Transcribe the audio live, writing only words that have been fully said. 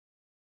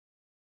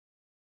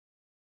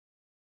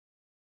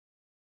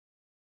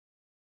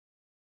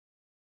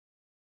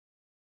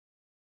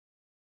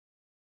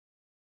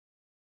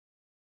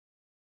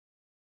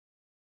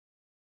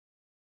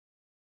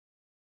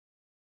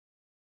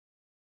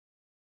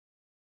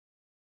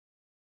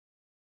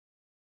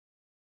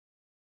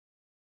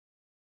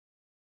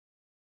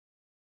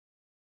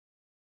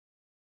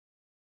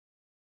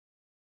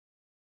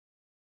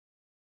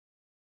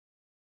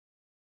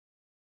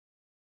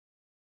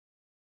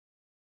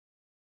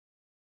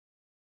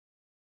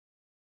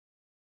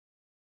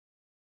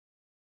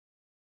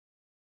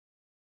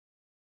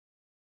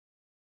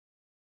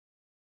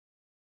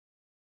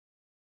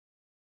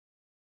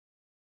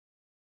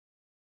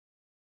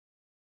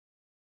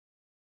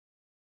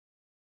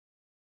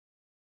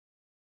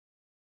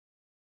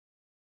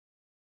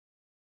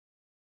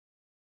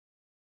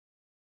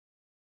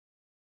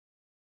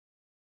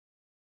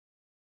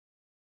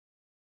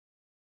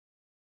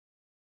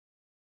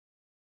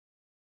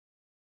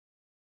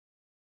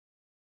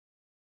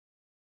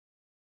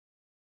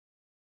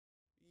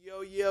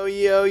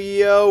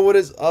Yo, what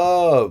is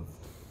up?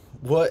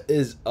 What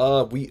is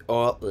up? We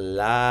are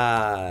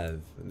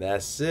live.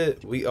 That's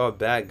it. We are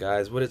back,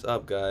 guys. What is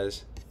up,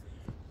 guys?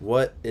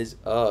 What is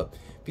up?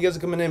 If you guys are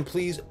coming in,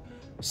 please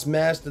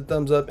smash the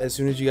thumbs up as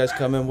soon as you guys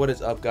come in. What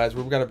is up, guys?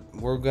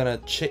 We're gonna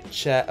chit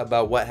chat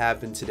about what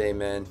happened today,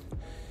 man.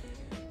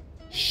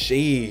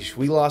 Sheesh,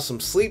 we lost some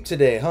sleep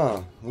today,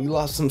 huh? We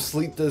lost some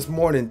sleep this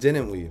morning,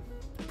 didn't we?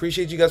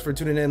 Appreciate you guys for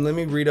tuning in. Let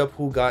me read up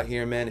who got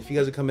here, man. If you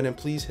guys are coming in,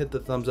 please hit the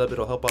thumbs up.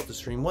 It'll help out the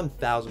stream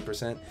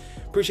 1000%.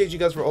 Appreciate you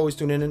guys for always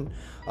tuning in.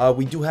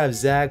 We do have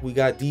Zach. We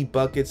got D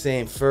Bucket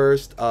saying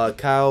first.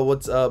 Kyle,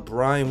 what's up?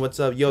 Brian, what's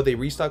up? Yo, they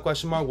restock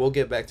question mark. We'll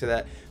get back to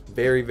that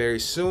very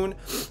soon.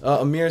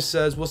 Amir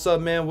says, what's up,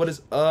 man? What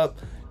is up?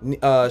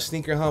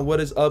 Sneaker Hunt, what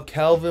is up?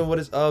 Calvin, what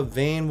is up?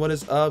 Vane, what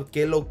is up?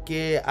 Que lo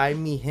que? Ay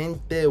mi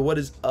gente, what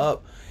is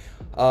up?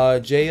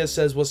 Jaya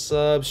says, what's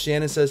up?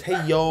 Shannon says,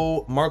 hey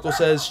yo. Marco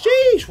says,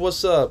 sheesh,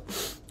 what's up?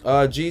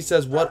 G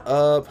says, what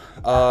up?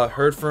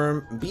 Herd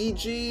Firm,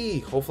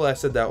 BG, hopefully I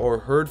said that, or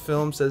Herd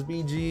Film says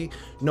BG.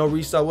 No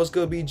restock, what's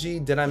good,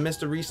 BG? Did I miss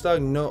the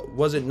restock? No,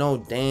 was it no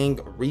dang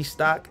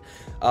restock?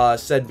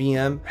 Said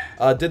BM.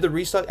 Did the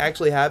restock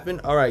actually happen?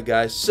 All right,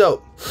 guys,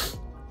 so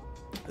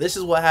this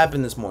is what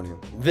happened this morning.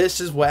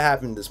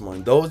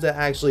 Those that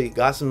actually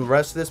got some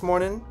rest this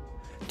morning,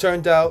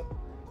 turned out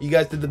you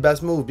guys did the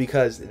best move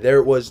because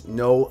there was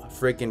no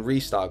freaking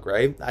restock,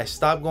 right? I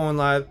stopped going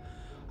live.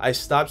 I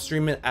stopped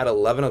streaming at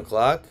 11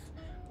 o'clock.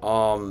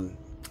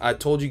 I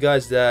told you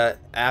guys that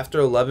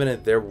after 11,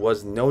 if there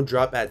was no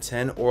drop at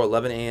 10 or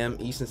 11 a.m.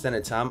 Eastern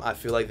Standard Time, I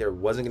feel like there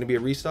wasn't going to be a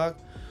restock.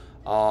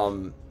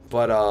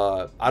 But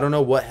I don't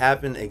know what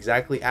happened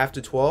exactly after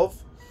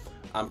 12.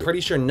 I'm pretty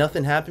sure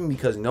nothing happened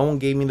because no one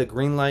gave me the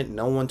green light.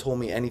 No one told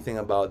me anything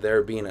about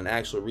there being an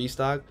actual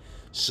restock.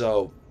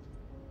 So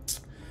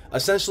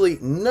essentially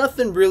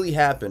nothing really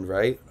happened,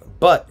 right?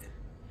 But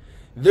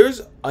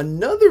there's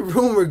another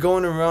rumor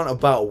going around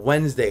about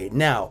Wednesday.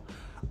 Now,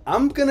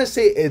 I'm gonna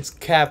say it's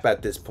cap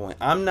at this point.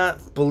 I'm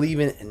not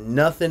believing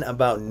nothing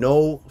about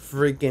no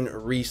freaking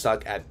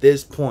restock at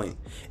this point.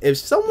 If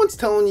someone's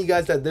telling you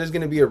guys that there's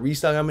gonna be a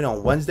restock coming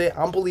on Wednesday,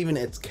 I'm believing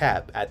it's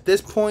cap. At this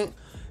point,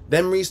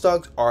 them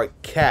restocks are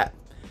cap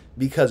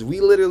because we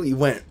literally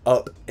went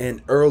up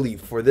and early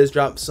for this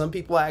drop. Some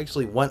people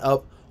actually went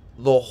up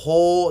the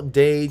whole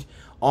day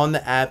on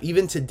the app.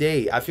 Even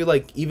today, I feel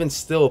like even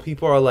still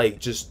people are like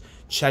just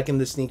checking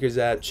the sneakers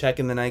app,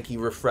 checking the Nike,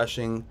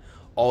 refreshing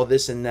all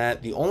this and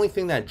that. The only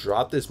thing that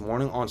dropped this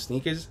morning on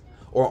sneakers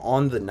or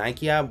on the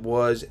Nike app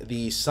was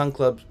the Sun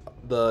Club,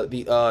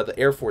 the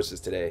Air Forces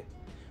today,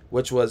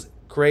 which was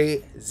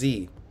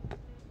crazy.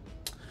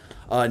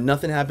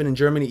 Nothing happened in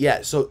Germany.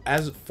 Yeah, so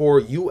as for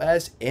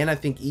US and I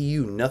think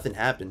EU, nothing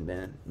happened,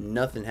 man.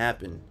 Nothing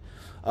happened.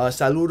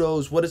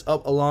 Saludos, what is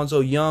up? Alonzo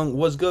Young,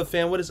 what's good,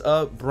 fam? What is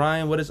up?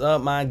 Brian, what is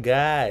up, my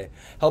guy?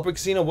 Helper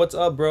Casino, what's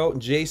up, bro?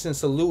 Jason,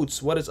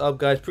 salutes, what is up,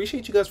 guys?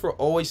 Appreciate you guys for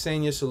always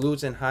saying your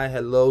salutes and hi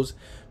hellos,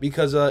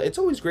 because it's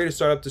always great to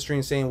start up the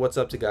stream saying what's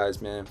up to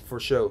guys, man, for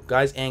sure,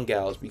 guys and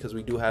gals, because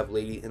we do have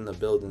lady in the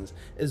buildings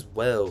as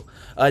well.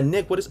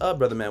 Nick, what is up,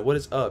 brother, man? What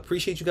is up?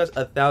 Appreciate you guys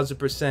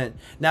 1000%.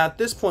 Now at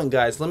this point,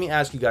 guys, let me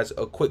ask you guys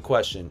a quick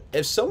question.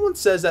 If someone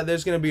says that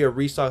there's going to be a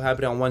restock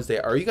happening on Wednesday,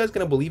 are you guys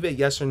going to believe it?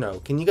 Yes or no?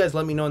 Can you guys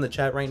let me know in the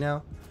chat right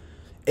now?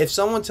 If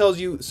someone tells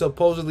you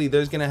supposedly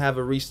there's gonna have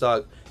a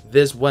restock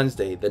this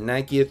Wednesday, the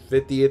 90th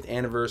 50th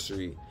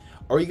anniversary,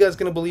 are you guys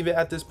gonna believe it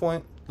at this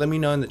point? Let me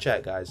know in the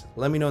chat, guys.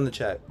 Let me know in the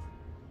chat.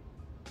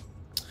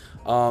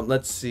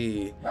 Let's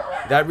see,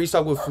 that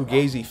restock with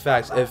Fugazi,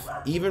 facts. If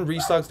even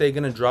restocks, they're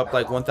gonna drop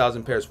like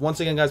 1,000 pairs. Once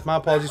again, guys, my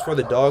apologies for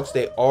the dogs.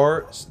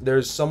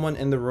 There's someone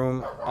in the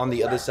room on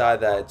the other side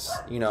that's,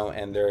 you know,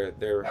 and they're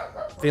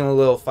feeling a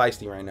little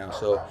feisty right now.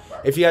 So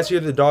if you guys hear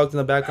the dogs in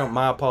the background,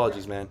 my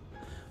apologies, man.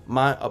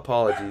 My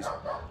apologies.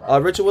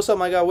 Richard, what's up,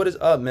 my guy? What is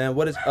up, man?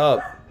 What is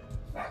up?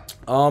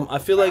 I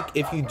feel like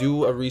if you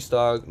do a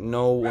restock,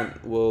 no one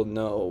will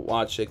know.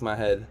 Watch, shake my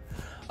head.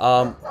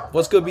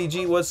 What's good,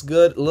 BG? What's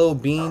good? Lil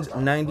Beans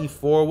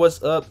 94.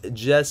 What's up,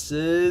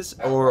 Jesses?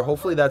 Or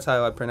hopefully that's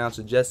how I pronounce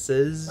it,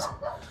 Jesses.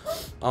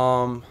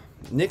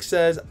 Nick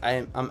says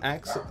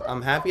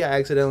I'm happy I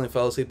accidentally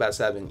fell asleep at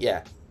 7.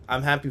 Yeah,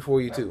 I'm happy for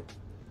you too.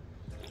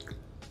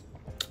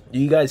 Do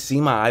you guys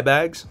see my eye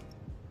bags?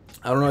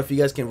 I don't know if you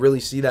guys can really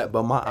see that,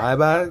 but my eye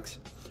bags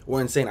were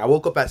insane. I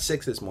woke up at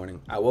 6 this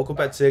morning. I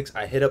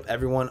hit up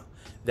everyone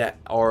that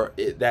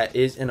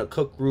is in a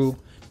cook group,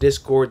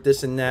 Discord,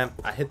 this and that.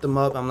 I hit them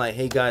up. I'm like,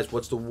 hey guys,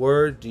 what's the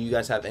word? Do you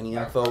guys have any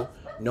info?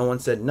 No one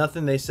said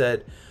nothing. They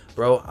said,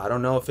 bro, I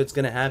don't know if it's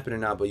gonna happen or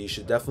not, but you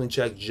should definitely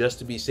check just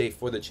to be safe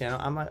for the channel.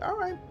 I'm like, all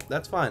right,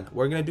 that's fine.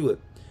 We're gonna do it.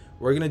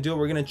 We're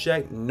gonna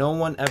check. No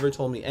one ever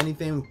told me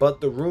anything,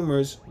 but the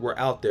rumors were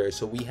out there,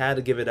 so we had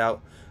to give it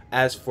out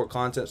as for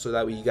content so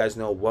that way you guys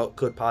know what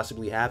could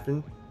possibly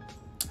happen,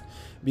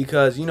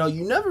 because you know,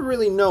 you never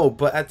really know,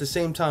 but at the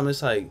same time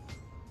it's like,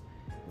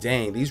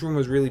 dang, these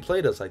rumors really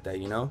played us like that,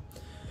 you know.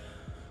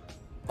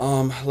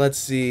 Let's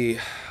see.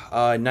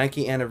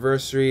 Nike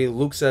anniversary.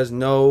 Luke says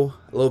no.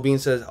 Lil Bean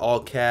says all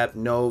cap.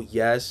 No.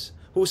 Yes.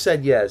 Who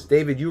said yes?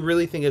 David, you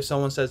really think if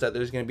someone says that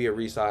there's going to be a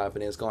restock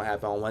happening, it's going to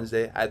happen on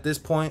Wednesday? At this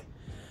point,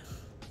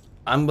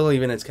 I'm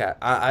believing it's cap.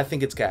 I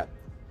think it's cap.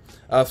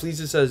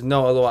 Fleeza says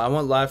no. Although I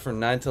went live from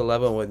 9 to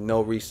 11 with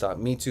no restock.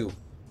 Me too.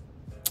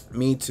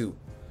 Me too.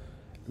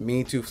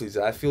 Me too,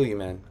 Fleeza. I feel you,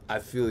 man. I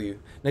feel you.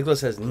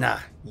 Nicholas says nah.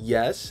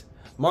 Yes.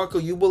 Marco,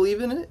 you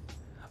believe in it?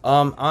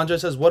 Andre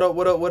says, what up,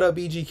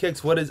 BG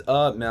Kicks? What is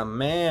up,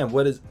 man?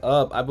 What is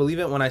up? I believe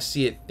it when I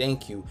see it.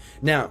 Thank you.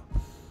 Now,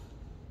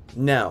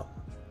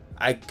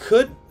 I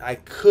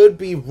could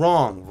be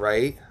wrong,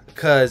 right?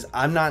 Because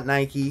I'm not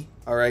Nike,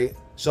 all right?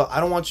 So I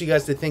don't want you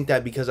guys to think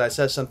that because I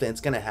said something,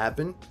 it's going to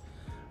happen.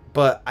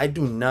 But I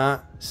do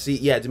not see...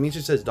 Yeah,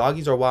 Dimitri says,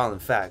 doggies are wild in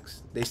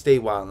facts. They stay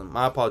wild.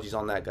 My apologies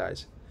on that,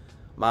 guys.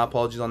 My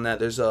apologies on that.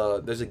 There's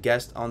a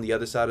guest on the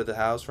other side of the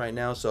house right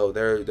now, so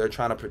they're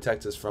trying to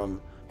protect us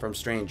from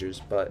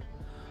strangers. But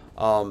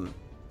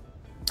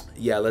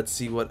yeah, let's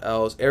see what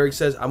else. Eric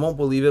says, I won't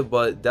believe it,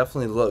 but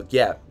definitely look.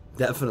 Yeah,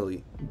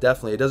 definitely it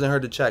doesn't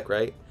hurt to check,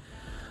 right?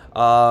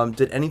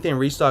 Did anything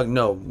restock?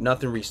 No,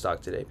 nothing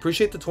restock today.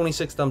 Appreciate the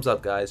 26 thumbs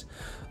up, guys.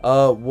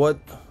 What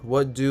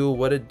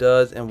it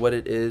does and what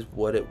it is,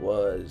 what it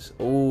was.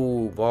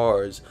 Oh,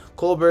 bars.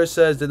 Colbert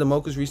says, did the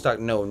mochas restock?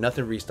 No,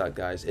 nothing restock,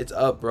 guys. It's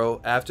up,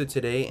 bro. After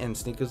today and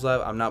Sneakers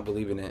Live, I'm not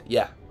believing it.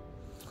 Yeah,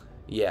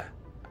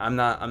 I'm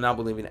not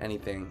believing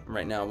anything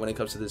right now when it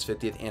comes to this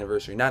 50th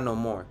anniversary. Not no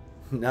more.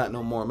 Not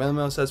no more. Melly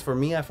Mel says, for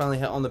me, I finally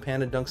hit on the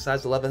Panda Dunk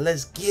size 11.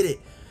 Let's get it.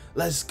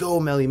 Let's go,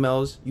 Melly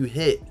Mels. You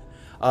hit.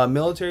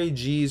 Military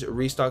G's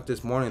restocked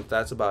this morning.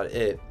 That's about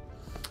it.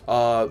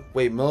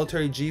 Wait,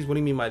 military G's? What do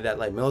you mean by that?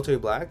 Like military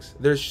blacks?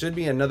 There should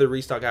be another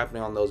restock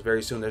happening on those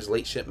very soon. There's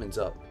late shipments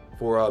up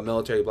for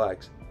military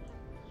blacks.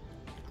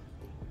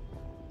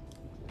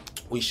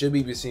 We should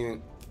be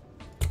seeing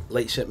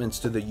late shipments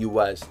to the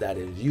U.S. That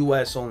is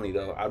U.S. only,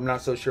 though. I'm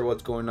not so sure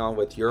what's going on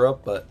with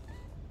Europe, but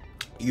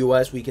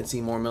U.S. we can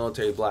see more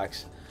military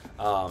blacks.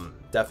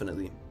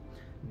 Definitely.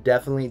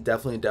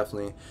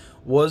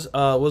 Was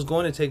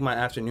going to take my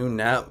afternoon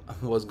nap.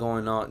 What's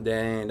going on?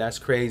 Dang, that's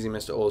crazy,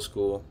 Mr. Old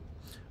School.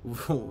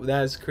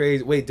 That's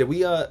crazy. Wait,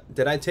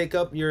 did I take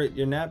up your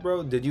nap,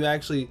 bro? Did you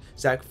actually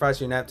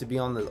sacrifice your nap to be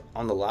on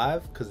the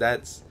live? Cause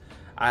that's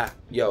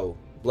yo,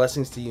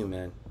 blessings to you,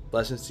 man.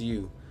 Blessings to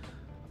you.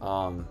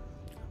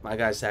 My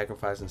guy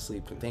sacrificing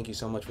sleep. Thank you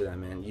so much for that,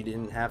 man. You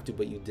didn't have to,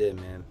 but you did,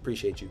 man.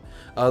 Appreciate you.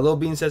 Lil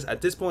Bean says,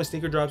 at this point,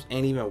 sneaker drops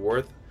ain't even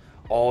worth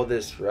all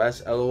this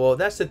stress. LOL.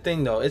 That's the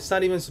thing, though. It's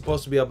not even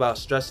supposed to be about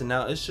stressing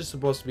out. It's just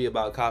supposed to be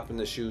about copping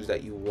the shoes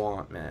that you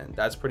want, man.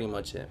 That's pretty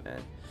much it,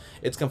 man.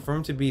 It's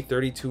confirmed to be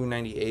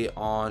 $32.98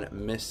 on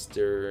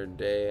Mr.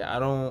 Day. I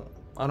don't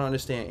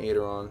understand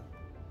Aderon.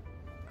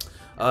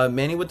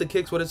 Manny with the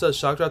kicks. What is a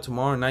shock drop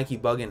tomorrow? Nike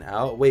bugging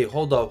out. Wait,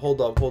 hold up.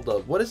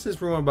 What is this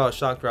rumor about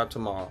shock drop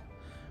tomorrow?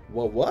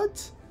 Well,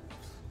 what?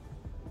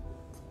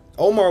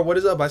 Omar, what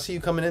is up? I see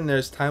you coming in.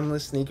 There's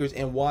timeless sneakers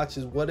and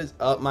watches. What is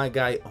up, my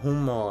guy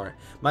Omar?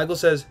 Michael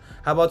says,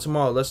 how about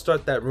tomorrow? Let's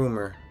start that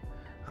rumor.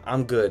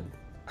 I'm good.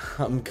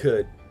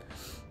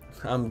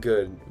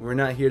 We're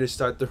not here to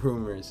start the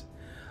rumors.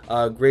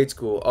 Grade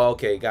school. Oh,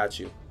 okay, got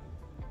you.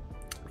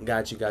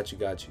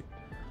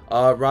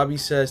 Robbie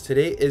says,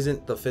 today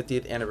isn't the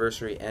 50th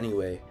anniversary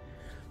anyway.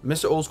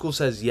 Mr. Old School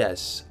says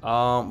yes.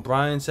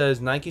 Brian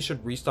says Nike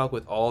should restock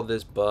with all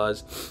this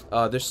buzz.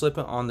 They're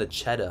slipping on the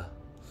cheddar.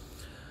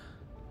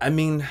 I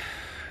mean,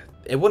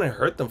 it wouldn't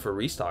hurt them for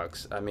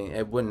restocks. I mean,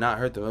 it would not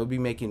hurt them. It would be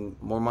making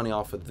more money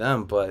off of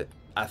them. But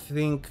I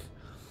think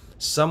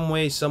some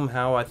way,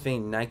 somehow, I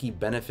think Nike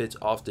benefits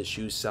off the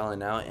shoes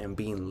selling out and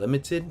being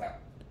limited,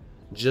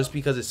 just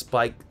because it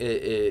spiked.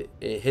 It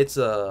hits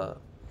a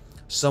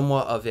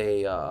somewhat of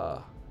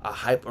a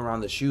hype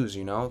around the shoes,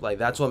 you know, like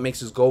that's what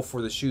makes us go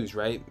for the shoes,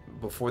 right?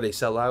 Before they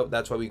sell out,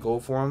 that's why we go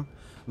for them.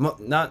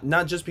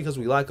 Not just because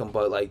we like them,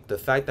 but like the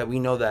fact that we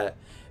know that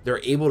they're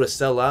able to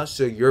sell out,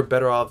 so you're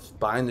better off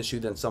buying the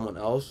shoe than someone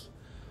else.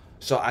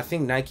 So I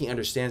think Nike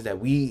understands that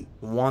we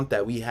want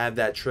that. We have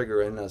that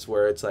trigger in us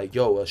where it's like,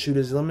 yo, a shoe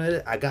is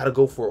limited, I gotta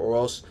go for it, or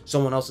else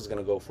someone else is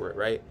gonna go for it,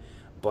 right?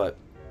 But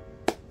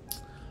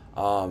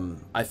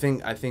I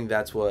think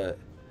that's what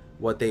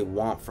they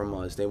want from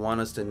us. They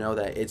want us to know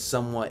that it's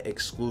somewhat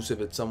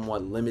exclusive, it's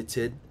somewhat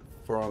limited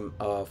from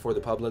for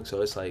the public.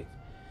 So it's like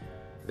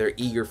they're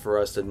eager for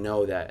us to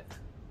know that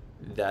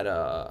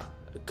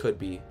it could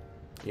be,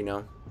 you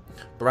know.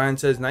 Brian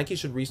says Nike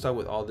should restock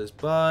with all this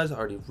buzz. I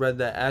already read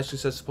that. Ashley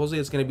says supposedly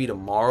it's gonna be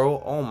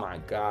tomorrow. Oh my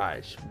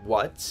gosh,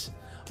 what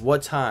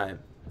time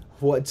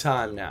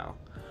now?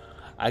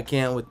 I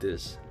can't with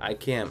this. I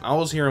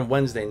was hearing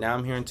Wednesday, now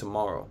I'm hearing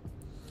tomorrow.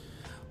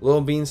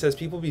 Lil Bean says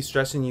people be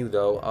stressing you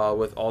though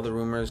with all the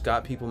rumors,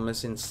 got people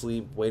missing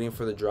sleep waiting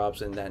for the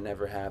drops, and that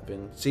never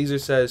happened. Caesar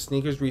says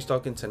sneakers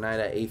restocking tonight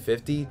at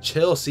 8:50.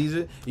 Chill,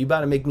 Caesar, you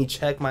about to make me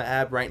check my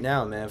app right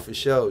now, man, for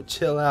sure.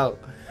 Chill out.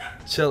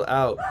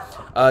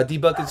 D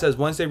Bucket says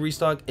Wednesday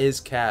restock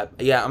is cap.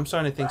 Yeah, I'm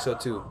starting to think so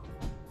too.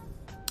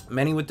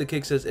 Manny with the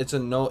kick says it's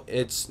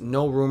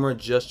no rumor,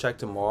 just check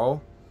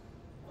tomorrow.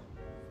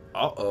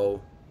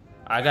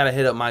 I gotta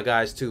hit up my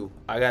guys too.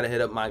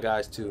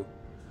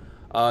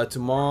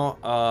 Tomorrow,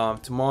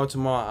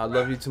 I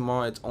love you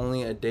tomorrow. It's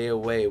only a day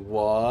away.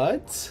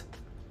 What?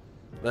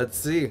 Let's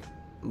see.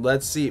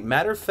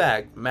 Matter of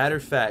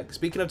fact,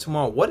 speaking of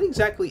tomorrow, what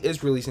exactly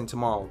is releasing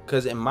tomorrow?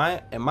 Because in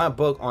my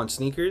book on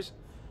sneakers,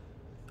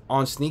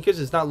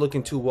 it's not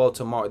looking too well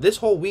tomorrow. This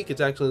whole week it's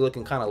actually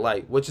looking kind of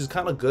light, which is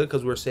kind of good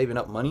because we're saving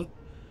up money.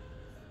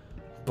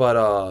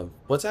 But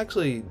what's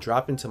actually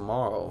dropping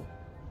tomorrow?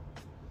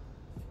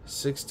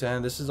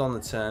 6/10. This is on the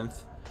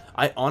 10th.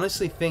 I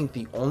honestly think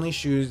the only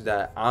shoes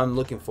that I'm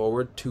looking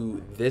forward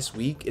to this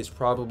week is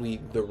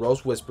probably the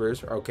Rose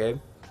Whispers, okay?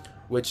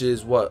 Which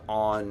is what,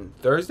 on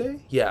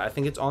Thursday? Yeah, I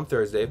think it's on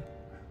Thursday.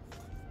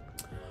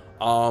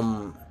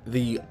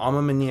 The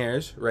Alma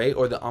Menieres, right?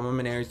 Or the Alma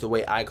Menieres, the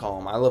way I call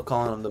them. I love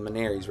calling them the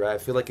Menieres, right? I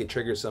feel like it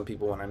triggers some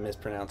people when I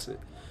mispronounce it.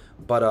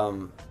 But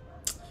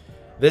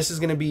this is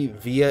going to be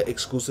via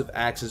exclusive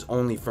access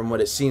only from what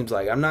it seems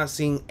like. I'm not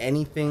seeing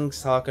anything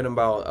talking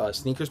about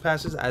sneakers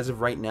passes as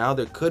of right now.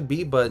 There could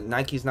be, but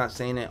Nike's not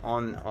saying it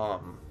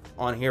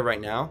on here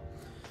right now.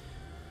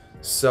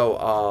 So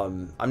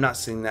I'm not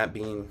seeing that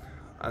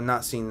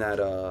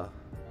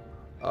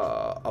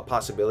a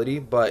possibility,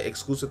 but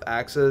exclusive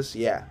access,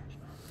 yeah.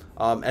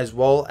 As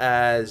well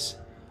as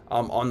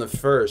on the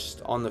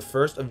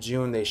 1st of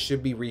June, they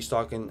should be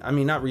restocking. I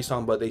mean, not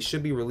restocking, but they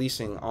should be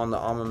releasing on the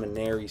Alma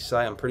Maneri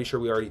site. I'm pretty sure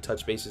we already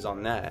touched bases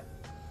on that.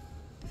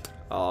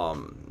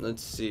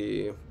 Let's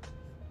see.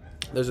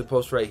 There's a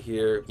post right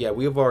here. Yeah,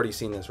 we have already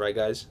seen this, right,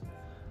 guys?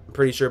 I'm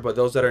pretty sure, but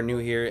those that are new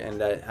here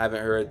and that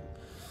haven't heard,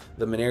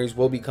 the Maneris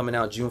will be coming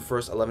out June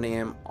 1st, 11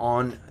 a.m.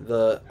 on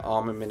the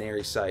Alma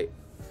Maneri site.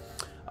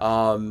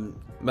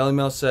 Melly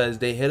Mel says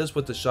they hit us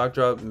with the shock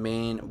drop,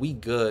 man. We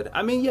good.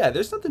 I mean, yeah,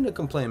 there's nothing to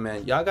complain,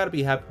 man. Y'all gotta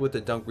be happy with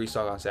the dunk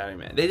restock on Saturday,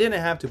 man. They didn't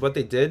have to, but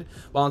they did.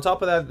 But on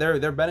top of that,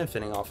 they're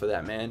benefiting off of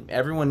that, man.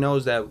 Everyone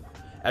knows that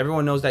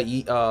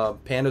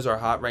pandas are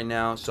hot right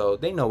now, so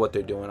they know what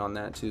they're doing on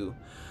that too.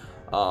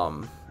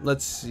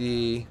 Let's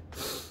see.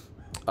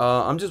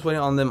 I'm just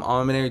waiting on them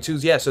Almanary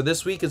 2s. Yeah, so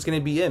this week is going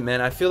to be it,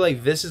 man. I feel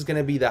like this is going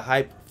to be the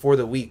hype for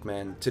the week,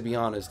 man, to be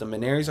honest. The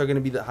Manaries are going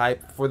to be the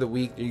hype for the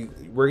week.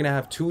 We're going to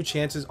have 2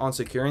 chances on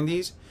securing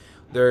these.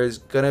 There's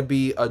going to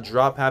be a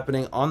drop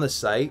happening on the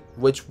site,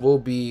 which will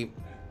be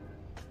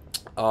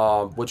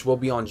on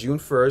June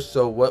 1st.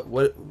 So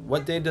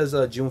what day does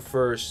June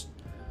 1st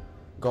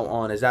go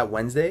on? Is that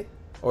Wednesday?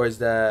 Or is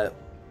that...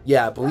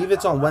 Yeah, I believe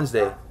it's on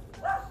Wednesday.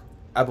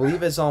 I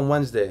believe it's on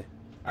Wednesday.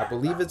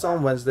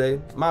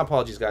 My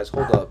apologies, guys.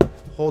 Hold up.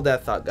 Hold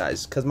that thought,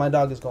 guys, because my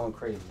dog is going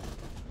crazy.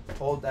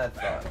 Hold that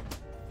thought.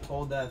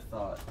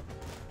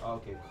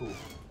 Okay, cool.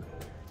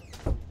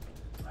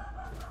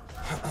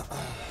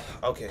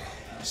 Okay,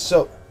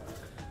 so,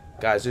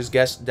 guys, there's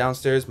guests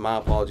downstairs. My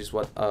apologies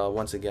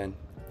once again.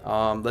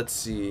 Let's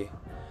see.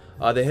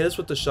 They hit us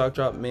with the shock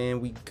drop,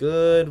 man. We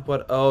good.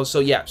 What? Oh, so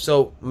yeah.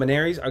 So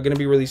Maneris are gonna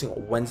be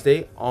releasing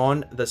Wednesday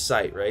on the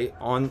site, right?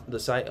 On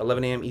the site,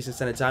 11 a.m. Eastern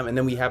Standard Time, and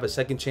then we have a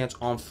second chance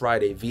on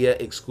Friday via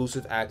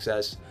exclusive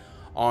access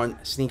on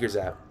Sneakers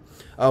app.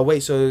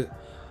 Wait. So,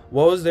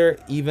 was there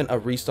even a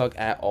restock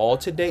at all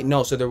today?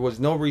 No. So there was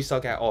no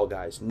restock at all,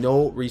 guys.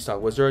 No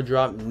restock. Was there a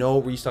drop? No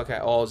restock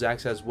at all. Zach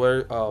says,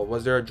 where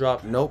was there a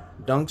drop? Nope.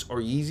 Dunks or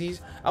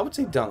Yeezys? I would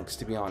say Dunks,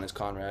 to be honest,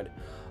 Conrad.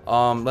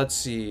 Let's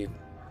see.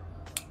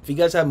 If you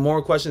guys have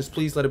more questions,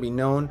 please let it be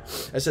known.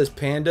 It says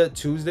Panda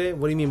Tuesday.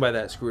 What do you mean by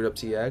that? Screwed up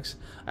TX.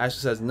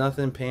 Ashton says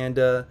nothing.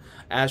 Panda.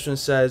 Ashton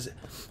says,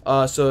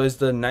 so is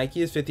the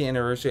Nike's 50th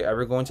anniversary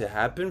ever going to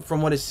happen?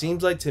 From what it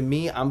seems like to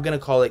me, I'm going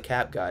to call it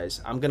cap,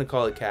 guys. I'm going to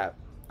call it cap.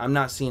 I'm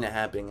not seeing it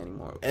happening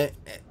anymore.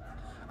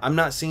 I'm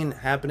not seeing it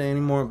happening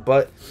anymore,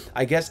 but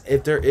I guess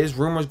if there is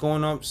rumors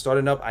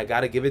starting up, I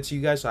got to give it to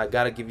you guys. So I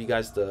got to give you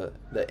guys the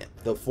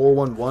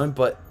 411.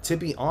 But to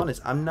be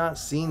honest, I'm not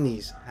seeing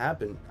these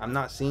happen. I'm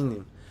not seeing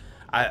them.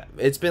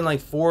 It's been like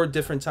 4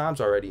 different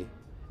times already.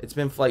 It's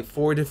been like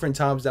 4 different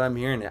times that I'm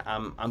hearing it.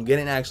 I'm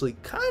getting actually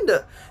kind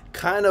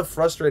of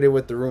frustrated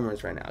with the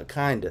rumors right now.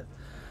 Kinda.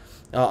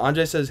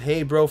 Andre says,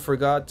 "Hey bro,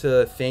 forgot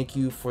to thank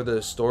you for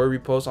the story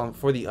repost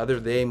for the other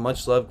day.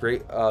 Much love,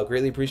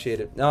 greatly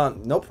appreciated."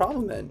 No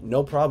problem, man.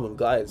 No problem,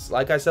 guys.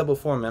 Like I said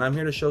before, man, I'm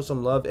here to show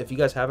some love. If you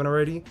guys haven't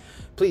already,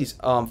 please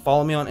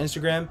follow me on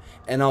Instagram,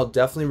 and I'll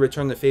definitely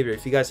return the favor.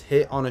 If you guys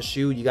hit on a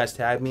shoe, you guys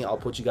tag me, I'll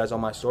put you guys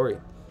on my story.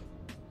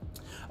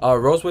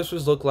 Rose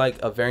Whispers look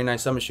like a very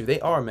nice summer shoe.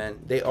 They are, man.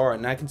 They are,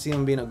 and I can see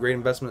them being a great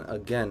investment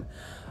again.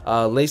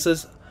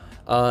 Laceless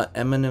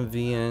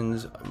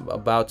M&Vians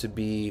about to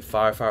be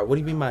fire. What do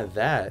you mean by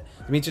that?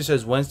 Dimitri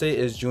says Wednesday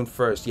is June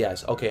 1st.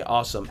 Yes. Okay,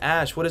 awesome.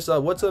 Ash, what is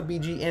up? What's up,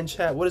 BG in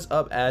chat? What is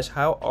up, Ash?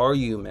 How are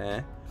you,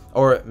 man?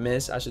 Or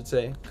miss, I should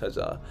say, because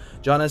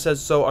John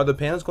says, so are the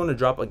pandas going to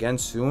drop again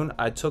soon?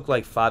 I took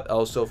like 5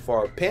 L's so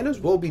far.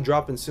 Pandas will be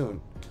dropping soon.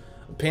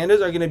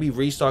 Pandas are going to be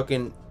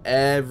restocking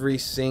every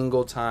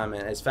single time,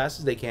 man, as fast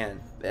as they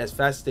can,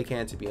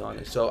 to be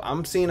honest. So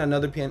I'm seeing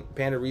another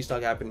panda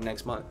restock happening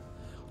next month.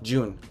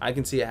 June. I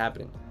can see it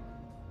happening.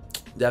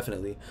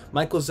 Definitely.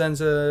 Michael Zen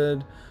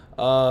said,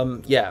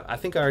 yeah, I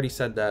think I already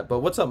said that. But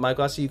what's up,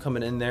 Michael? I see you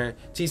coming in there.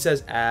 T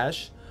says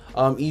Ash.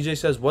 EJ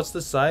says, what's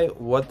the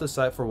site? What the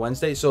site for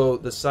Wednesday? So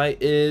the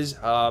site is,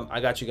 I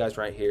got you guys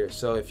right here.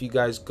 So if you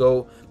guys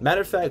go,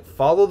 matter of fact,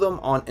 follow them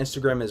on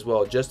Instagram as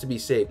well, just to be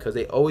safe, because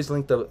they always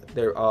link their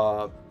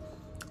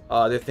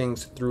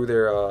things through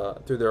their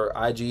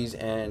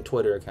IGs and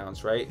Twitter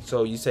accounts, right?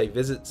 So you say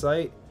visit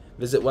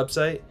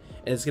website,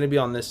 and it's gonna be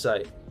on this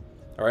site.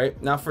 All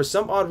right. Now, for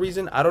some odd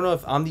reason, I don't know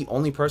if I'm the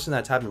only person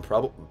that's having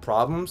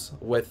problems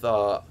with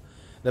the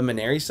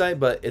Maneri site,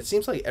 but it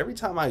seems like every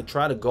time I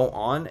try to go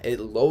on, it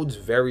loads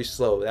very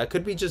slow. That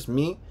could be just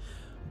me,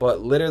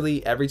 but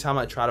literally every time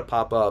I try to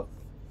pop up,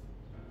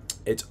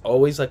 it's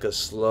always like a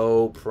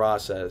slow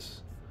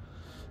process.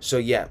 So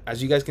yeah,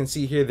 as you guys can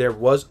see here, there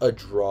was a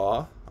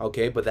draw,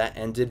 okay, but that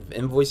ended.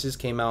 Invoices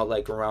came out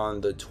like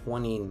around the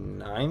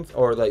 29th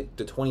or like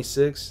the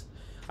 26th,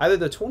 either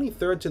the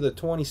 23rd to the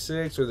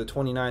 26th or the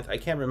 29th. I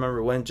can't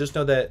remember when. Just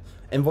know that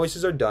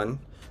invoices are done.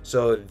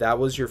 So that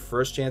was your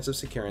first chance of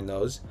securing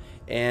those,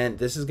 and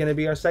this is going to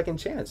be our second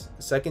chance,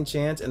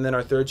 and then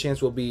our third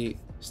chance will be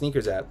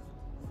Sneakers app.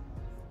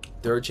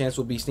 Third chance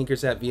will be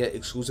Sneakers app via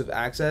exclusive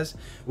access,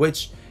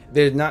 which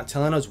they're not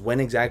telling us when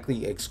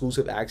exactly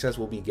exclusive access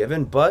will be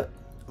given, but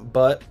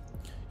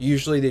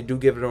usually they do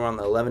give it around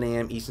 11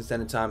 a.m. Eastern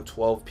Standard Time,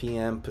 12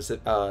 p.m.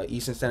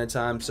 Eastern Standard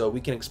Time, so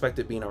we can expect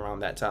it being around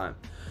that time.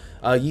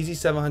 Yeezy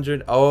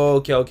 700,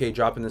 okay,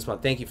 dropping this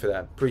month. Thank you for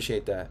that,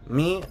 appreciate that.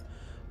 Me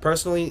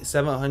personally,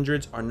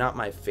 700s are not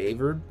my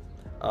favorite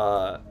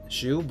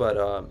shoe,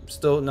 but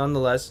still,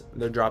 nonetheless,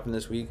 they're dropping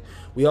this week.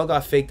 We all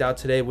got faked out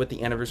today with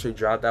the anniversary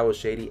drop. That was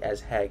shady as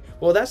heck.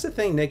 Well, that's the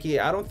thing, Nikki.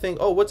 I don't think...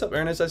 Oh, what's up,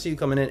 Ernest? I see you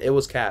coming in. It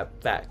was cap.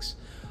 Facts.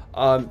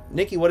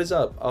 Nikki, what is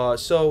up? I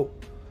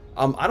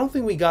don't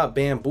think we got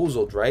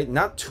bamboozled, right?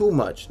 Not too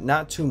much,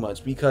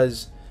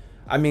 because,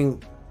 I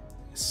mean,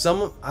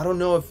 I don't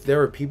know if there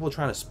were people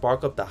trying to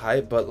spark up the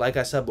hype, but like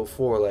I said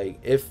before, like,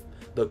 if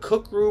the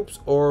cook groups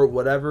or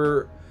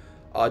whatever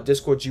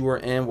Discord you were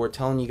in were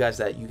telling you guys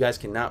that you guys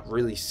cannot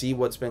really see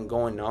what's been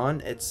going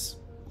on, it's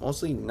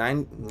mostly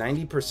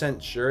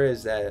 90% sure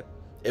is that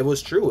it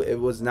was true. It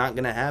was not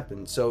gonna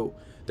happen. So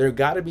there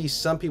got to be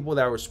some people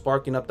that were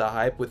sparking up the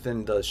hype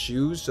within the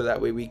shoes, so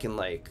that way we can,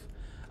 like,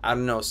 I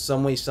don't know,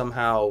 some way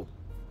somehow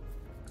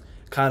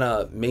kind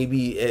of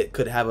maybe it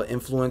could have an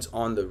influence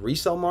on the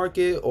resale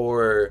market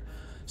or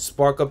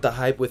spark up the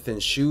hype within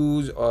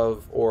shoes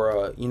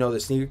or you know, the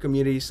sneaker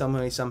community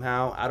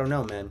somehow. I don't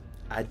know, man.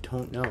 I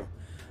don't know,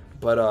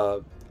 but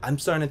I'm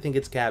starting to think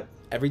it's cap.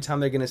 Every time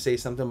they're gonna say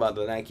something about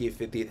the Nike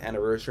 50th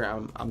anniversary,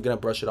 I'm gonna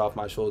brush it off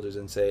my shoulders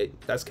and say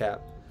that's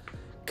cap,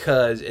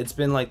 cause it's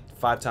been like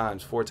 4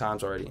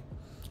 times already,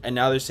 and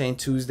now they're saying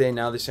Tuesday,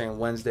 now they're saying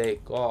Wednesday.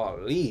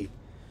 Golly,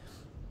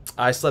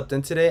 I slept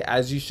in today,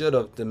 as you should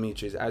have,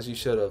 Demetrius, as you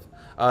should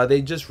have.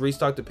 They just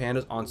restocked the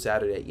pandas on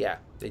Saturday. Yeah,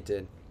 they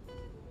did.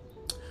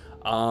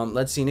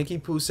 Let's see. Nikki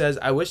Poo says,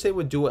 I wish they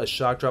would do a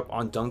shock drop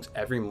on dunks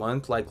every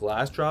month. Like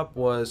last drop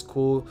was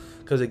cool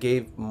because it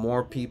gave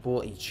more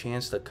people a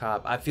chance to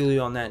cop. I feel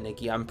you on that,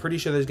 Nikki. I'm pretty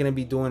sure there's going to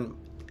be doing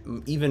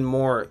even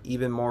more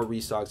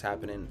restocks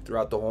happening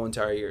throughout the whole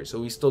entire year. So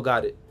we still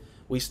got it.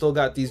 We still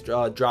got these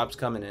drops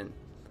coming in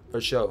for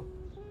sure.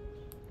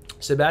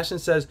 Sebastian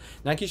says,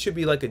 Nike should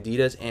be like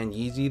Adidas and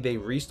Yeezy. They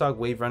restock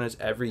wave runners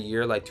every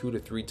year, like 2 to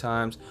 3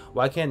 times.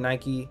 Why can't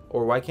Nike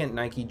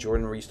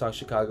Jordan restock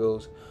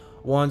Chicago's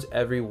ones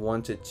every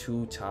 1 to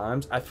 2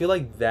 times? I feel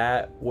like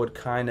that would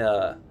kind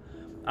of,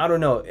 I don't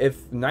know,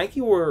 if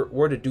Nike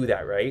were to do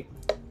that, right?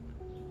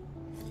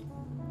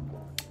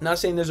 Not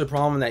saying there's a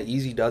problem that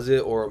Yeezy does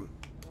it, or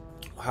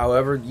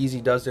however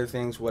Yeezy does their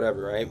things,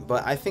 whatever, right?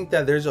 But I think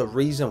that there's a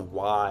reason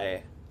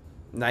why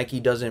Nike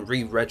doesn't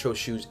retro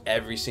shoes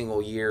every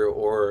single year,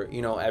 or,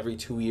 you know, every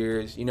 2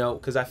 years, you know,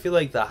 because I feel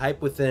like the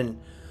hype within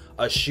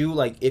a shoe,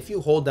 like if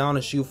you hold down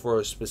a shoe for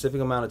a specific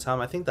amount of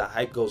time, I think the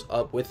hype goes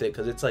up with it,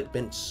 because it's like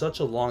been such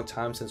a long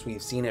time since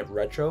we've seen it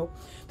retro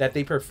that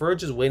they prefer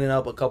just waiting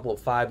up a couple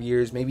of 5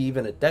 years, maybe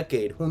even a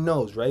decade, who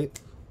knows, right,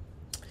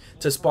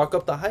 to spark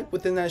up the hype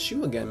within that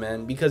shoe again,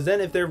 man. Because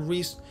then if they're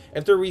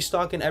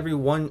restocking every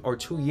 1 or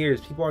 2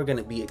 years, people are going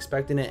to be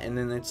expecting it, and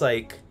then it's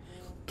like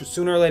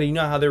sooner or later, you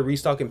know how they're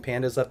restocking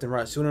pandas left and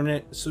right,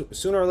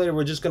 sooner or later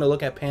we're just going to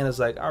look at pandas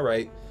like, all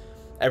right,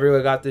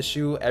 everyone got this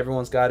shoe,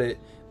 everyone's got it,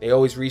 they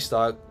always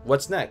restock,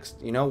 what's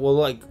next? You know,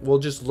 we'll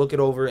just look it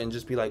over and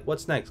just be like,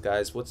 what's next,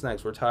 guys? What's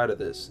next? We're tired of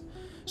this.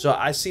 So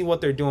I see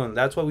what they're doing.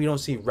 That's why we don't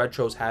see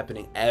retros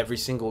happening every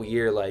single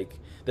year, like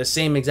the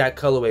same exact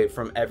colorway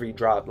from every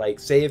drop. Like,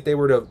 say if they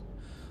were to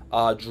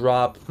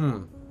drop,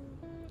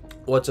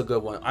 what's a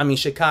good one? I mean,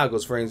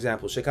 Chicago's, for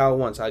example. Chicago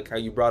ones, like how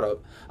you brought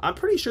up. I'm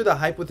pretty sure the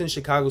hype within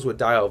Chicago's would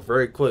die out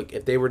very quick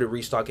if they were to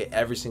restock it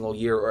every single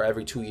year or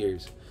every 2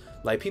 years.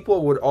 Like,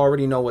 people would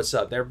already know what's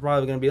up. They're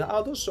probably gonna be like,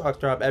 oh, those stocks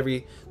drop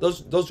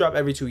those drop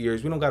every 2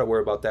 years. We don't gotta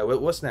worry about that.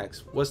 What's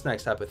next? What's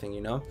next type of thing,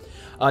 you know?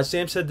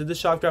 Sam said, did the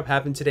shock drop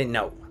happen today?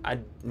 No.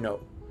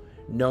 No.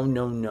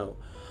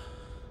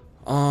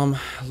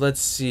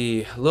 Let's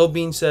see. Lil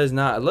Bean says,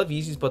 "Nah, I love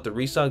Yeezys, but the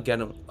restock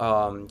get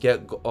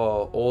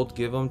old.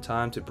 Give them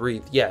time to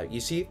breathe." Yeah, you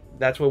see,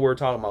 that's what we're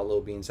talking about,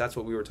 Lil Beans. That's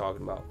what we were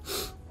talking about.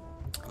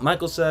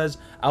 Michael says,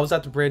 "I was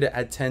at the parade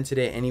at 10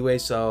 today anyway,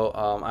 so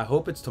I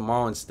hope it's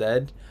tomorrow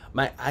instead."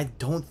 I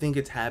don't think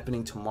it's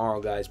happening tomorrow,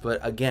 guys. But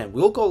again,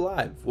 we'll go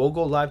live. We'll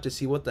go live to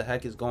see what the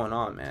heck is going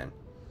on, man.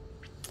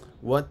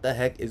 What the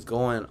heck is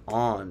going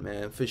on,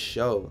 man? For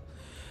sure.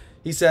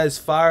 He says,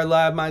 "Fire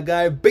live, my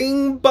guy.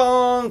 Bing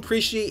bong.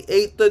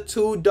 Appreciate the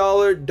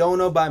 $2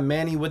 dono by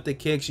Manny with the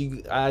kicks.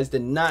 You guys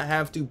did not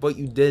have to, but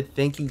you did.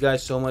 Thank you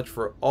guys so much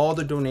for all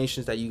the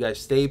donations that you guys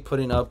stay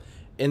putting up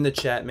in the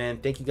chat, man.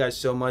 Thank you guys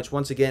so much.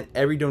 Once again,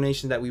 every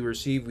donation that we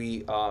receive,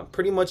 we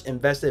pretty much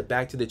invest it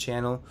back to the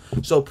channel.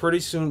 So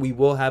pretty soon we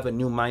will have a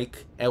new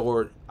mic,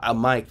 or a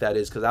mic, that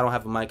is, because I don't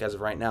have a mic as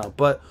of right now.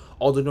 But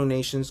all the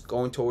donations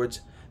going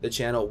towards the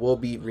channel will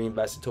be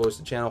reinvested towards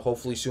the channel.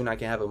 Hopefully soon I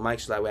can have a mic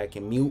so that way I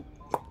can mute,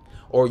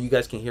 or you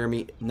guys can hear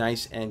me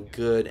nice and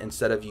good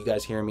instead of you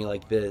guys hearing me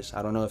like this.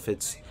 I don't know if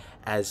it's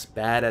as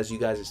bad as you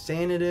guys are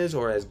saying it is,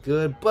 or as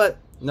good, but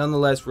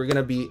nonetheless, we're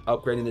gonna be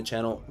upgrading the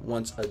channel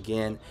once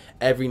again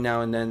every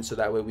now and then, so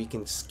that way we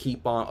can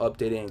keep on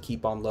updating and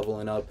keep on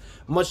leveling up.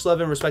 Much love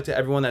and respect to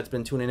everyone that's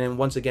been tuning in.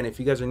 Once again, if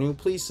you guys are new,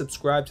 please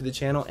subscribe to the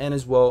channel, and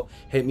as well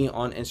hit me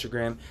on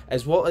Instagram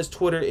as well as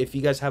Twitter if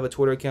you guys have a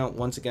Twitter account.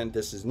 Once again,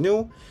 this is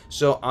new,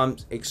 so I'm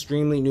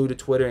extremely new to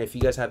Twitter. If you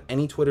guys have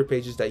any Twitter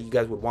pages that you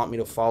guys would want me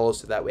to follow,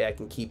 so that way I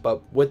can keep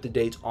up with the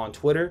dates on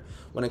Twitter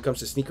when it comes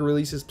to sneaker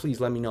releases, please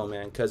let me know,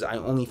 man, because I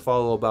only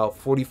follow about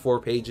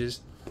 44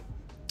 pages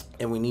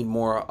and we need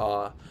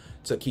more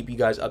to keep you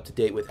guys up to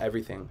date with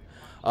everything.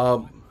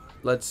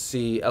 Let's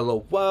see.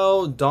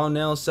 LOL.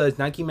 Donnell says,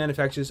 "Nike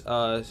manufactures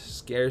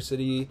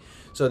scarcity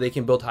so they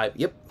can build hype."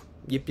 Yep.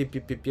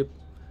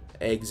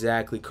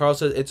 Exactly. Carl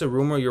says, "It's a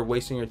rumor, you're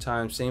wasting your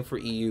time." Same for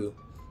EU.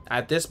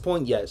 At this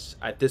point, yes.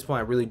 At this point,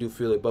 I really do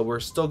feel it. But we're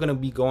still going to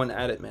be going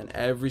at it, man.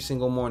 Every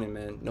single morning,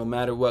 man. No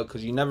matter what.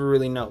 Because you never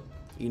really know.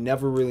 You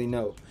never really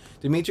know.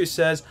 Dimitri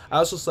says, "I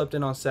also slept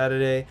in on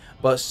Saturday,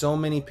 but so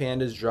many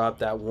pandas dropped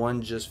that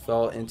one just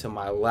fell into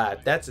my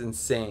lap." That's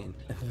insane.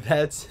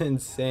 That's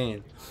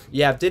insane.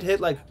 Yeah, I did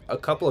hit like a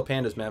couple of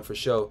pandas, man, for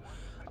sure.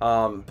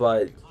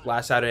 But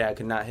last Saturday I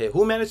could not hit.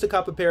 Who managed to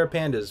cop a pair of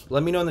pandas?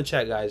 Let me know in the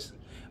chat, guys.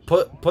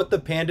 Put the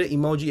panda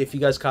emoji if you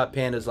guys caught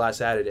pandas last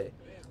Saturday.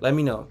 Let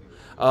me know.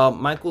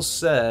 Michael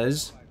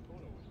says,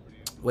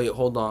 wait,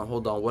 hold on.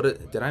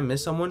 Did I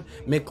miss someone?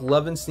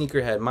 McLovin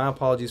Sneakerhead, my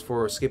apologies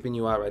for skipping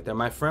you out right there.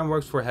 "My friend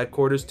works for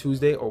headquarters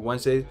Tuesday or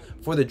Wednesday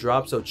for the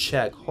drop, so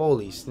check."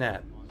 Holy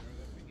snap.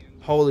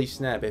 Holy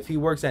snap. If he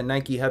works at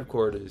Nike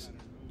headquarters,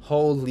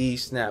 holy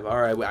snap.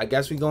 All right, I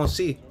guess we're going to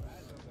see.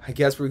 I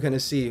guess we're going to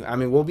see. I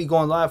mean, we'll be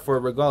going live for it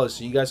regardless,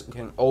 so you guys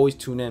can always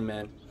tune in,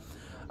 man.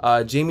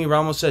 Jamie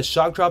Ramos says,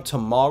 "Shock drop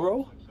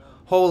tomorrow?"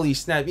 Holy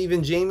snap.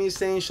 Even Jamie's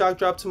saying shock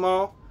drop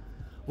tomorrow?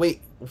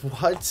 Wait,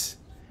 what?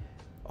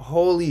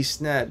 Holy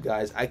snap,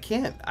 guys. I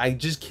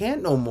just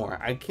can't no more.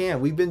 I can't.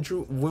 We've been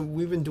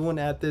doing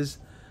at this.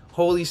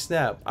 Holy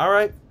snap. All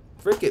right,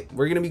 frick it.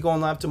 We're gonna be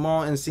going live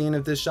tomorrow and seeing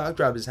if this shock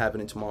drop is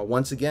happening tomorrow.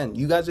 Once again,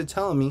 you guys are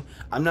telling me.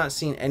 I'm not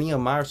seeing any of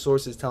my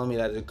sources telling me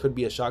that it could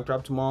be a shock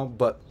drop tomorrow,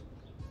 but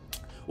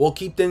we'll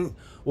keep them.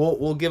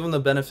 We'll give them the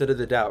benefit of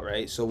the doubt,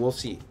 right? So we'll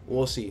see.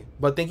 We'll see.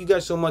 But thank you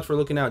guys so much for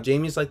looking out.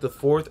 Jamie's like the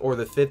 4th or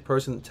the 5th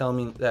person to tell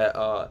me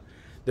that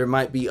there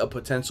might be a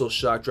potential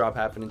shock drop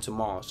happening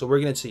tomorrow. So we're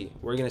gonna see.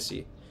 We're gonna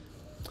see.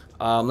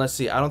 Let's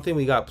see. I don't think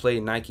we got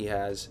played. Nike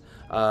has.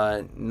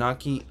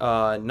 Nike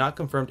not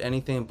confirmed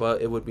anything,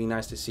 but it would be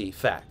nice to see.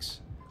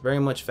 Facts. Very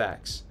much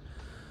facts.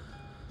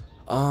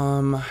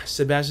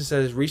 Sebastian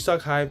says,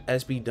 "Restock hype,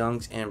 SB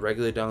dunks, and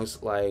regular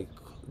dunks like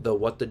the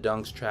What the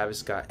Dunks, Travis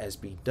Scott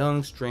SB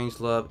dunks, Strange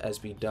Love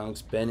SB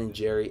dunks, Ben and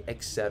Jerry,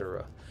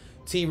 etc."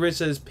 T Rich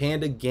says,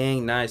 "Panda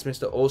gang, nice."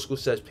 Mr. Old School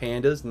says,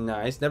 "Pandas,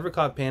 nice." Never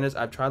caught pandas.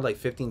 I've tried like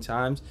 15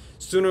 times.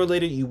 Sooner or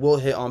later, you will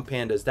hit on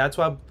pandas. That's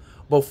why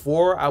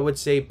before I would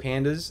say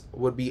pandas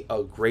would be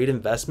a great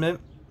investment.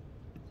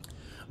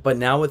 But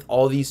now with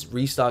all these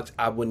restocks,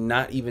 I would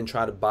not even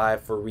try to buy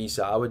for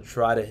resale. I would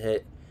try to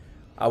hit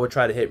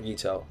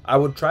retail. I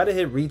would try to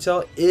hit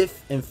retail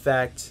if in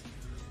fact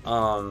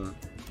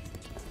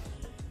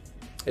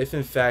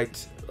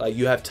like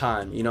you have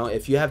time, you know,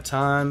 if you have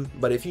time.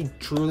 But if you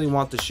truly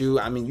want the shoe,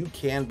 I mean, you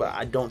can, but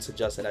I don't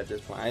suggest it at this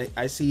point.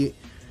 I see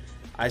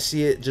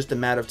it just a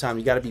matter of time.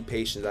 You got to be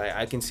patient.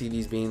 I can see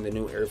these being the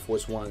new Air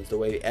Force Ones. The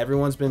way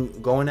everyone's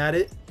been going at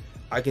it,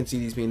 I can see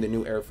these being the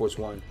new Air Force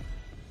One.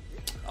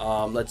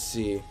 Let's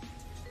see.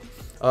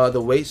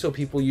 The wait so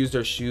people use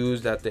their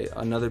shoes that they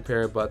another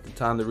pair, but the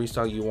time the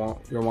restock you're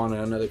wanting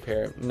another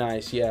pair.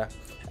 Nice, yeah.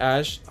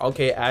 Ash,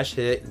 okay, Ash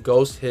hit,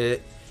 Ghost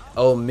hit,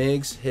 El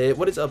Migs hit.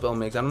 What is up, El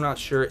Migs? I'm not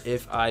sure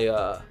if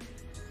I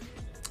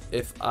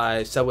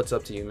said what's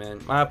up to you, man.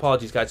 My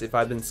apologies, guys, if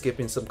I've been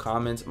skipping some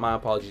comments. My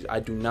apologies.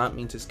 I do not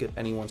mean to skip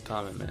anyone's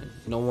comment, man.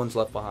 No one's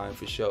left behind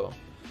for sure.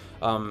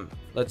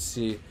 Let's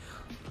see.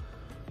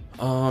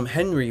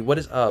 Henry, what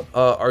is up?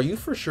 Are you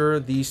for sure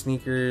these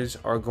sneakers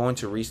are going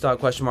to restock?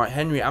 Question mark.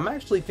 Henry, I'm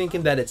actually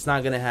thinking that it's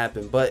not gonna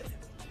happen, but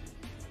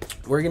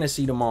we're gonna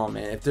see tomorrow,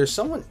 man. If there's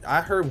someone,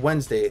 I heard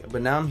Wednesday,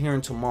 but now I'm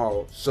hearing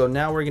tomorrow, so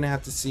now we're gonna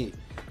have to see.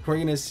 We're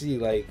gonna see.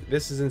 Like,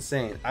 this is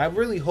insane. I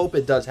really hope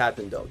it does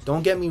happen, though.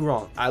 Don't get me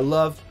wrong, I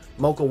love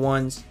Mocha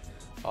ones.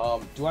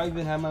 Do I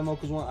even have my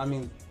Mochas one? I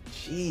mean,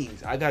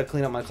 jeez, I gotta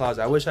clean up my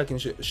closet. I wish I can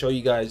show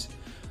you guys.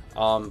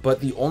 But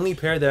the only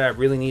pair that I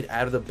really need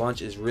out of the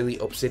bunch is really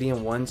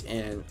Obsidian ones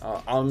and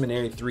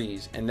Almenary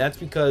 3s, and that's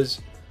because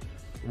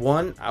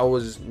one, I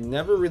was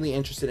never really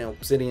interested in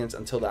Obsidians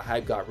until the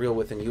hype got real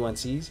within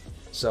UNCs.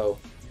 So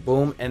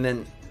boom, and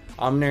then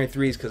Almenary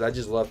 3s because I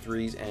just love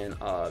 3s, and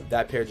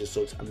that pair just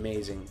looks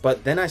amazing.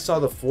 But then I saw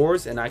the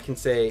 4s, and I can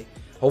say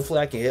hopefully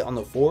I can hit on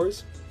the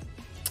 4s,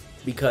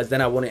 because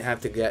then I wouldn't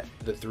have to get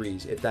the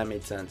 3s, if that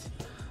made sense.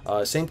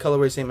 Same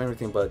colorway, same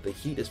everything, but the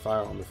heat is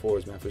fire on the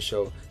 4s, man, for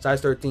sure.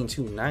 Size 13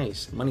 too,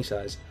 nice money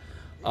size.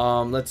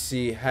 Let's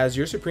see, has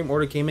your Supreme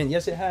order came in?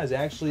 Yes, it has.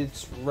 Actually,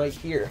 it's right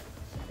here.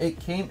 It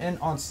came in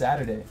on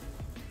Saturday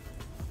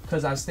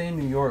because I stay in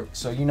New York,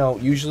 so you know,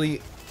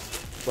 usually,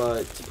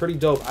 but it's pretty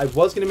dope. I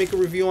was gonna make a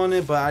review on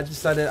it, but I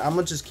decided I'm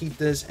gonna just keep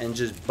this and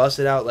just bust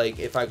it out like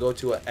if I go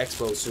to an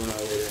expo sooner or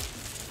later,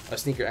 a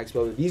sneaker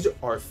expo. These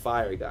are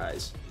fire,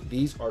 guys.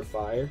 These are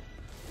fire.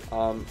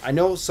 I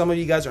know some of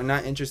you guys are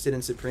not interested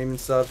in Supreme and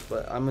stuff,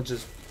 but I'm gonna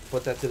just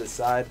put that to the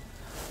side.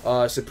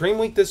 Supreme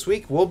week this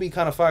week will be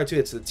kind of fire too.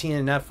 It's the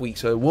TNF week,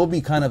 so it will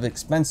be kind of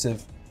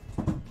expensive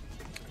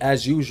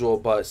as usual,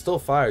 but still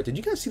fire. Did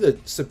you guys see the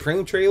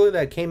Supreme trailer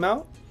that came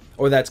out,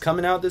 or that's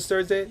coming out this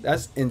Thursday?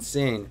 That's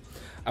insane.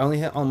 I only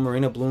hit on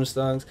Marina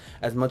Bloomstugs.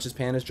 As much as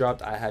Pandas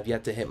dropped, I have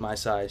yet to hit my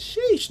size.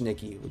 Sheesh,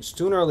 Nikki.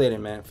 Sooner or later,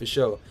 man, for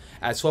sure.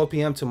 At 12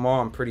 p.m.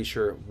 tomorrow, I'm pretty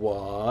sure.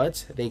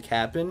 What? They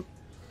capping?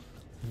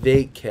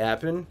 They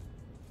capping?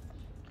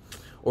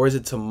 Or is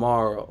it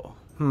tomorrow?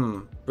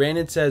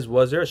 Brandon says,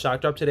 was there a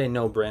shock drop today?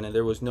 No, Brandon,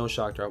 there was no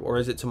shock drop. Or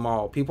is it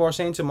tomorrow? People are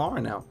saying tomorrow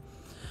now.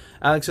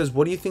 Alex says,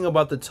 what do you think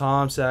about the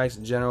Tom Sachs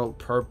general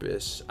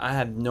purpose? I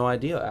have no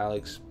idea,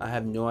 Alex. I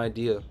have no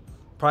idea.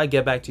 Probably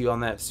get back to you on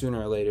that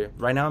sooner or later.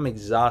 Right now I'm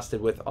exhausted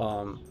with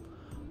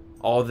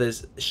all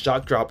this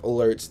shock drop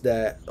alerts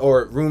that,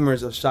 or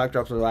rumors of shock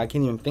drops. I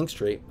can't even think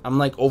straight. I'm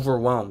like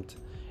overwhelmed,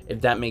 if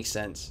that makes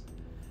sense.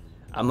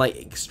 I'm like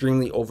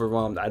extremely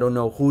overwhelmed. I don't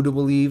know who to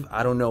believe.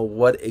 I don't know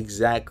what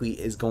exactly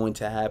is going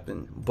to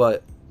happen,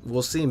 but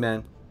we'll see,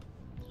 man.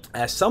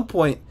 At some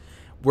point,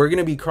 we're going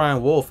to be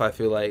crying wolf, I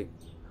feel like.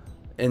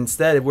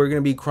 Instead, we're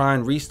going to be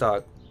crying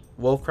restock.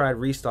 Wolf cried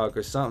restock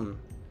or something.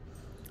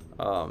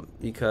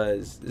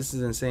 Because this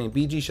is insane.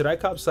 BG, should I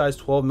cop size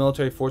 12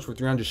 military force for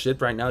 300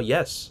 shipped right now?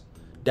 Yes,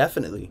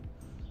 definitely.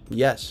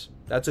 Yes,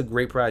 that's a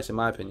great price in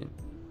my opinion.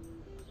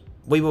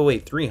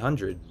 Wait,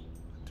 300.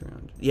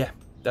 Yeah,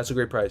 that's a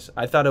great price.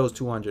 I thought it was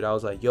 200. I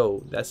was like,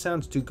 yo, that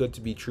sounds too good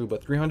to be true,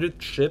 but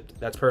 300 shipped,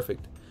 that's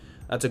perfect.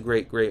 That's a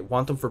great.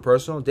 Want them for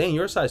personal? Dang,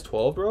 you're a size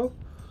 12, bro.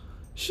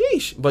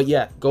 Sheesh. But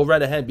yeah, go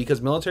right ahead,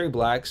 because military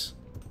blacks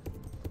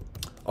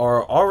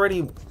are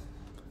already,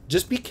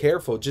 just be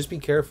careful.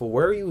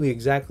 Where are you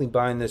exactly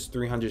buying this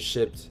 300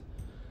 shipped?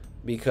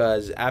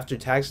 Because after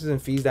taxes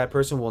and fees, that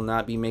person will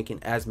not be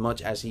making as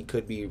much as he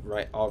could be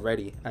right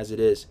already as it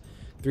is.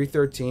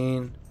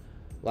 313,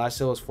 last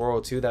sale was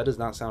 402. That does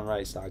not sound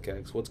right,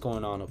 StockX. What's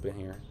going on up in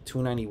here?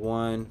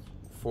 291,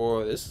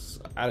 4. This is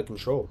out of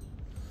control.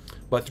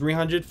 But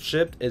 300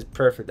 shipped is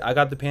perfect. I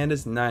got the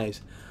Pandas,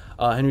 nice.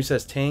 Henry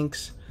says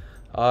tanks.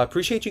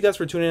 Appreciate you guys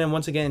for tuning in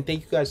once again.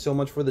 Thank you guys so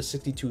much for the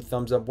 62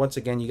 thumbs up. Once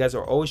again, you guys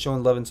are always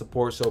showing love and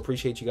support, so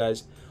appreciate you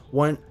guys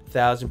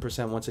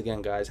 1000% once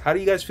again, guys. How do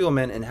you guys feel,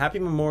 man? And happy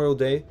Memorial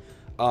Day.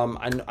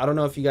 I don't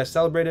know if you guys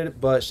celebrated it,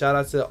 but shout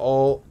out to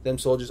all them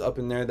soldiers up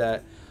in there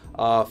that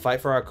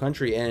fight for our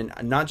country, and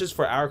not just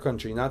for our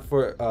country, not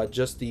for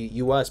just the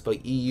US,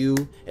 but EU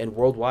and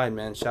worldwide,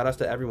 man. Shout outs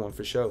to everyone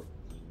for sure.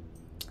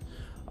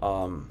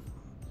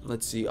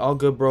 Let's see. All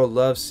good, bro.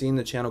 Love seeing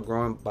the channel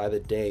growing by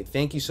the day.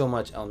 Thank you so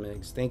much,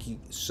 Elmix. Thank you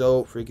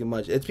so freaking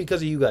much. It's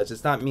because of you guys.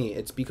 It's not me.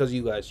 It's because of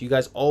you guys. You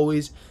guys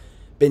always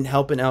been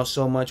helping out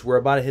so much. We're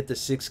about to hit the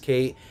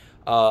 6K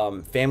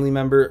family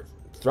member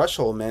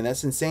threshold, man.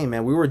 That's insane,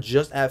 man. We were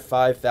just at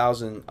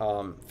 5,000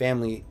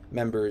 family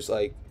members,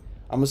 like,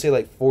 I'm gonna say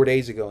like 4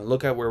 days ago, and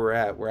look at where we're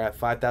at. We're at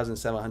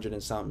 5,700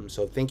 and something.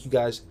 So thank you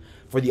guys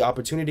for the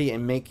opportunity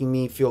and making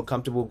me feel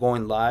comfortable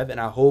going live,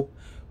 and I hope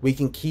we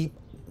can keep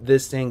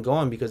this thing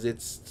going, because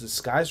it's the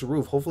sky's the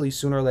roof. Hopefully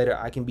sooner or later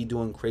I can be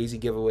doing crazy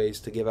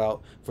giveaways to give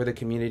out for the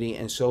community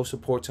and show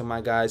support to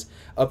my guys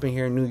up in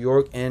here in New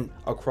York and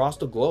across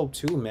the globe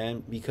too,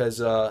 man, because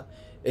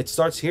it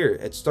starts here.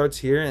 It starts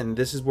here, and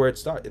this is where it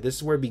starts. This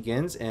is where it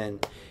begins.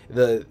 And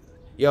this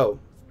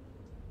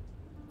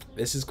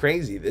is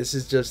crazy. This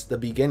is just the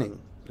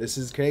beginning. This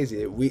is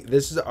crazy.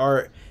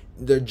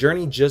 The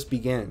journey just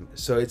began.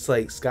 So it's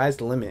like sky's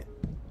the limit.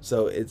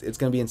 So it's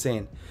gonna be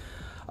insane.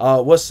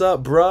 What's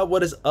up, bruh?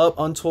 What is up,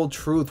 Untold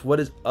Truth?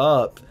 What is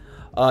up?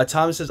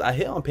 Thomas says, I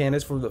hit on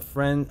pandas for the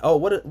friend. Oh,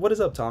 what is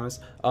up, Thomas?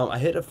 I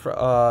hit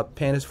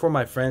pandas for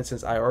my friend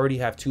since I already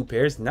have 2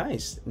 pairs.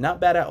 Nice. Not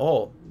bad at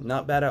all.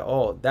 Not bad at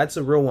all. That's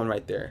a real one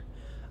right there.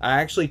 I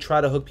actually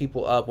try to hook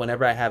people up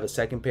whenever I have a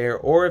second pair,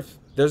 or if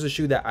there's a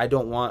shoe that I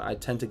don't want, I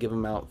tend to give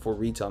them out for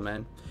retail,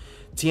 man.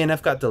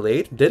 TNF got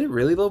delayed. Did it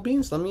really, Lil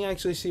Beans? Let me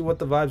actually see what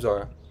the vibes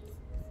are.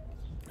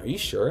 Are you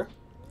sure?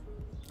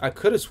 I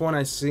could have sworn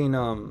I seen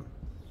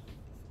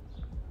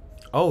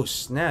oh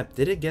snap,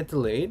 did it get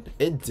delayed?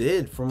 It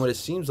did, from what it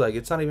seems like.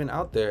 It's not even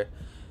out there.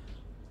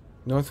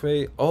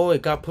 Northway, oh,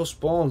 it got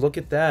postponed. Look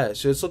at that.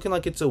 So it's looking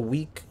like it's a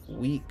week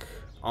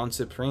on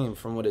Supreme,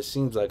 from what it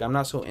seems like. I'm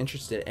not so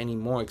interested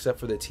anymore, except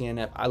for the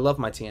TNF. I love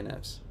my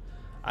TNFs.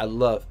 I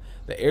love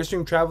the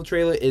Airstream travel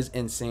trailer. Is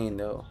insane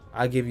though,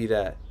 I'll give you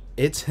that.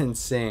 It's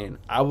insane.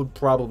 I would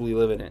probably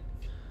live in it.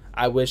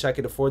 I wish I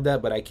could afford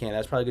that, but I can't.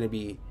 That's probably going to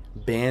be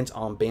bands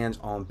on bands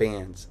on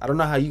bands. I don't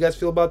know how you guys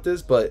feel about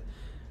this, but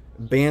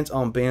bands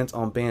on bands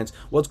on bands.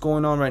 What's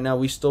going on right now?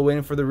 We still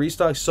waiting for the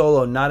restock.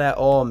 Solo, not at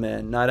all,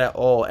 man. Not at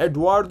all.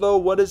 Eduardo,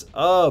 what is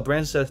up?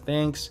 Brandon says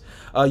thanks.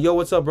 Yo,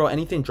 what's up, bro?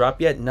 Anything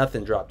dropped yet?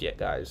 Nothing dropped yet,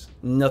 guys.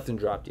 Nothing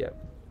dropped yet.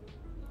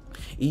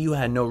 EU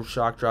had no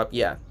shock drop.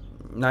 Yeah,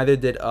 neither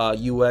did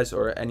US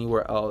or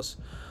anywhere else.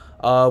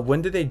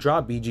 When did they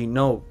drop, BG?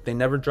 No, they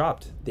never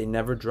dropped. They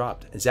never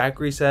dropped.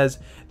 Zachary says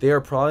they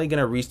are probably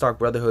gonna restock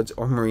Brotherhoods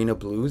or Marina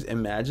Blues.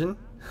 Imagine.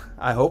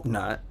 I hope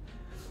not.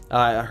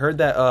 I heard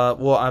that,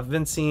 well, I've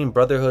been seeing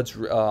Brotherhoods,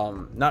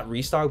 not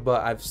restock,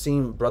 but I've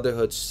seen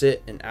Brotherhoods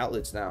sit in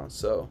outlets now.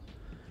 So,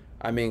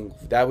 I mean,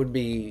 that would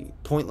be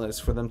pointless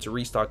for them to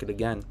restock it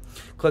again.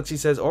 Klexi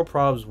says, all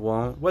probs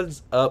won't. What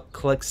is up,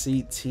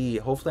 Klexi T?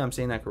 Hopefully I'm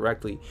saying that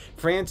correctly.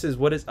 Francis,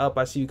 what is up?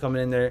 I see you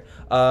coming in there.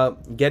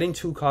 Getting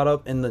too caught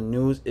up in the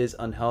news is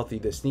unhealthy.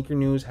 The sneaker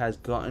news has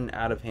gotten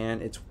out of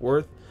hand. It's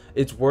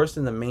worse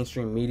than the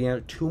mainstream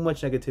media. Too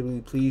much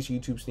negativity. Please,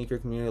 YouTube sneaker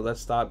community, let's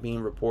stop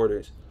being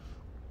reporters.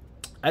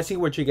 I see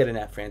what you're getting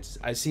at, Francis.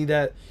 I see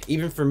that.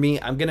 Even for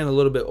me, I'm getting a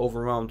little bit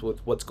overwhelmed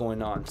with what's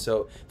going on.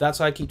 So that's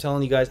why I keep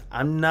telling you guys,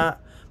 I'm not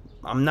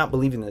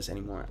believing this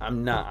anymore.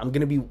 I'm not. I'm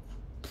gonna be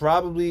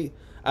probably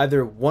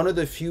either one of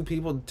the few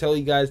people to tell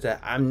you guys that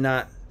I'm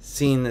not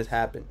seeing this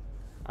happen.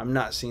 I'm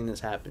not seeing this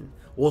happen.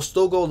 We'll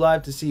still go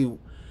live to see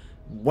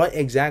what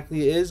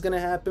exactly is gonna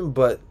happen,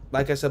 but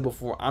like I said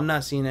before, I'm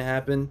not seeing it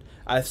happen.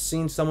 I've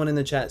seen someone in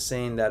the chat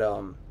saying that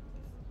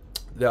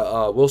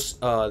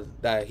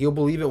that he'll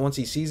believe it once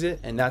he sees it,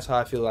 and that's how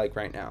I feel like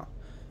right now.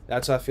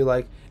 That's how I feel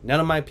like.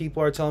 None of my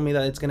people are telling me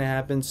that it's gonna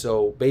happen.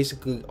 So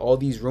basically, all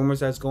these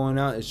rumors that's going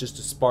out is just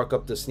to spark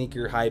up the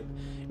sneaker hype,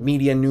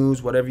 media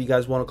news, whatever you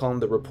guys want to call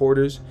them, the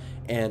reporters.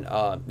 And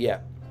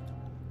yeah,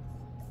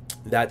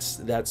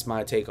 that's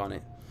my take on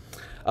it.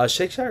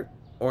 Shake Shack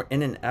or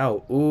In and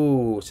Out?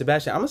 Ooh,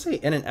 Sebastian, I'm gonna say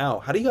In and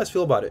Out. How do you guys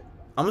feel about it?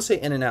 I'm gonna say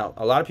In and Out.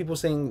 A lot of people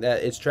saying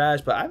that it's trash,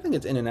 but I think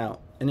it's In and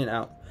Out. In and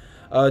Out.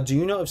 Do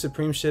you know if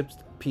Supreme ships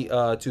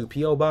to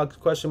PO Box?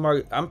 Question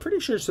mark. I'm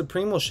pretty sure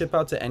Supreme will ship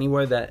out to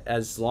anywhere that,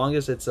 as long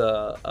as it's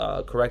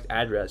a correct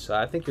address. So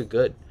I think you're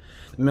good.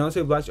 The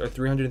military blacks are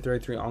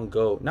 333 on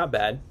Go. Not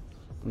bad,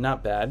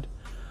 not bad.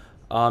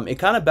 It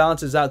kind of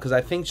balances out because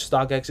I think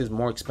StockX is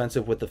more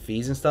expensive with the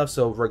fees and stuff.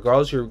 So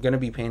regardless, you're gonna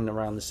be paying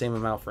around the same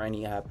amount for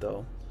any app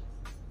though.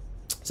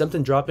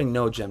 Something dropping?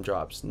 No gem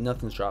drops.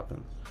 Nothing's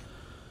dropping.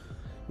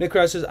 Nick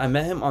Krause says, I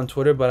met him on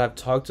Twitter, but I've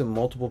talked to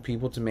multiple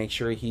people to make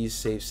sure he's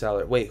safe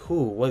seller. Wait,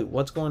 who? Wait,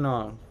 what's going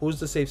on? Who's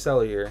the safe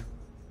seller here?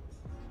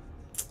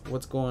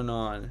 What's going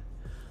on?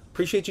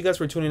 Appreciate you guys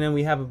for tuning in.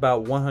 We have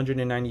about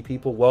 190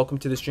 people. Welcome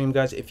to the stream,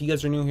 guys. If you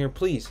guys are new here,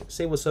 please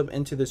say what's up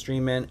into the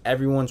stream, man.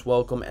 Everyone's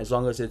welcome as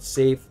long as it's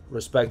safe,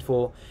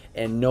 respectful,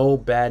 and no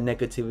bad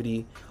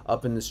negativity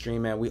up in the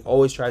stream, man. We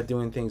always try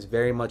doing things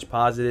very much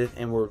positive,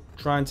 and we're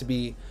trying to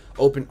be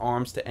open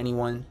arms to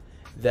anyone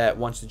that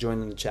wants to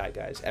join in the chat,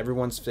 guys.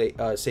 Everyone's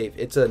safe.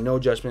 It's a no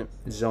judgment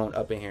zone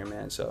up in here,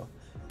 man. So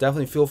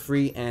definitely feel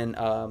free and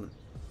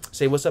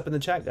say what's up in the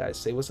chat, guys.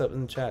 Say what's up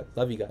in the chat.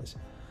 Love you guys.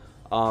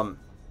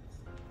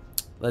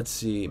 Let's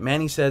see.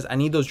 Manny says, I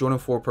need those Jordan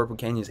 4 Purple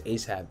Canyons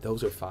ASAP.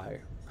 Those are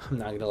fire. I'm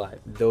not gonna lie,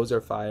 those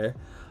are fire.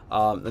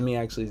 Let me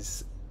actually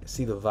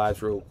see the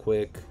vibes real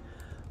quick.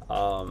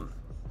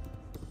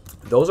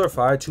 Those are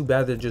fire. Too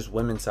bad they're just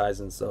women's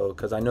sizing, so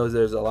because I know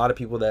there's a lot of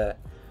people that,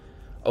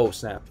 oh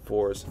snap,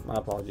 4s, my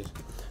apologies.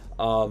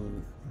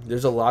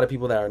 There's a lot of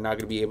people that are not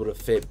going to be able to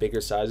fit bigger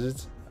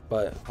sizes,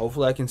 but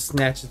hopefully I can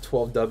snatch a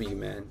 12W,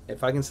 man.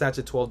 If I can snatch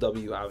a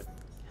 12W,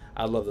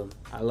 I love them.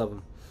 I love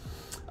them.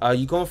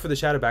 You going for the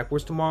shadow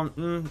backboards tomorrow?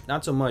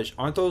 Not so much.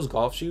 Aren't those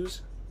golf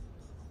shoes?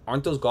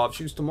 Aren't those golf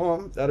shoes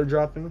tomorrow that are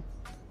dropping?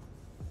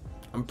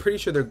 I'm pretty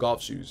sure they're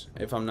golf shoes,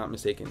 if I'm not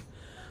mistaken.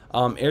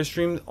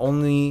 Airstream,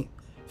 only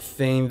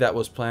thing that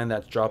was planned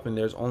that's dropping.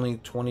 There's only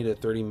 20 to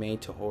 30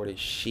 made to order.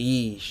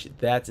 Sheesh,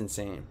 that's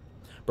insane,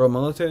 bro.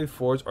 Military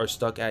Fords are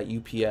stuck at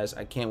UPS.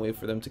 I can't wait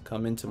for them to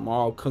come in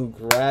tomorrow.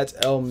 Congrats,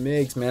 L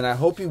Mix, man. I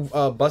hope you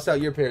bust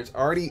out your pairs.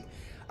 Already,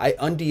 I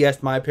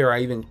unds'd my pair. I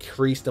even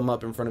creased them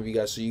up in front of you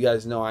guys, so you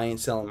guys know I ain't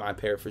selling my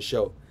pair for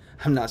sure.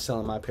 I'm not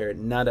selling my pair,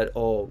 not at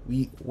all.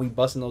 We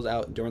busting those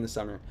out during the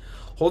summer.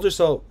 Hold or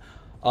sell.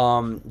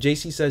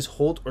 JC says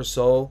hold or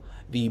sell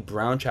the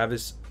brown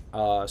Travis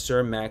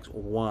Sir Max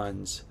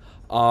ones.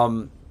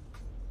 I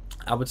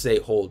would say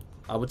hold.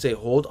 I would say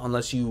hold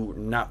unless you're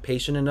not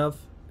patient enough.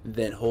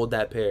 Then hold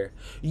that pair.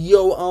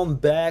 Yo, I'm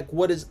back.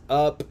 What is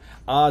up,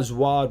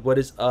 Oswald? What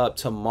is up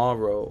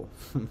tomorrow?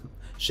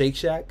 Shake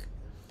Shack.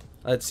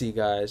 Let's see,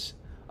 guys.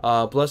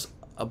 Bless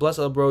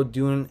up, bro.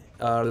 Doing.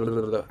 I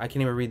can't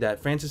even read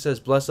that. Francis says,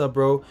 "Bless up,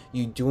 bro.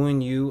 You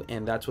doing you,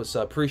 and that's what's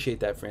up."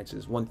 Appreciate that,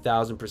 Francis.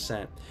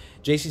 1000%.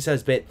 JC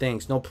says, "Bet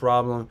thanks, no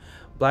problem."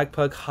 Black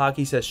Puck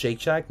Hockey says, "Shake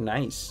Shack,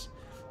 nice."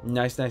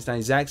 Nice.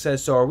 Zach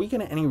says, "So are we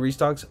gonna any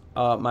restocks?"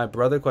 My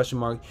brother, question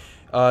mark.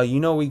 You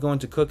know we going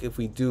to cook if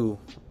we do.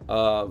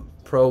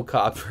 Pro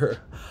Copper.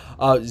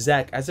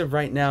 Zach, as of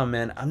right now,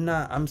 man,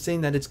 I'm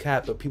saying that it's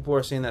cap, but people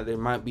are saying that there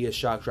might be a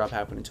shock drop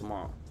happening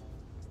tomorrow.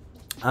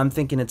 I'm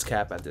thinking it's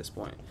cap at this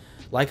point.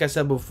 Like I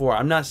said before,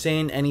 I'm not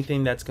saying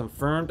anything that's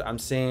confirmed. I'm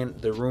saying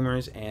the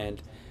rumors,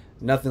 and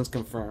nothing's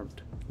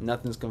confirmed.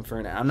 Nothing's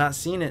confirmed. I'm not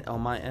seeing it on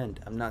my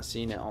end. I'm not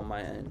seeing it on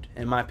my end.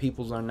 And my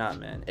peoples are not,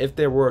 man. If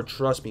there were,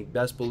 trust me,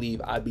 best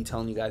believe I'd be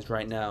telling you guys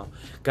right now.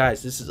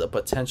 Guys, this is a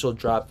potential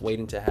drop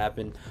waiting to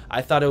happen.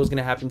 I thought it was going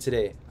to happen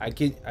today. I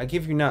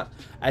give you not.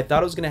 I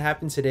thought it was going to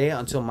happen today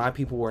until my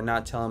people were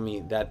not telling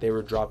me that they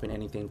were dropping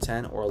anything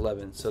 10 or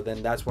 11. So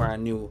then that's where I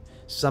knew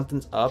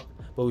something's up.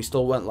 But we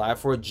still went live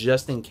for it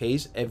just in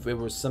case if it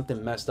was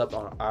something messed up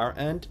on our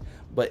end.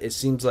 But it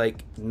seems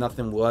like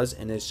nothing was,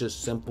 and it's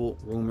just simple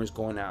rumors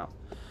going out.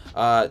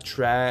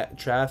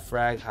 Trav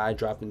frag high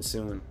dropping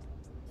soon.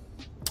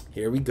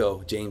 Here we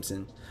go,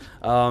 Jameson.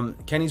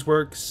 Kenny's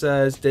work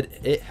says, did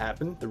it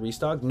happen? The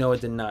restock? No,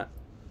 it did not.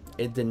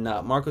 It did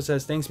not. Marco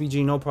says, thanks,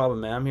 BG. No problem,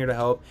 man. I'm here to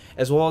help.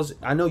 As well as,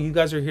 I know you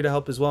guys are here to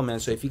help as well,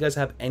 man. So if you guys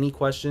have any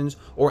questions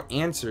or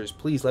answers,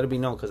 please let it be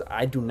known, because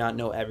I do not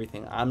know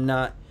everything. I'm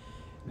not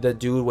the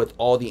dude with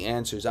all the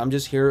answers. I'm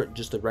just here,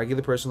 just a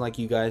regular person like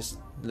you guys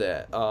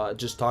that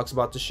just talks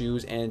about the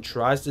shoes and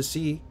tries to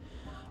see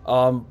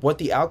what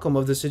the outcome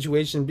of the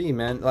situation be,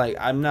 man. Like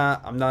I'm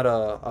not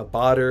a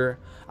botter.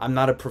 I'm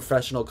not a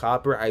professional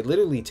copper. I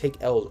literally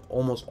take L's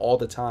almost all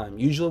the time.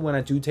 Usually when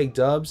I do take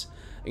dubs,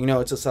 you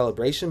know, it's a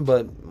celebration,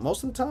 but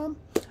most of the time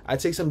I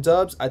take some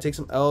dubs, I take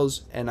some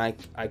L's, and I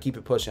keep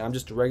it pushing. I'm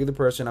just a regular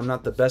person. I'm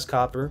not the best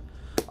copper.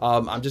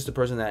 I'm just a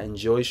person that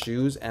enjoys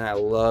shoes, and I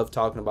love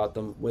talking about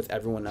them with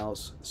everyone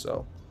else.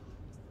 So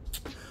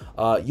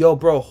yo,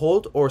 bro,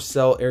 hold or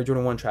sell Air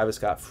Jordan 1 Travis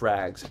Scott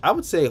frags? I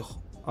would say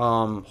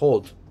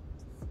hold.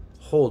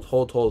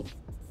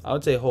 I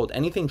would say hold.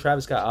 Anything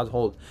Travis Scott, I'd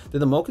hold. Did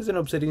the Mochas and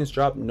Obsidians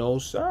drop? No,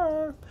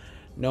 sir.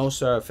 No,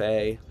 sir,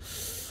 Faye.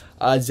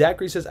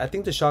 Zachary says, I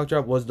think the shock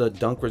drop was the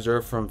Dunk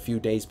Reserve from a few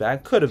days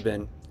back. Could have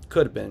been.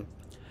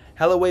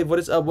 Hello, Wave. What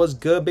is up? What's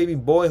good, baby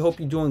boy? Hope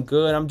you're doing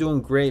good. I'm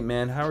doing great,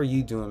 man. How are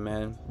you doing,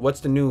 man? What's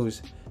the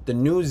news? The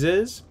news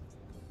is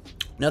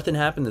nothing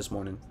happened this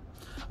morning.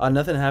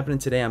 Nothing happening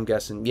today, I'm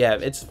guessing. Yeah,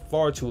 it's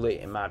far too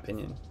late, in my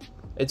opinion.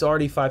 It's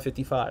already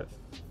 5:55.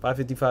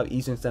 5:55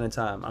 Eastern Standard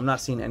Time. I'm not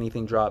seeing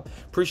anything drop.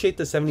 Appreciate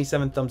the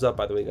 77 thumbs up,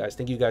 by the way, guys.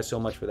 Thank you guys so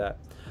much for that.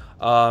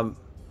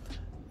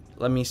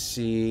 Let me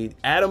see.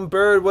 Adam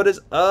Bird, what is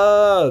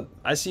up?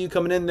 I see you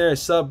coming in there.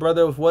 Sup,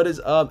 brother? What is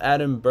up,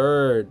 Adam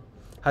Bird?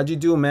 How'd you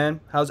do,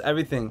 man? How's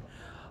everything?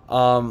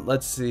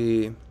 Let's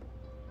see.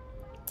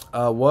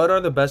 What are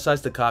the best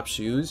size to cop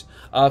shoes?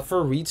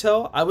 For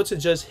retail, I would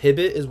suggest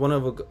Hibbit is one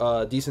of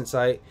a decent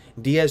site.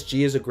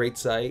 DSG is a great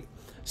site.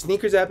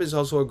 Sneakers app is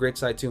also a great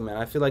site too, man.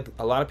 I feel like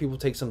a lot of people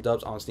take some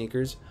dubs on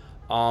sneakers.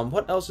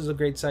 What else is a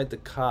great site to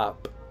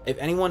cop? If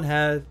anyone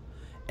had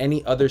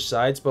any other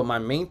sites, but my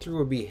main three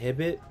would be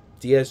Hibbit,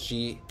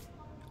 DSG,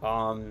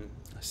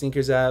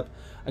 Sneakers app.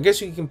 I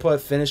guess you can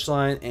put Finish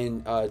Line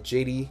and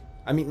JD.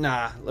 I mean,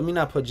 nah, let me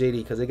not put JD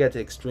because they get to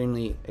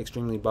extremely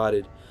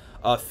botted.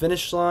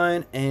 Finish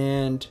Line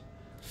and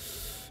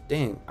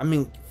dang, I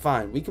mean,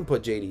 fine, we can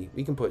put JD.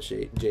 We can put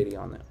JD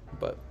on there,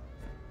 but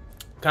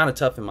kind of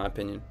tough in my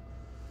opinion.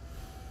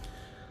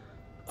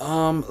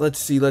 Let's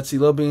see.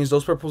 Lil Beans,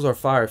 those purples are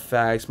fire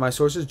facts. My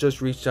sources just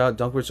reached out.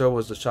 Dunk Reserve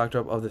was the shock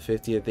drop of the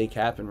 50th. They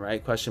capping,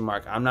 right? Question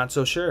mark. I'm not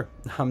so sure.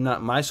 I'm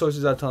not. My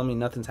sources are telling me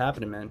nothing's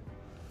happening, man.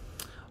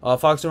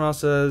 Fox and Rouse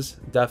says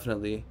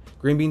definitely.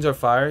 Green beans are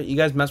fire. You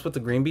guys mess with the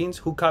green beans?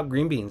 Who caught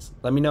green beans?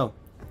 Let me know.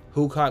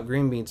 Who caught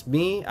green beans?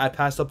 Me, I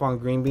passed up on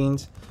green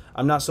beans.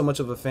 I'm not so much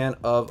of a fan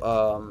of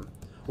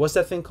what's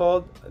that thing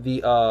called?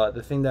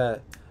 The thing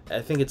that I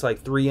think it's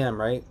like 3M,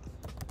 right?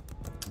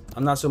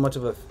 I'm not so much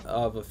of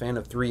a fan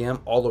of 3M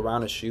all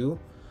around a shoe,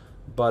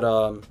 but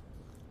I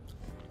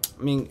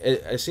mean,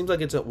 it seems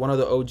like it's one of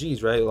the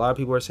OGs, right? A lot of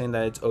people are saying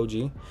that it's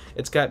OG.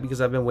 It's got because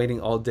I've been waiting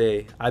all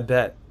day. I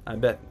bet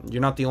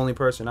you're not the only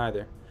person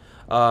either.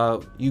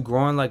 You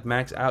growing like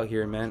Max out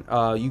here, man.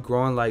 You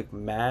growing like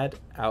mad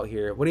out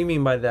here. What do you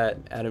mean by that,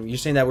 Adam? You're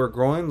saying that we're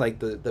growing, like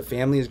the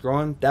family is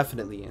growing?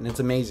 Definitely, and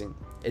it's amazing.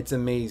 It's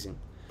amazing.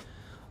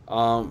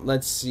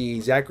 Let's see.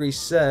 Zachary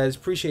says,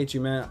 appreciate you,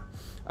 man.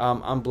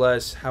 I'm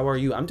blessed. How are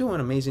you? I'm doing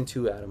amazing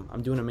too, Adam.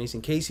 I'm doing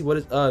amazing. Casey, what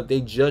is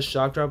they just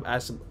shock drop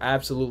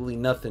absolutely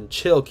nothing.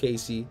 Chill,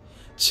 Casey.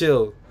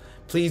 Chill.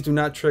 Please do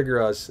not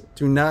trigger us.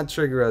 Do not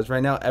trigger us.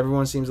 Right now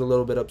everyone seems a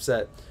little bit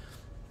upset.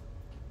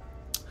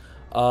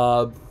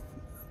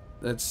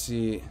 Let's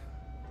see.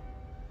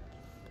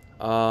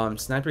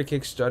 Sniper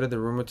Kick started the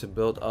rumor to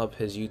build up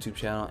his YouTube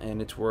channel,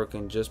 and it's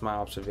working. Just my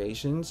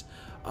observations.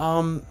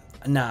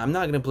 Nah, I'm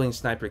not gonna blame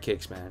Sniper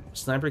Kicks, man.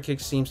 Sniper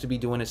Kicks seems to be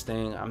doing his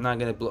thing. I'm not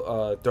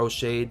gonna throw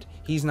shade.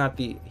 He's not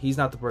the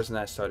person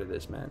that started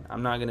this, man.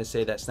 I'm not gonna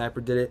say that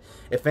Sniper did it.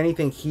 If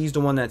anything, he's the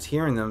one that's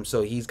hearing them,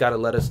 so he's got to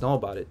let us know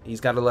about it.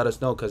 He's got to let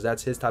us know, because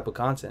that's his type of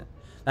content.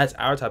 That's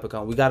our type of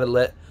content. We got to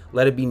let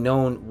it be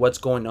known what's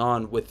going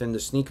on within the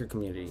sneaker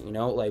community. You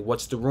know, like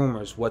what's the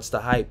rumors, what's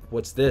the hype,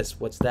 what's this,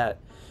 what's that.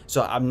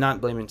 So I'm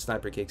not blaming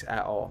Sniper Kicks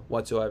at all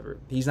whatsoever.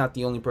 He's not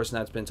the only person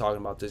that's been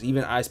talking about this.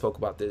 Even I spoke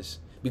about this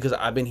because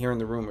I've been hearing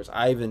the rumors.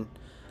 I even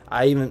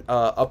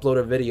uploaded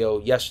a video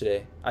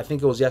yesterday. I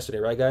think it was yesterday,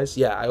 right, guys?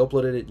 Yeah, I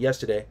uploaded it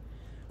yesterday.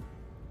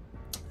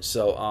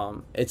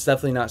 So it's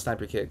definitely not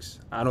Sniper Kicks.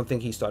 I don't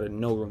think he started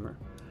no rumor.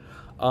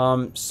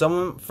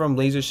 Someone from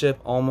Lasership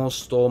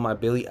almost stole my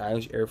Billie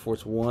Eilish Air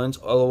Force Ones,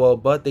 lol,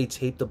 but they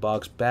taped the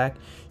box back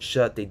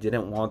shut. They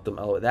didn't want them,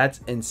 lol.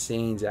 That's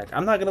insane, Zach.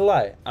 I'm not gonna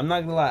lie.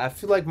 I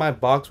feel like my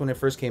box when it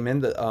first came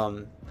in,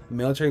 the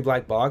military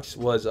black box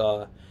was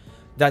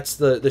that's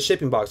the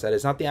shipping box, that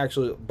is not the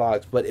actual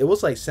box, but it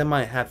was like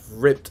semi half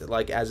ripped,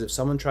 like as if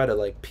someone tried to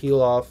like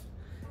peel off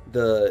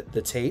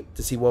the tape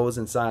to see what was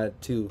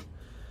inside too.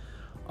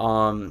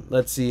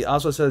 Let's see.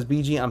 Also says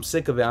BG, I'm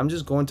sick of it. I'm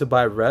just going to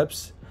buy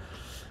reps.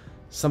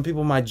 Some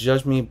people might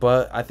judge me,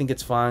 but I think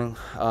it's fine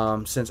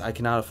since I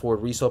cannot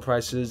afford resale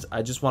prices.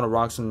 I just want to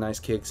rock some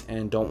nice kicks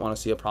and don't want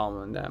to see a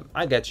problem in them.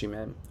 I get you,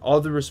 man. All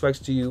the respects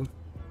to you.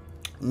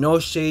 No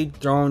shade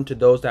thrown to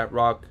those that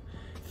rock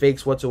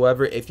fakes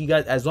whatsoever. If you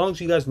guys, as long as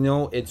you guys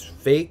know it's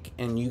fake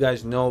and you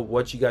guys know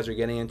what you guys are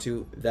getting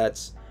into,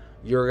 that's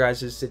your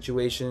guys'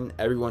 situation.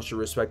 Everyone should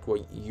respect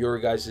what your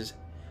guys'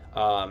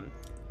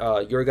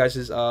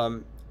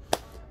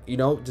 you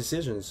know,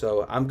 decisions.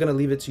 So I'm gonna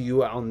leave it to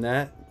you on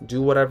that.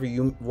 Do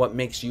what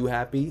makes you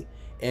happy,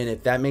 and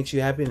if that makes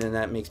you happy, then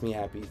that makes me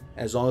happy.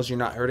 As long as you're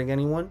not hurting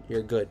anyone,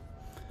 you're good.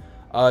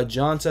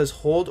 John says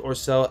hold or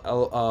sell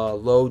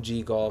low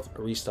G golf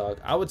restock.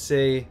 I would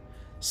say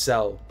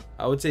sell.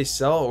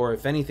 Or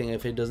if anything,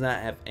 if it does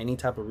not have any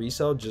type of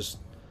resale, just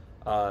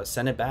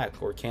send it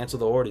back or cancel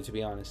the order. To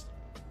be honest,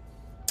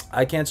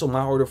 I canceled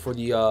my order for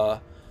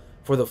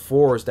the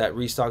fours that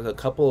restocked a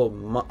couple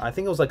of I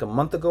think it was like a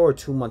month ago or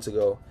 2 months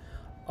ago.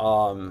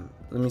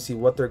 Let me see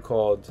what they're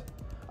called.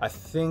 I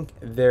think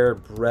they're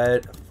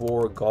bred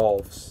for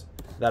golfs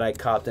that I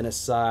copped in a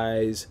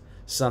size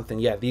something.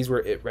 Yeah, these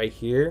were it right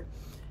here.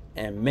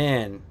 And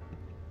man,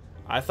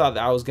 I thought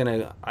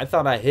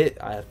I hit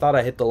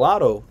the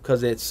lotto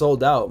because it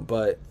sold out,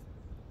 but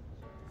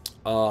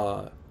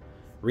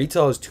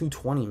retail is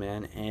 $220,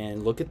 man,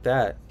 and look at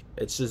that.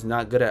 It's just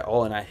not good at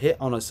all. And I hit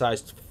on a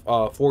size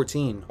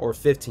 14 or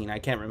 15. I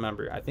can't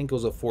remember. I think it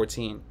was a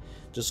 14.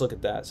 Just look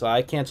at that. So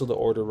I canceled the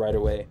order right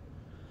away.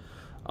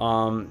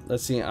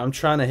 Let's see. I'm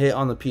trying to hit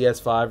on the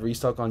PS5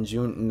 restock on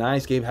June.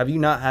 Nice, Gabe. Have you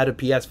not had a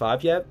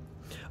PS5 yet?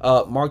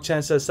 Mark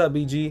Chan says, sup,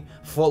 BG?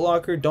 Foot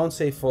Locker? Don't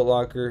say Foot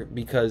Locker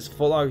because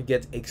Foot Locker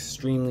gets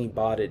extremely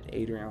botted,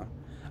 Adrian.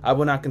 I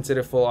would not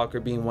consider Foot Locker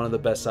being one of the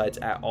best sites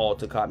at all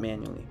to cop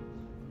manually.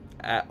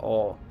 At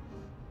all.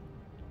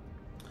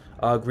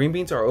 Green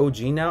beans are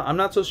OG now. I'm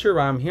not so sure,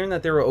 but I'm hearing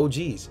that they were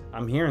OGs.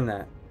 I'm hearing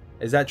that.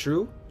 Is that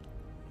true?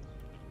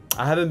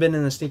 I haven't been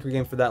in the sneaker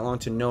game for that long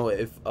to know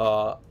if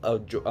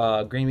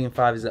Green Bean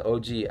 5 is an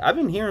OG. I've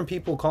been hearing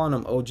people calling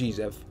them OGs,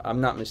 if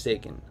I'm not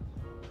mistaken.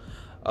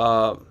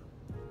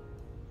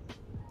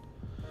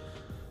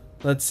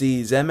 Let's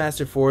see. Zen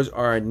Master 4s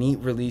are a neat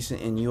release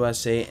in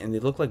USA, and they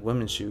look like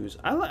women's shoes.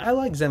 I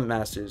like Zen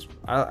Masters.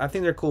 I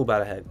think they're cool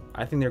about a head.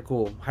 I think they're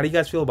cool. How do you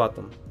guys feel about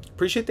them?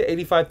 Appreciate the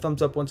 85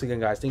 thumbs up once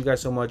again, guys. Thank you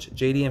guys so much.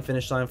 JD and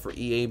Finish Line for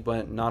EA,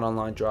 but not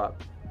online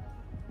drop.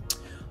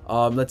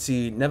 Let's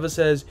see. Neva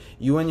says,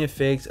 you and your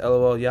fakes,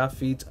 lol, y'all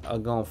feet are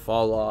gonna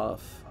fall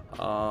off.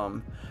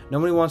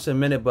 Nobody wants to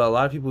admit it, but a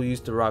lot of people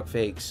used to rock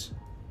fakes.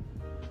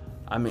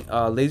 I mean,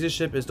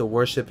 Lasership is the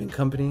worst shipping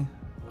company.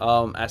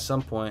 At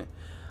some point,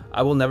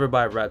 I will never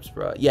buy reps,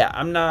 bro. Yeah,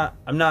 I'm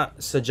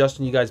not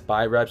suggesting you guys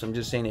buy reps. I'm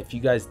just saying if you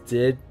guys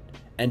did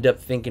end up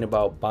thinking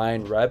about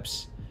buying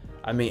reps,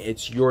 I mean,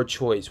 it's your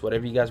choice.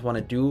 Whatever you guys want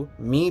to do.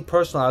 Me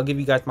personally, I'll give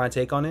you guys my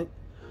take on it.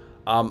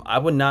 I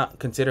would not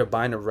consider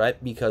buying a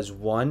rep because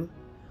one,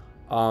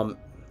 I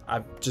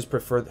just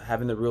prefer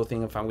having the real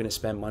thing. If I'm going to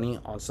spend money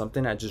on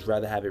something, I'd just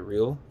rather have it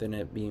real than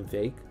it being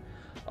fake.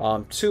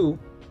 Two,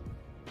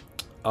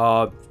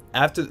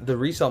 after the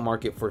resale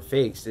market for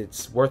fakes,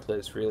 it's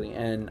worthless really.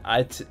 And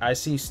I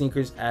see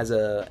sneakers as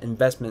a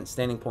investment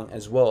standing point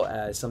as well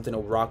as something to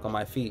rock on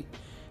my feet.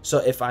 So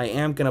if I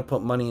am going to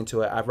put money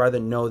into it, I'd rather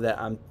know that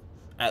I'm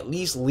at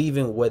least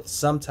leaving with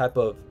some type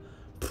of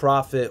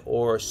profit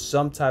or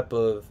some type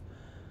of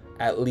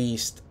at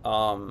least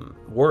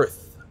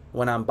worth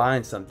when I'm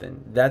buying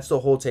something. That's the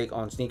whole take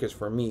on sneakers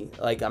for me.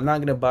 Like, I'm not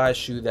gonna buy a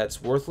shoe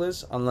that's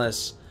worthless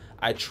unless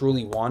I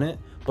truly want it,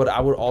 but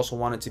I would also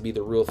want it to be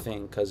the real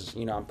thing, because,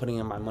 you know, I'm putting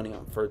in my money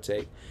on for a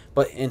take.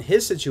 But in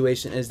his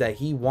situation is that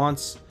he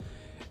wants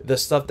the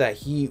stuff that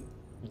he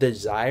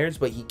desires,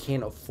 but he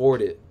can't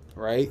afford it,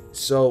 right?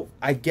 So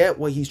I get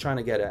what he's trying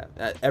to get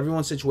at.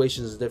 Everyone's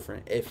situation is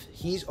different. If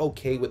he's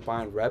okay with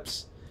buying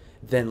reps,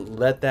 then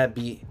let that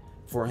be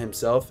for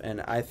himself,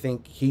 and I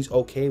think he's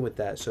okay with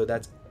that. So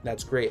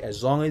that's great.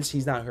 As long as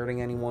he's not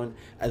hurting anyone,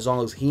 as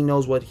long as he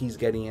knows what he's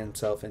getting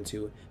himself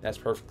into, that's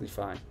perfectly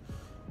fine.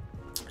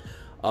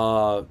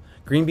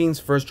 Green beans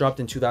first dropped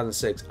in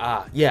 2006.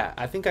 Yeah,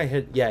 I think I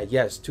hit,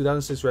 yes,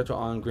 2006 retro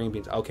on green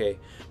beans. Okay,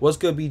 what's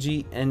good,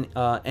 BG? And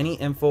any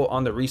info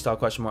on the restock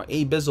question mark?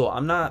 Hey Bizzle,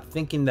 I'm not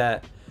thinking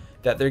that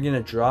they're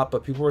gonna drop,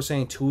 but people were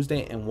saying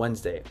Tuesday and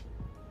Wednesday.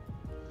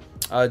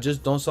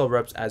 Just don't sell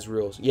reps as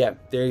reals. Yeah,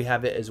 there you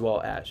have it as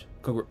well, Ash.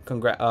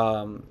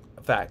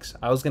 Facts.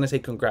 I was gonna say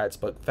congrats,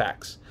 but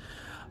facts.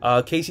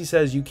 Casey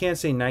says you can't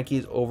say Nike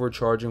is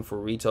overcharging for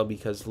retail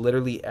because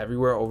literally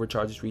everywhere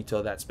overcharges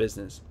retail. That's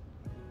business.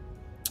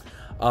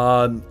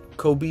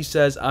 Kobe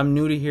says I'm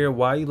new to here.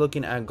 Why are you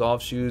looking at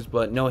golf shoes?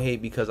 But no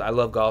hate because I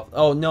love golf.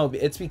 Oh no,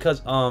 it's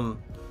because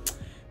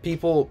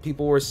people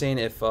were saying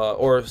if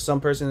or some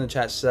person in the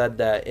chat said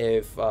that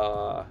if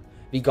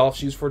the golf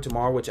shoes for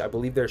tomorrow, which I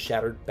believe they're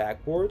shattered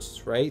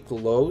backboards, right, the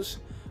lows,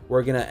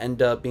 were gonna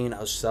end up being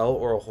a sell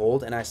or a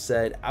hold, and I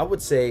said I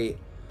would say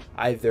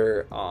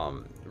either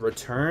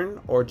return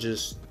or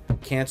just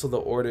cancel the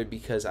order,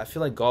 because I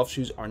feel like golf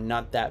shoes are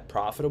not that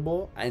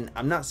profitable, and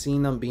I'm not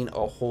seeing them being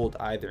a hold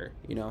either,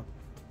 you know.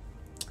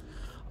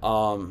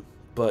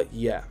 But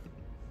yeah,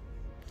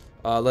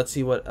 let's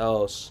see what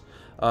else.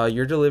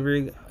 Your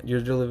delivery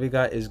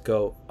guy is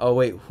GOAT. Oh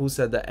wait, who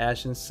said that?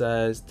 Ashton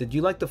says, did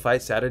you like the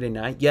fight Saturday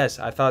night? Yes,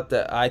 I thought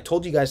that I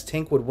told you guys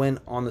Tank would win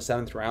on the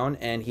 7th round,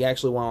 and he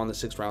actually won on the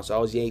 6th round. So I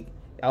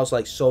was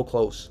like so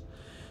close,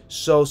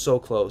 so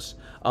close.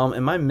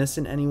 Am I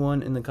missing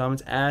anyone in the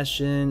comments?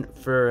 Ashton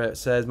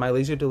says my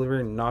laser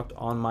delivery knocked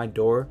on my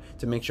door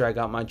to make sure I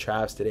got my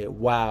traps today.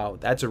 Wow,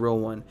 that's a real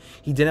one.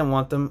 He didn't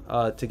want them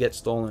to get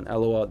stolen.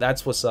 LOL.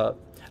 That's what's up.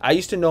 I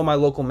used to know my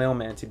local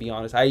mailman, to be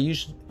honest.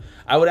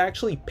 I would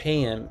actually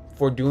pay him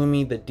for doing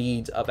me the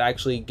deeds of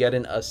actually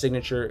getting a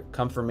signature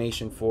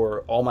confirmation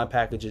for all my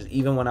packages.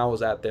 Even when I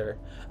was out there,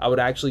 I would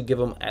actually give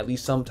him at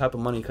least some type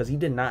of money, because he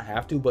did not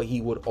have to, but he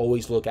would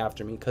always look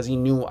after me because he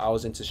knew I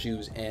was into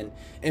shoes. And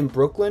in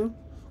Brooklyn,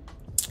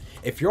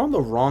 if you're on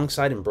the wrong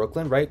side in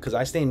Brooklyn, right, because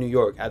I stay in New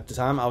York at the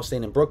time, I was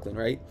staying in Brooklyn,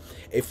 right?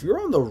 If you're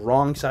on the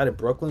wrong side of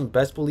Brooklyn,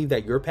 best believe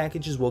that your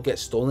packages will get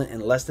stolen in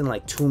less than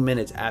like 2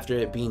 minutes after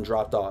it being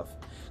dropped off,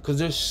 because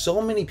there's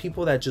so many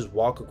people that just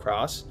walk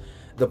across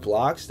the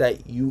blocks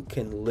that you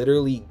can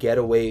literally get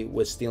away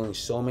with stealing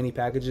so many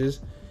packages,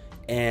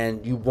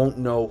 and you won't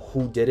know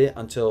who did it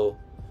until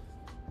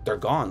they're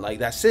gone. Like,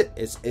 that's it.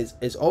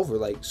 It's over.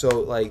 Like, so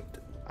like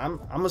I'm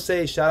gonna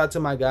say shout out to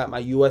my guy,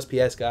 my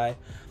USPS guy.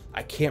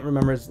 I can't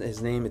remember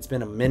his name. It's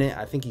been a minute.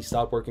 I think he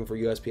stopped working for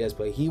USPS,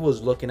 but he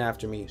was looking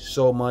after me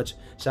so much.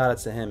 Shout out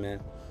to him, man.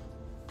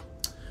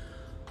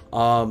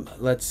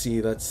 Let's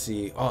see.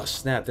 Oh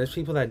snap, there's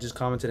people that just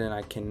commented and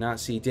I cannot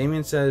see.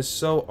 Damien says,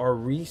 so are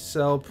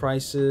resale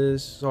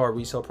prices.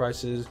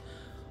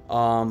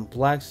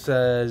 Black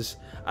says,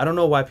 I don't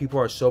know why people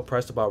are so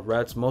pressed about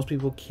reps. Most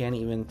people can't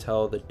even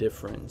tell the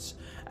difference.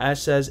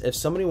 Ash says, if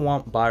somebody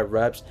won't buy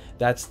reps,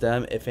 that's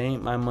them. If it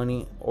ain't my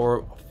money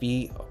or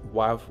fee,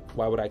 why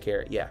would I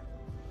care? Yeah.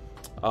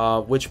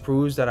 Which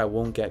proves that I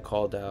won't get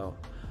called out.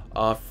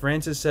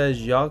 Francis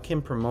says, y'all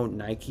can promote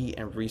Nike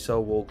and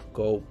resale will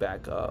go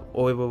back up.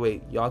 Oh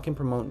wait, y'all can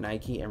promote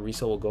Nike and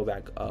resale will go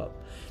back up.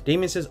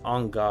 Damien says,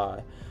 on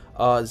God.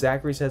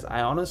 Zachary says,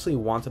 I honestly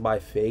want to buy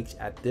fakes.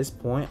 At this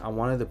point, I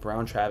wanted the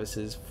brown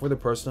Travises for the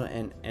personal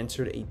and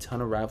entered a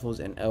ton of raffles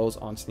and L's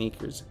on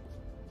sneakers.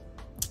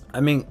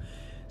 I mean,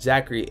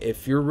 Zachary,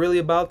 if you're really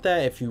about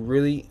that, if you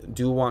really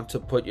do want to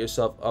put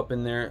yourself up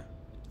in there,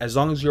 as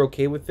long as you're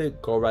okay with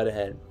it, go right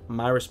ahead.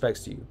 My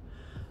respects to you.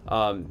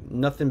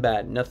 Nothing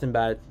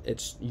bad.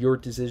 It's your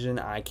decision.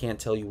 I can't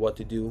tell you what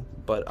to do,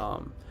 but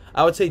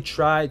I would say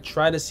try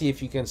to see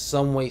if you can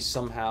some way,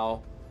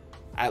 somehow,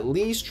 at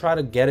least try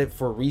to get it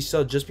for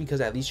resale, just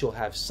because at least you'll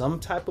have some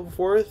type of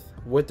worth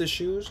with the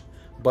shoes.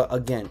 But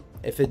again,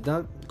 if it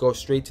doesn't, go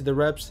straight to the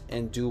reps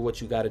and do what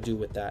you got to do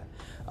with that.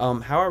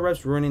 How are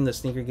reps ruining the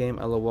sneaker game?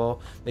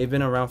 LOL. They've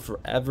been around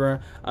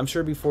forever. I'm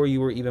sure before you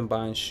were even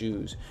buying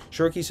shoes.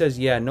 Shorky says,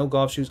 yeah, no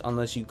golf shoes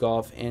unless you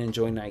golf and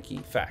enjoy Nike.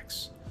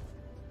 Facts.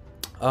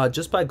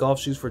 Just buy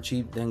golf shoes for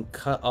cheap, then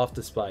cut off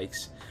the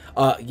spikes.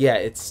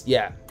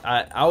 Yeah,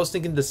 I was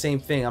thinking the same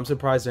thing. I'm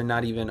surprised they're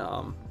not even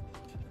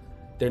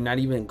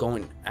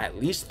going at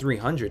least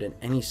 300 in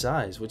any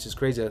size, which is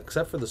crazy,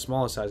 except for the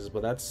smaller sizes,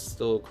 but that's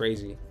still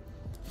crazy.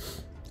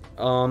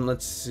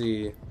 Let's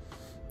see.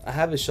 I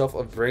have a shelf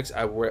of bricks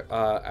I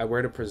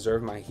wear to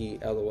preserve my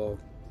heat. LOL.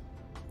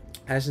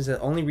 Ashton said,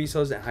 only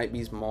resellers and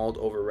hypebeast mauled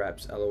over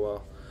reps.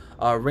 LOL.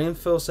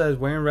 Rainfill says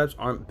wearing reps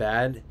aren't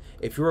bad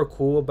if you're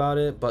cool about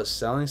it, but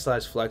selling /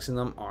 flexing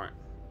them aren't.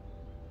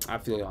 I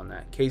feel you on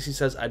that. Casey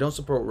says I don't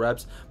support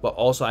reps, but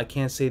also I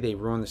can't say they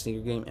ruin the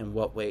sneaker game. In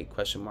what way?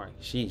 Question mark.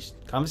 Sheesh.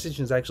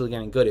 Conversation is actually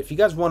getting good. If you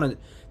guys want to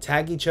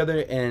tag each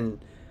other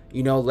and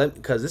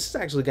because this is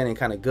actually getting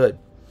kind of good.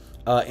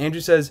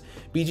 Andrew says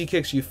BG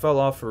Kicks, you fell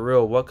off for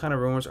real. What kind of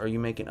rumors are you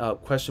making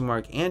up? Question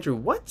mark. Andrew,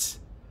 what?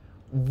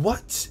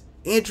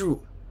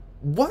 Andrew,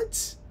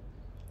 what?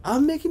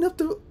 I'm making up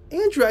the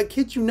Andrew. I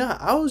kid you not.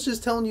 I was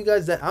just telling you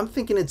guys that I'm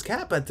thinking it's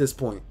cap at this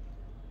point.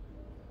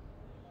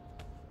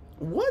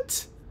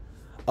 What?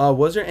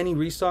 Was there any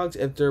restocks?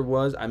 If there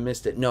was, I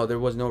missed it. No, there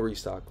was no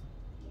restock.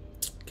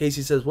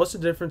 Casey says, what's the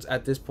difference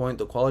at this point?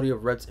 The quality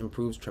of reps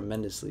improves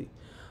tremendously.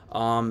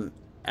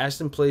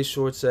 Ashton Plays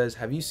Short says,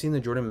 have you seen the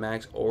Jordan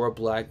Max Aura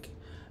Black?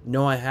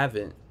 No, I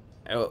haven't.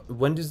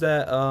 When does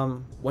that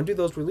when do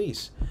those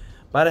release?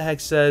 Bada Heck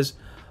says,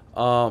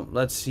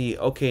 let's see.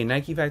 Okay,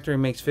 Nike Factory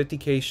makes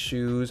 50K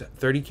shoes,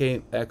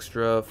 30K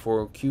extra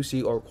for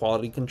QC or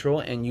quality control,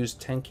 and use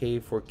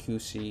 10K for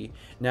QC.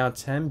 Now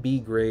 10K B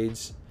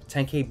grades,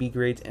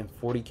 and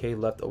 40K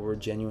left over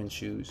genuine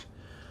shoes.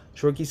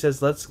 Shorky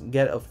says, let's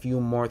get a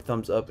few more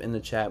thumbs up in the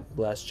chat.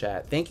 Bless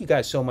chat. Thank you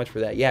guys so much for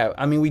that. Yeah,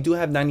 I mean, we do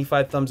have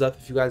 95 thumbs up.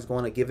 If you guys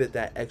want to give it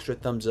that extra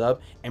thumbs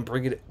up and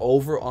bring it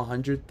over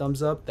 100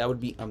 thumbs up, that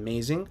would be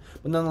amazing.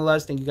 But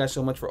nonetheless, thank you guys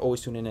so much for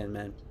always tuning in,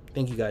 man.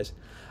 Thank you guys.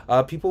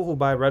 People who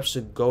buy reps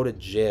should go to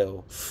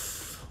jail.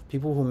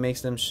 People who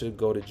makes them should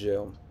go to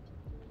jail.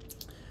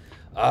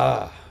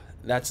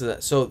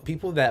 So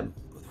people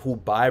who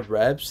buy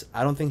reps,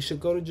 I don't think should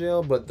go to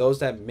jail, but those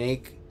that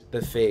make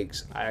the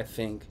fakes, I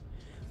think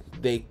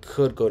they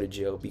could go to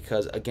jail,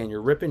 because again,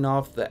 you're ripping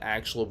off the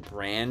actual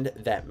brand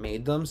that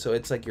made them, so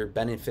it's like you're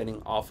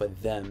benefiting off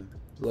of them,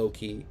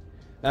 low-key.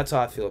 That's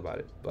how I feel about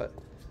it. But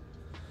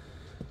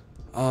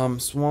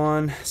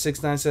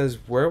Swan69 says,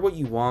 wear what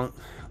you want,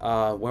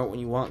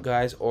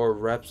 guys, or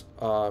reps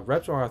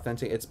are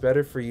authentic. It's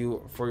better for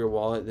you, for your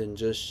wallet, than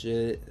just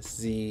shit.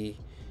 Z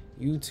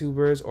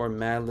YouTubers or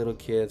mad little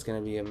kids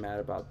gonna be mad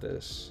about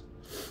this.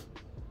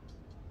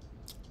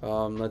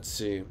 Let's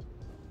see.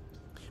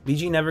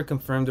 BG never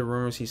confirmed the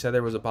rumors. He said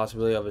there was a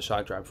possibility of a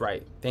shock drop.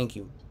 Right. Thank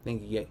you.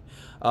 Yeah.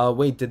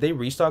 Wait, did they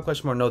restock?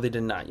 Question mark. No, they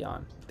did not,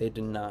 Jan. They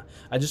did not.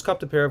 I just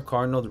copped a pair of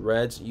Cardinal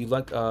Reds. You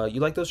like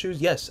those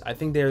shoes? Yes. I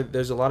think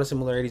there's a lot of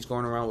similarities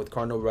going around with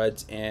Cardinal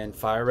Reds and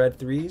Fire Red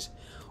 3s,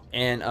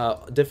 and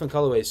different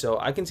colorways. So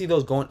I can see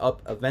those going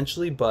up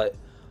eventually, but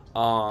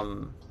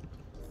 3s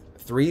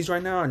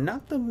right now are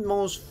not the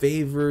most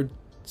favored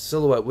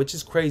silhouette, which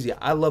is crazy.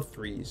 I love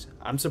 3s.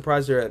 I'm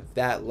surprised they're at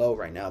that low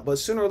right now, but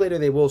sooner or later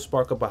they will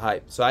spark up a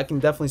hype. So I can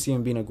definitely see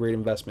them being a great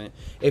investment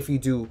if you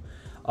do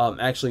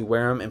actually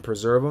wear them and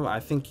preserve them. I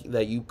think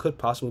that you could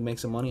possibly make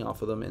some money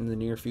off of them in the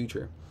near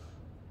future.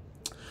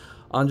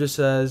 Andra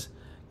says,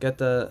 get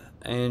the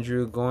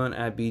Andrew going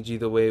at BG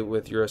the way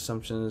with your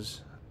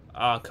assumptions.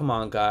 Come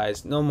on,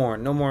 guys. No more.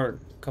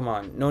 Come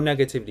on. No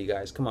negativity,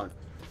 guys. Come on.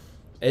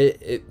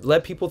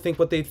 Let people think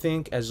what they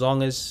think, as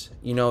long as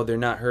they're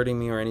not hurting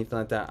me or anything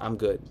like that. I'm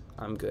good.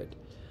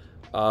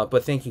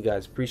 But thank you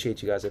guys,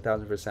 appreciate you guys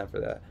 1000% for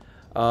that.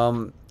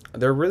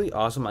 They're really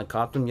awesome. I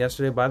copped them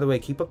yesterday. By the way,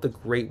 keep up the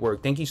great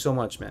work. Thank you so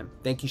much, man.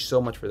 Thank you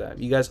so much for that.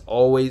 You guys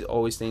always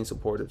staying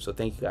supportive, so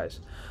thank you guys.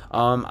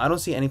 I don't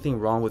see anything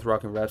wrong with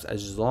rocking reps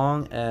as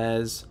long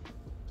as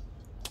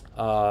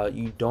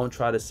you don't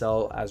try to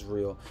sell as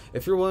real.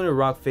 If you're willing to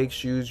rock fake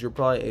shoes, you're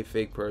probably a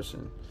fake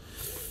person.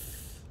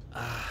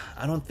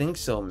 I don't think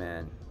so,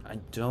 man. I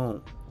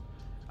don't.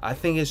 I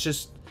think it's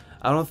just,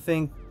 I don't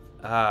think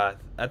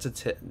that's a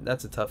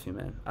toughie,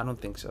 man. I don't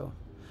think so.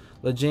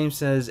 James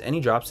says, any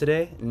drops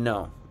today?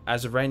 No.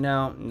 As of right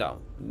now,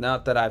 no.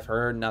 Not that I've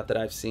heard, not that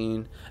I've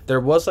seen.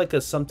 There was like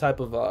some type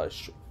of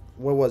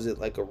what was it,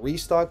 like a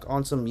restock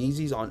on some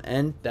Yeezys on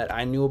end that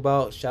I knew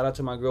about. Shout out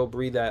to my girl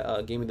Bree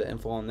that gave me the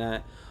info on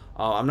that.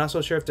 I'm not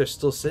so sure if they're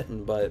still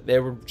sitting, but they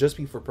would just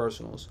be for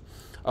personals.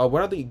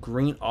 When are the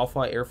green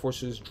Off-White Air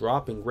Forces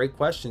dropping? Great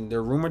question.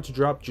 They're rumored to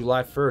drop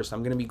July 1st.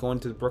 I'm going to be going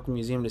to the Brooklyn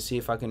Museum to see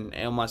if I can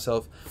nail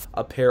myself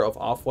a pair of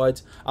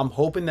Off-Whites. I'm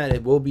hoping that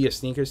it will be a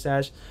sneaker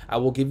stash. I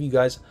will give you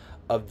guys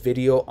a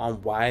video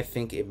on why I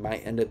think it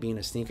might end up being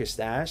a sneaker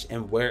stash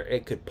and where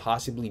it could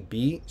possibly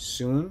be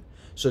soon.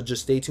 So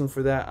just stay tuned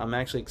for that. I'm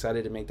actually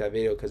excited to make that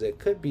video because I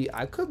could be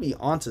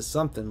onto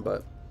something,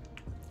 but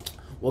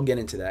we'll get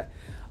into that.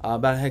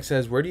 Bada Hex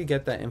says, where do you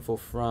get that info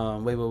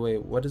from? Wait.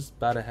 What is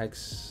Bada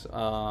Hex?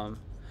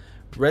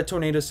 Red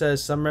Tornado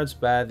says, some reps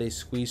bad. They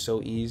squeeze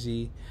so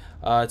easy.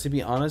 To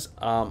be honest,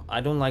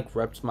 I don't like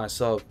reps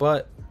myself.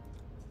 But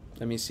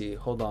let me see.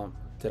 Hold on.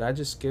 Did I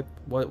just skip?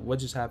 What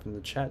just happened?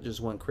 The chat just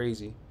went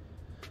crazy.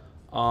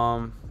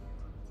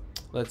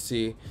 Let's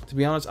see. To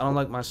be honest, I don't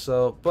like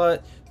myself,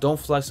 but don't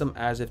flex them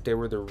as if they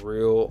were the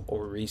real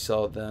or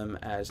resell them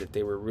as if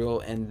they were real,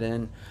 and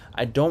then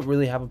I don't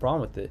really have a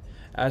problem with it.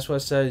 As what I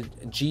said,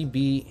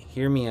 GB,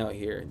 hear me out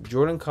here.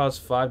 Jordan costs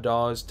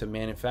 $5 to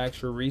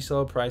manufacture.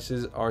 Resale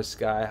prices are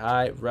sky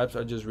high. Reps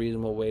are just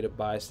reasonable way to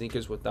buy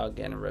sneakers without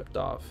getting ripped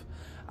off.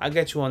 I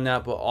get you on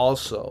that, but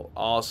also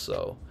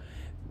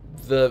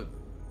the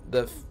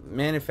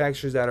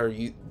manufacturers that are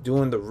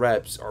doing the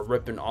reps are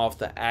ripping off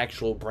the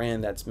actual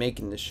brand that's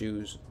making the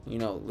shoes, you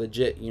know,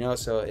 legit, you know.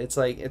 So it's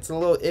like, it's a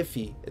little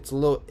iffy.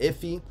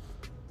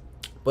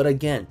 But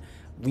again,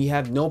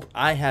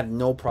 I have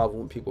no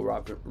problem with people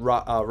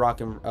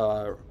rocking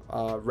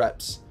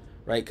reps,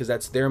 right? Because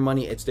that's their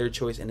money, it's their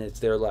choice, and it's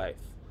their life.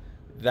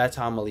 That's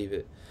how I'm gonna leave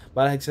it.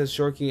 But like says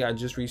Shorky, I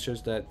just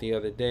researched that the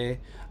other day.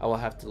 I will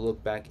have to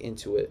look back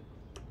into it.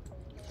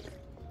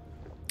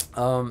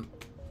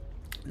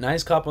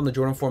 Nice cop on the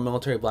Jordan 4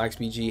 military blacks,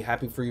 BG.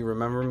 Happy for you.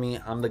 Remember me?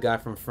 I'm the guy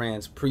from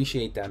France.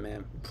 Appreciate that,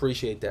 man.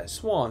 Appreciate that.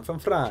 Swan from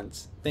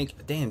France.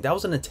 Damn, that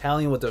was an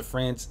Italian with the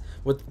France.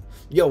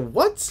 Yo,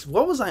 what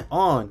was I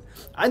on?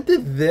 I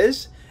did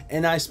this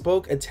and I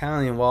spoke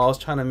Italian while I was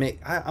trying to make.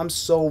 I'm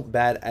so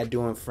bad at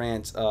doing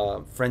French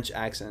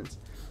accents.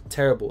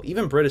 Terrible.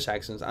 Even British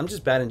accents. I'm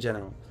just bad in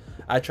general.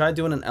 I tried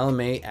doing an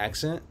LMA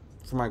accent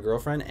for my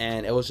girlfriend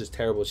and it was just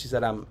terrible. She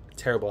said I'm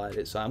terrible at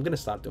it, so I'm gonna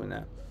stop doing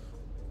that.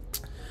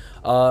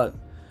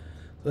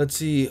 Let's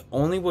see.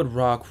 Only would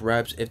rock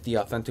reps if the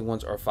authentic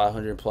ones are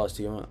 500 plus.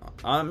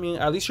 I mean,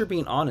 at least you're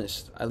being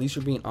honest.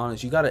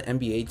 You got an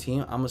NBA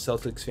team. I'm a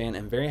Celtics fan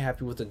and very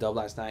happy with the dub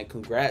last night.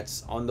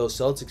 Congrats on those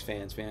Celtics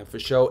fans, man, for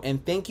sure.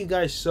 And thank you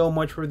guys so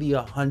much for the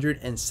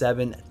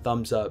 107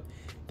 thumbs up.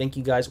 Thank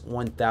you guys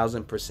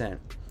 1000%.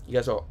 You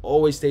guys are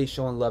always stay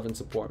showing love and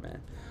support,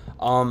 man.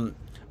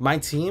 My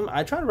team,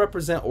 I try to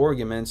represent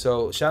Oregon, man.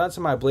 So shout out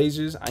to my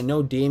Blazers. I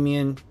know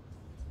Damian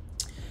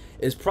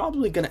is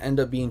probably going to end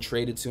up being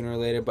traded sooner or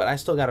later, but I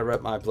still got to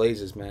rep my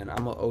Blazers, man.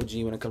 I'm an OG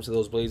when it comes to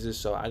those Blazers,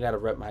 so I got to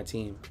rep my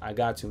team. I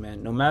got to,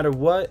 man. No matter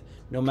what,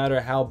 no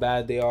matter how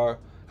bad they are,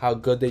 how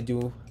good they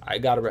do, I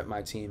got to rep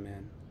my team,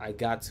 man. I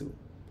got to,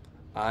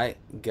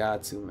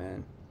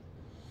 man.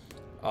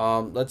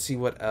 Let's see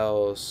what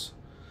else.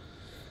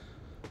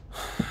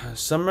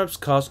 Some reps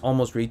cost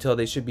almost retail.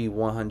 They should be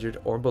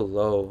 100 or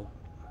below.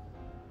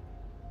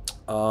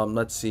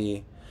 Let's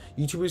see.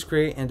 YouTubers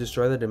create and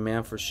destroy the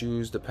demand for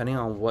shoes depending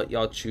on what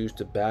y'all choose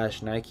to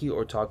bash Nike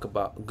or talk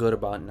about good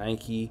about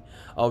Nike.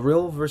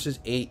 Real versus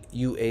 8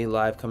 UA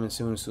live coming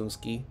soon,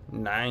 Soonski.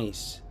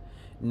 Nice.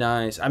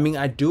 I mean,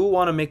 I do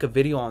want to make a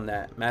video on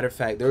that. Matter of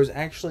fact, there's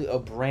actually a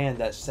brand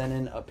that sent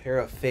in a pair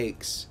of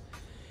fakes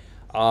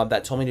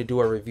that told me to do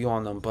a review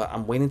on them, but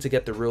I'm waiting to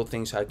get the real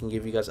thing so I can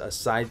give you guys a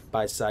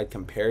side-by-side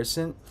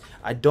comparison.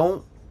 I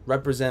don't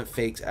represent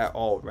fakes at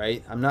all,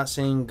 right? I'm not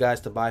saying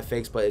guys to buy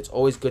fakes, but it's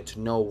always good to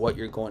know what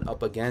you're going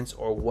up against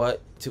or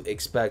what to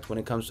expect when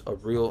it comes to a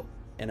real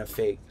and a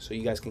fake, so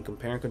you guys can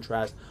compare and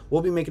contrast.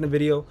 We'll be making a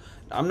video.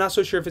 I'm not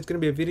so sure if it's going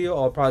to be a video.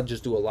 I'll probably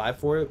just do a live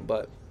for it,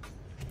 but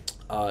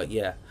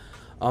yeah.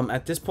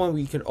 At this point,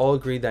 we could all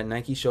agree that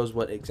Nike shows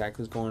what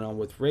exactly is going on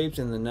with rapes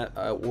and the net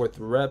worth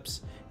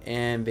reps,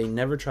 and they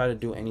never try to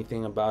do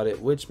anything about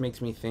it, which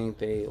makes me think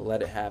they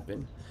let it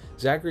happen.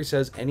 Zachary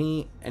says,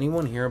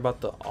 anyone hear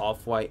about the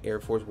off-white Air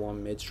Force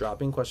One mids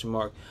dropping? Question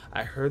mark.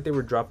 I heard they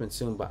were dropping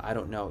soon, but I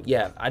don't know.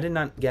 Yeah, I did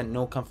not get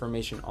no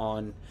confirmation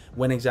on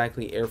when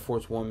exactly Air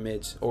Force One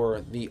mids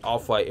or the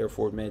off-white Air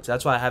Force mids.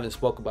 That's why I haven't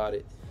spoke about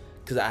it,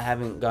 because I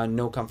haven't gotten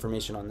no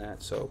confirmation on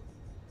that. So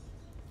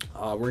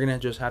we're gonna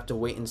just have to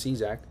wait and see,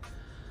 Zach.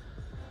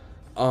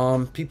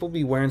 People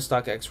be wearing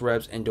StockX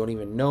reps and don't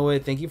even know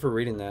it. Thank you for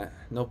reading that.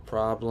 No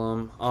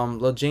problem.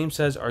 Lil James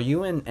says, are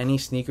you in any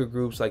sneaker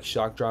groups like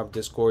Shock Drop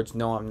Discords?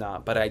 No, I'm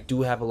not, but I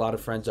do have a lot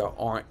of friends that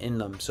aren't in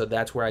them, so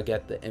that's where I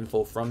get the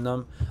info from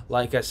them.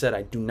 Like I said,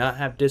 I do not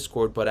have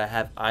Discord, but I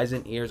have eyes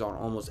and ears on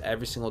almost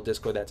every single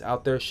Discord that's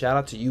out there. Shout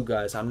out to you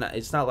guys.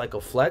 It's not like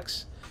a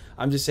flex.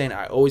 I'm just saying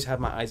I always have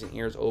my eyes and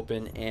ears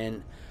open,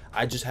 and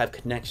I just have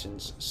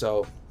connections.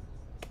 So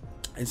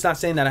it's not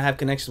saying that I have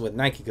connections with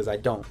Nike, because I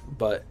don't,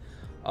 but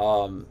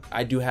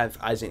I do have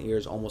eyes and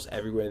ears almost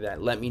everywhere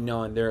that let me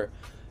know, and they're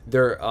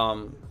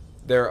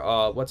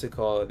what's it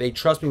called, they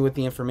trust me with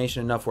the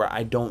information enough where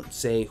I don't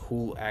say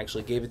who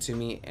actually gave it to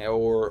me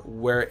or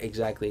where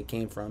exactly it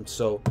came from.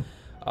 So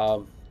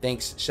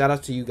thanks, shout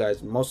out to you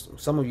guys.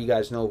 Some of you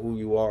guys know who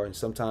you are, and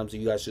sometimes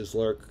you guys just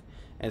lurk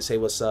and say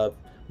what's up,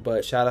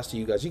 but shout outs to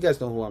you guys. You guys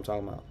know who I'm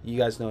talking about. You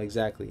guys know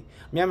exactly.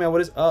 Man,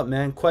 what is up,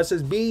 man? Quest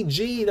says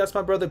BG. That's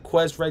my brother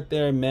Quest right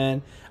there,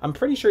 man. I'm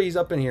pretty sure he's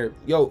up in here.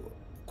 Yo,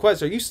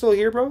 Quest, are you still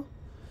here, bro?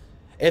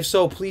 If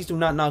so, please do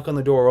not knock on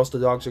the door, or else the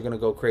dogs are gonna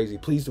go crazy.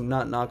 Please do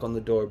not knock on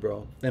the door,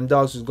 bro. Them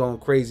dogs was going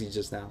crazy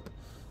just now.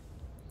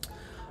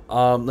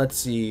 Let's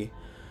see.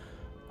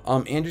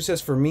 Andrew says,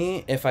 for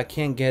me, if I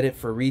can't get it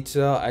for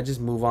retail, I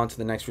just move on to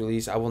the next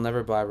release. I will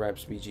never buy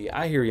reps, BG.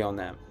 I hear you on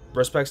that.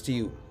 Respects to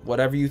you.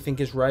 Whatever you think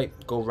is right,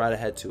 go right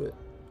ahead to it.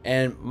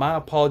 And my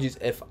apologies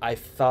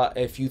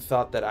if you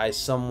thought that I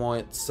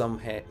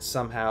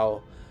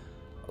somehow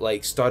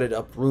like started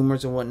up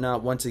rumors and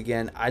whatnot. Once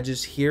again, I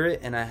just hear it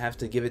and I have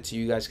to give it to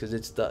you guys because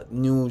it's the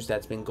news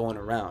that's been going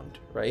around,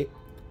 right?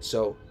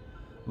 So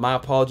my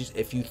apologies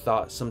if you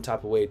thought some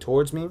type of way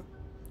towards me.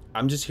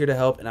 I'm just here to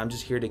help, and I'm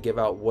just here to give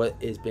out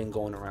what has been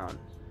going around.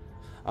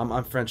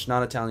 I'm French,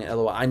 not Italian.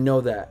 LOL. I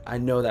know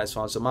that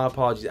song, so my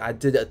apologies. I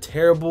did a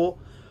terrible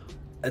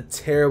a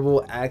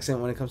terrible accent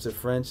when it comes to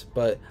French,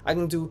 but I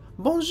can do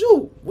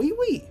bonjour, oui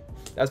oui.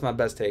 That's my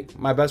best take.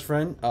 My best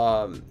friend,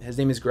 his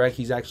name is Greg.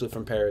 He's actually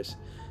from Paris,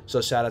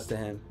 so shout outs to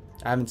him.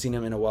 I haven't seen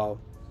him in a while.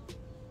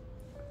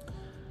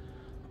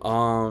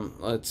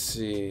 Let's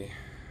see.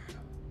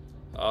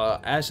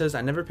 Ash says,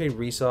 I never paid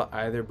resale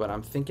either, but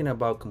I'm thinking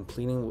about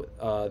completing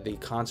the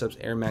Concepts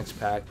Air Max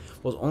pack.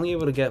 Was only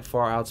able to get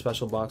far out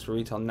special box for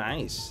retail.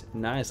 Nice.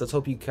 Let's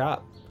hope you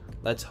cop.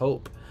 Let's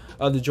hope.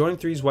 The Jordan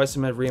 3's White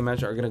Cement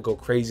Reimagined are gonna go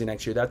crazy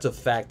next year. That's a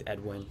fact,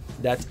 Edwin.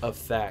 That's a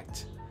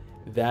fact.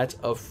 That's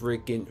a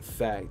freaking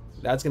fact.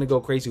 That's gonna go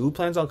crazy. Who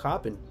plans on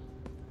copping?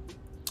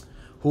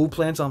 Who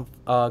plans on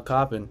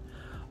copping?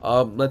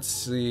 Let's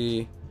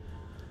see.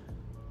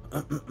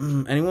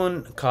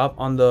 Anyone cop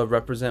on the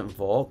Represent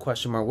Vault?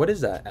 Question mark. What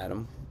is that,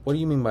 Adam? What do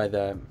you mean by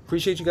that?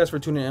 Appreciate you guys for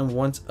tuning in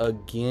once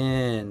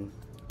again.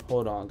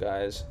 Hold on,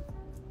 guys.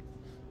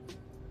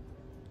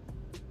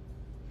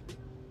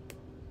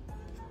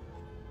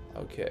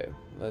 Okay,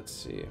 let's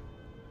see.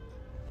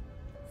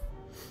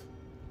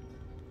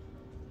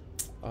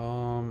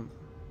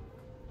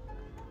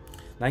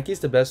 Nike's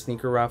the best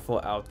sneaker raffle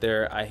out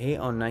there. I hate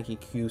on Nike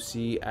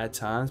QC at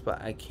times,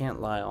 but I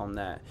can't lie on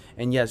that.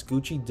 And yes,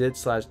 Gucci did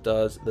 /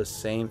 does the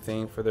same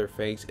thing for their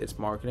fakes. It's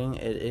marketing.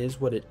 It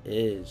is what it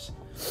is.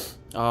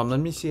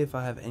 Let me see if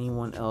I have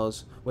anyone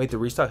else. Wait, the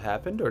restock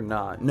happened or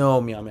not? No,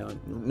 meow meow.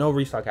 No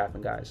restock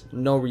happened, guys.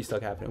 No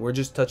restock happened. We're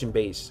just touching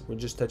base. We're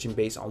just touching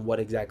base on what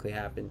exactly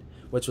happened,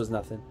 which was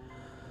nothing.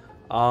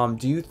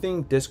 Do you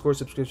think Discord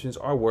subscriptions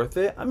are worth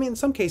it? I mean, in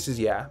some cases,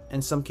 yeah.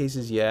 In some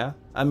cases, yeah.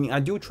 I mean, I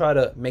do try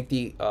to make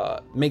the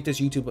make this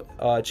YouTube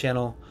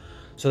channel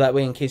so that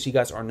way, in case you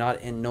guys are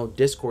not in no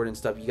Discord and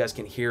stuff, you guys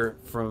can hear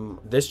from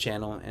this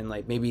channel, and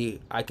like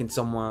maybe I can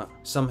some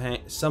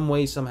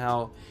way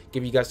somehow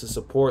give you guys the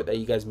support that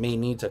you guys may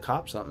need to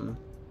cop something.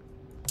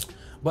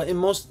 But in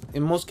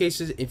most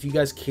cases, if you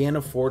guys can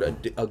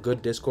afford a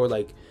good Discord,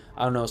 like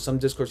I don't know, some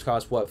Discords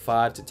cost what,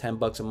 $5 to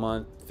 $10 a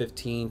month,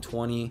 15,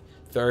 20,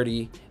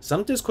 30.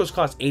 Some Discords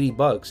cost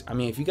 $80. I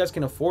mean, if you guys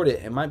can afford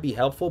it, it might be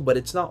helpful, but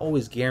it's not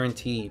always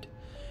guaranteed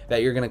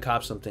that you're gonna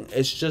cop something.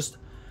 It's just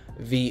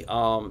the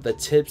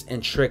tips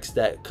and tricks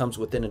that comes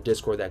within a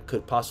Discord that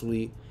could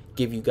possibly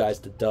give you guys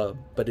the dub,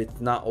 but it's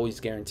not always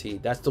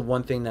guaranteed. That's the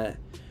one thing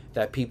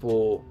that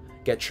people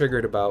get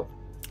triggered about,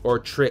 or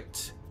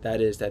tricked.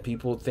 That is, that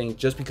people think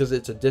just because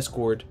it's a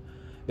Discord,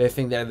 they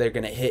think that they're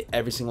gonna hit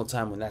every single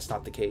time, when that's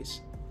not the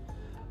case.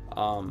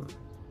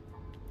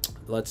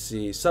 Let's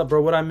see. Sup,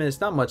 bro? What I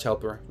missed? Not much,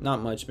 helper.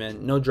 Not much,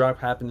 man. No drop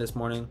happened this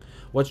morning.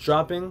 What's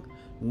dropping?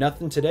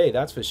 Nothing today.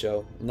 That's for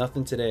sure.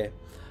 Nothing today.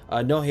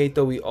 No hate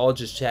though. We all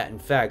just chatting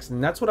facts,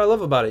 and that's what I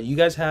love about it. You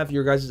guys have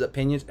your guys'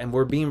 opinions, and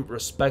we're being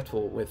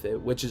respectful with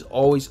it, which is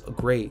always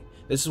great.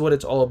 This is what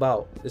it's all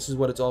about. This is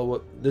what it's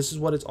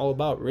all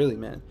about, really,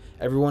 man.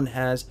 Everyone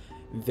has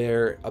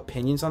their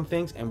opinions on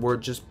things, and we're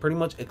just pretty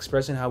much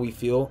expressing how we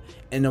feel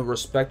in a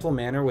respectful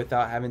manner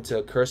without having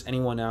to curse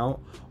anyone out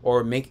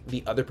or make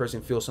the other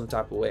person feel some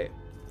type of way.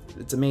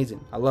 It's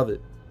amazing. I love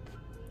it.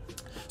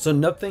 So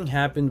nothing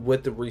happened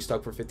with the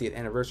restock for 50th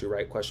anniversary,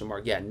 right? Question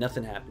mark. Yeah,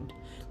 nothing happened.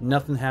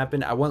 Nothing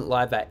happened. I went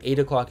live at 8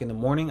 o'clock in the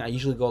morning. I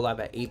usually go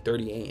live at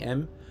 8:30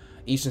 a.m.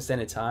 Eastern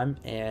Standard Time,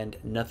 and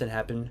nothing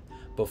happened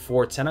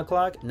before 10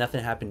 o'clock.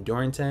 Nothing happened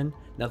during 10.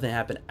 Nothing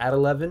happened at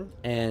 11,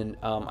 and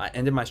I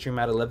ended my stream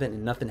at 11,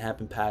 and nothing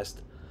happened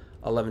past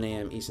 11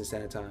 a.m. Eastern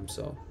Standard Time.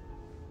 So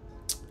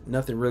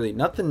nothing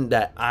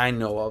that I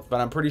know of, but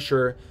I'm pretty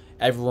sure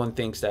everyone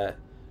thinks that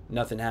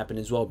nothing happened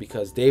as well,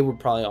 because they were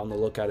probably on the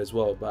lookout as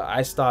well. But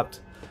I stopped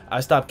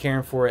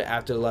caring for it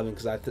after 11,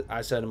 because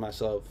I said to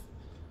myself,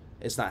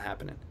 it's not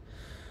happening.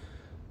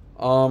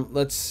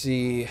 Let's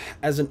see.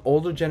 As an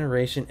older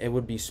generation, it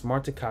would be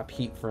smart to cop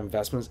heat for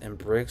investments and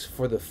bricks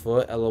for the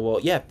foot. LOL.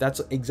 Yeah, that's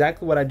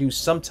exactly what I do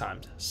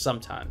sometimes,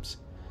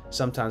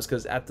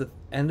 because at the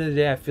end of the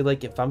day, I feel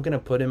like if I'm gonna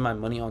put in my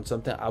money on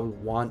something, I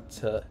would want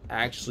to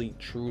actually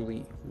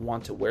truly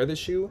want to wear the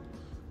shoe.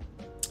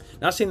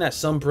 Not saying that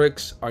some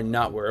bricks are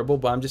not wearable,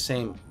 but I'm just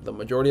saying the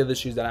majority of the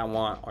shoes that I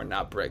want are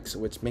not bricks,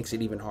 which makes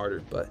it even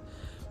harder. But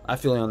I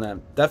feel you on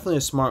that. Definitely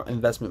a smart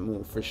investment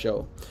move for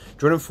sure.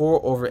 Jordan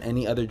 4 over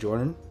any other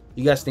Jordan?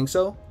 You guys think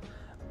so?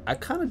 I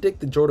kind of dig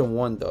the Jordan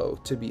 1 though,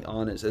 to be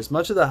honest. As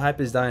much as the hype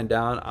is dying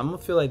down, I'm gonna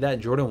feel like that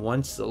Jordan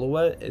 1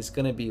 silhouette is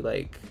gonna be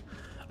like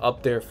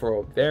up there for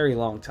a very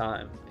long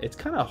time. It's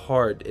kind of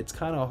hard. It's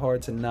kind of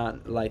hard to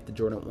not like the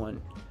Jordan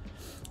 1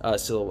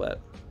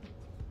 silhouette.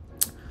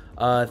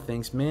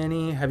 Thanks,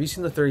 Manny. Have you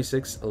seen the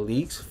 36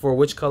 leaks? For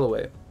which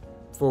colorway?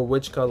 For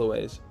which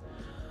colorways?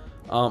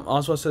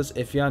 Oswald says,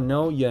 if y'all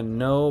know, you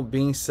know.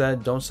 Being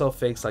said, don't sell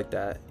fakes like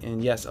that.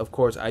 And yes, of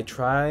course, I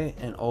try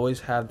and always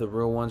have the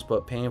real ones,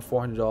 but paying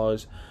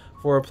 $400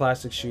 for a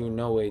plastic shoe,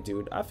 no way,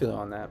 dude. I feel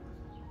on that.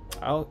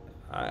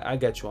 I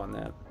get you on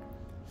that.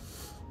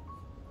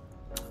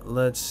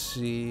 Let's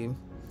see.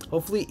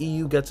 Hopefully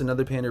EU gets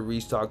another Panda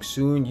restock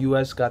soon.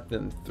 US got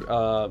them,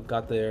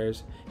 got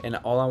theirs, and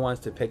all I want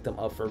is to pick them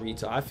up for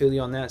retail. I feel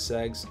you on that,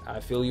 Segs. I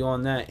feel you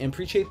on that. And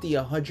appreciate the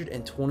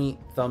 120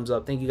 thumbs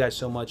up. Thank you guys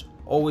so much.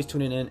 always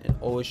tuning in and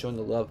always showing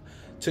the love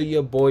to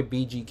your boy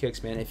BG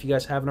Kicks, man. If you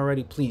guys haven't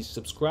already, please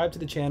subscribe to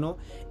the channel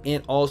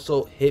and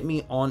also hit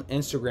me on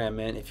Instagram,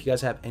 man. If you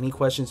guys have any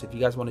questions, if you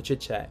guys want to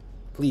chit chat,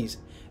 please.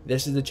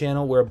 This is the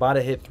channel. We're about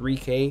to hit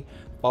 3K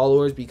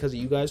followers because of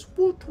you guys.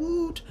 Woot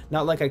woot.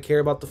 Not like I care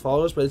about the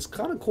followers, but it's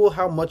kind of cool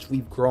how much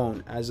we've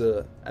grown as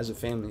a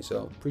family.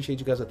 So appreciate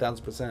you guys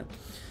 1000%.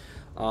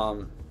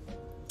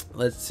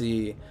 Let's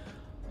see.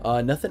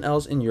 Nothing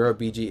else in Europe,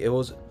 BG. It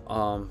was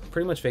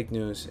pretty much fake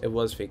news. It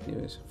was fake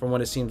news from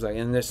what it seems like,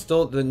 and there's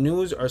still, the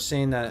news are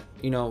saying that,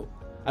 you know,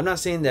 I'm not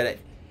saying that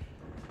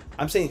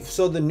I'm saying,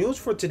 so the news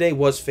for today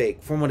was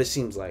fake from what it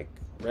seems like,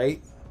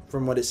 right?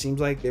 From what it seems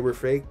like, they were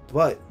fake,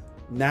 but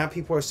now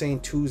people are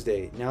saying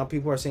Tuesday, now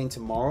people are saying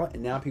tomorrow,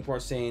 and now people are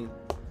saying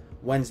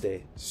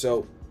Wednesday.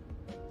 So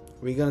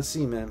we're gonna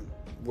see, man.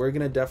 We're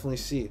gonna definitely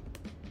see.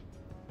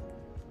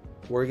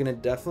 We're gonna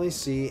definitely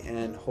see,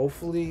 and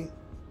hopefully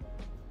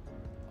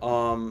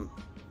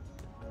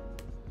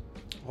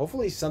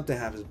hopefully something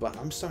happens. But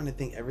I'm starting to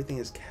think everything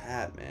is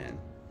cap, man.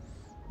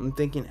 I'm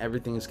thinking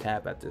everything is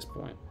cap at this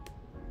point.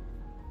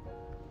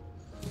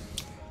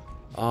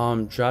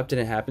 Drop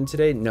didn't happen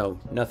today. No,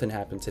 nothing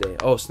happened today.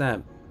 Oh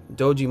snap,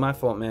 Doji, my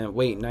fault, man.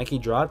 Wait, Nike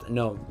dropped?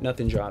 No,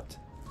 nothing dropped.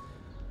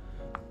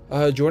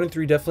 Jordan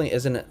 3 definitely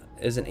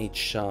isn't a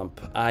chump.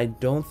 I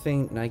don't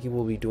think Nike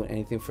will be doing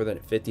anything for the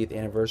 50th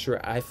anniversary.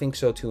 I think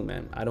so too,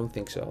 man. I don't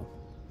think so.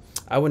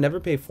 I would never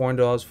pay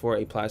 $400 for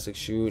a plastic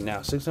shoe. Now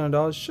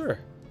 $600, sure.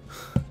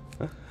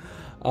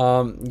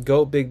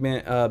 Goat big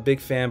man, big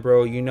fan,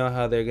 bro. You know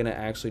how they're gonna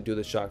actually do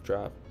the shock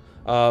drop.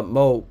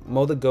 Mo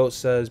the goat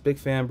says, big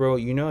fan, bro.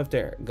 You know if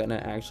they're gonna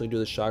actually do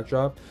the shock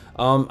drop.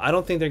 I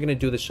don't think they're gonna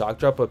do the shock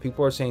drop, but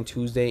people are saying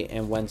Tuesday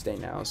and Wednesday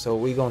now, so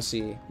we gonna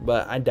see.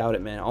 But I doubt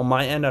it, man. On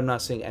my end, I'm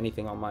not seeing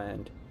anything on my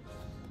end.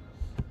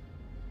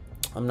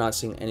 I'm not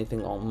seeing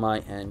anything on my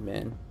end,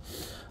 man.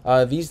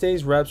 These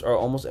days reps are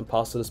almost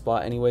impossible to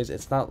spot anyways.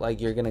 It's not like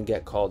you're gonna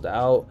get called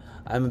out.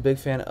 I'm a big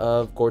fan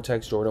of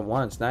Gore-Tex Jordan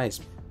 1s.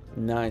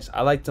 Nice.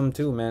 I like them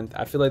too, man.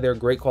 I feel like they're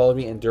great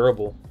quality and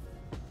durable.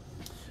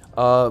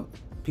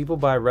 People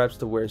buy reps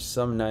to wear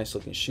some nice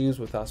looking shoes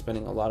without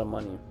spending a lot of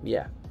money.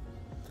 Yeah.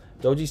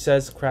 Doji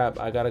says, crap,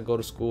 I gotta go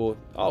to school.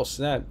 Oh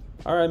snap.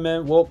 All right,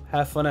 man. Well,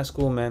 have fun at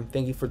school, man.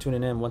 Thank you for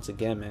tuning in once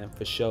again, man,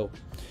 for sure.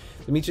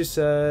 Demetrius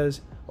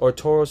says, or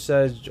Toro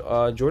says,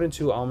 Jordan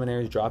 2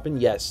 Almanair is dropping.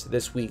 Yes,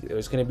 this week.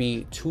 There's going to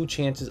be 2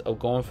 chances of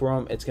going for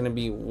them. It's going to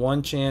be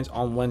 1 chance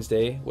on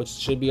Wednesday, which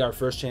should be our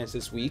first chance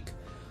this week.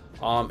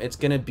 It's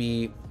going to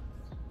be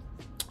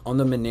on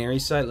the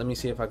Maneri site. Let me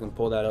see if I can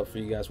pull that up for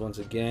you guys once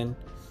again.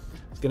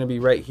 It's going to be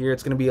right here.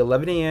 It's going to be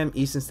 11 a.m.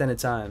 Eastern Standard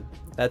Time.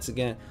 That's,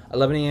 again,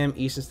 11 a.m.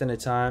 Eastern Standard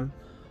Time,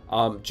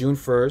 June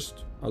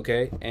 1st.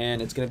 Okay, and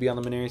it's going to be on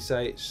the Maneri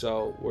site.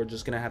 So we're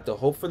just going to have to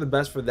hope for the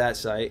best for that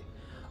site.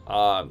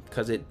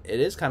 Because it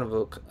is kind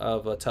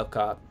of a tough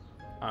cop.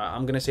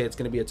 I'm gonna say it's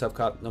gonna be a tough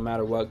cop no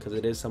matter what, because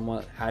it is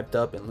somewhat hyped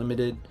up and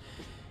limited.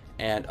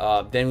 And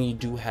then we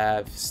do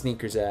have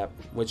Sneakers app,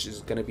 which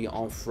is gonna be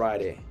on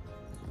Friday,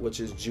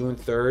 which is June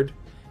 3rd.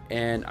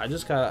 And I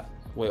just got,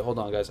 wait, hold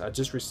on guys, I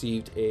just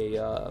received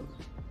a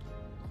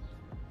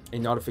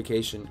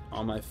notification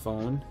on my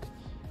phone,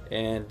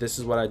 and this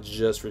is what I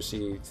just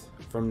received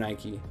from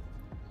Nike.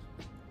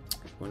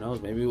 Who knows,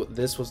 maybe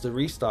this was the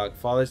restock.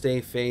 Father's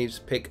Day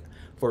faves pick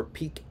for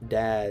peak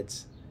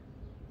dads.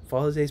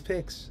 Father's Day's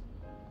picks.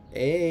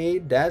 Hey,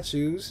 dad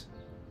shoes.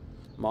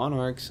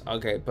 Monarchs.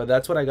 Okay, but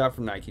that's what I got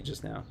from Nike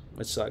just now,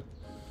 which sucked.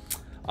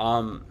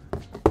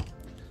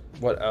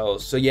 What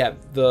else? So yeah,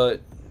 the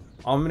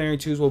Almanair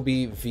 2s will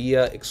be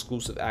via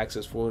exclusive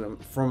access for them,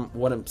 from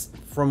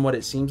what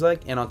it seems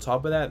like. And on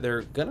top of that,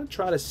 they're gonna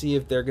try to see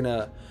if they're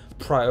gonna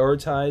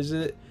prioritize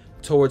it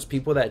towards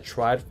people that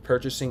tried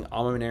purchasing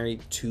Almanair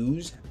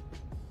 2s.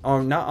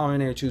 Not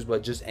Almanair 2s,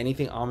 but just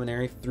anything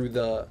Almanair through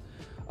the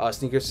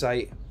sneaker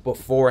site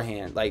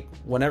beforehand. Like,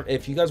 whenever,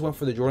 if you guys went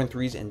for the Jordan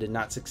 3s and did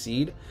not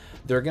succeed,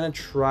 they're gonna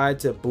try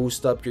to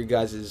boost up your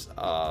guys's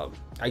I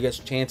guess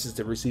chances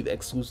to receive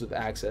exclusive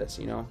access,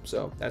 you know.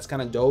 So that's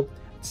kind of dope.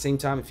 At the same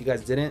time, if you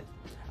guys didn't,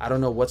 I don't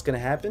know what's gonna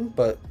happen,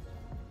 but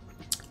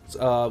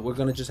we're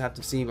gonna just have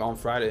to see on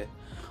Friday.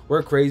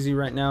 We're crazy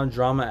right now.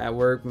 Drama at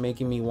work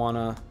making me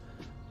wanna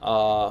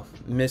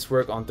miss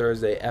work on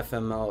Thursday.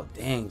 FML.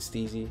 Dang,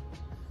 Steezy.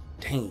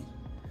 Dang.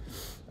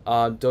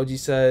 Doji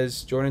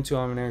says, Jordan 2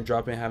 Almanair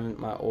dropping, having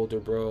my older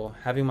bro.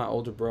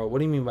 What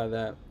do you mean by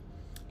that?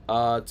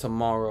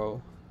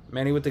 Tomorrow.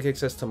 Manny with the kick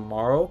says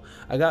tomorrow.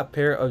 I got a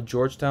pair of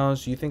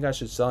Georgetowns. Do you think I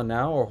should sell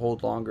now or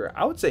hold longer?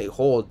 I would say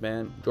hold,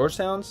 man.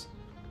 Georgetowns?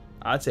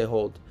 I'd say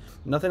hold.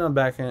 Nothing on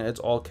back end. It's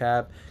all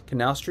cap.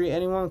 Canal Street,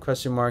 anyone?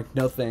 Question mark.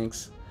 No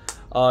thanks.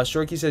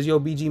 Shorky says, yo,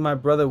 BG, my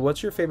brother,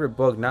 what's your favorite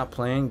book? Not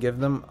playing.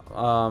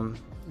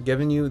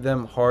 Giving you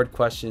them hard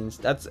questions.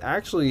 That's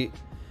actually...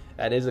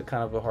 That is a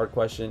kind of a hard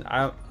question.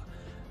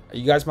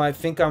 You guys might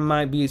think I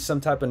might be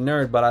some type of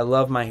nerd, but I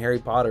love my Harry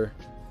Potter.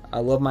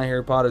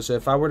 So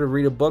if I were to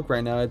read a book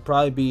right now, it'd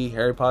probably be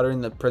Harry Potter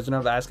and the Prisoner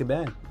of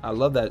Azkaban. I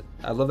love that.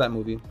 I love that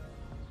movie.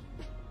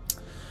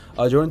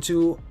 Jordan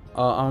 2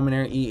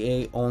 Almanair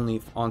EA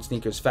only on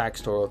sneakers.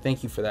 Facts, Toro.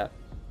 Thank you for that.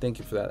 Thank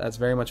you for that. That's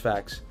very much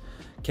facts.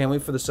 Can't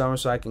wait for the summer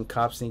so I can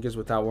cop sneakers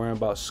without worrying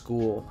about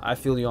school. I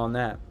feel you on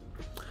that.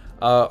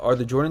 Are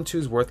the Jordan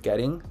 2s worth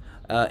getting?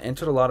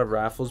 Entered a lot of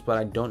raffles, but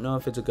I don't know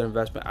if it's a good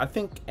investment. I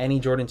think any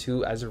Jordan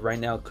 2 as of right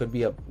now could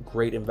be a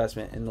great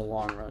investment in the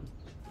long run.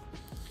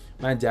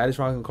 My dad is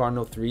rocking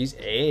Cardinal 3s.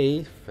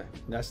 Hey,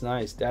 that's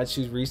nice. Dad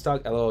shoes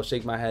restock. LOL,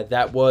 shake my head.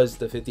 That was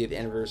the 50th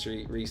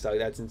anniversary restock.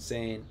 That's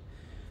insane.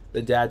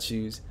 The dad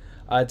shoes.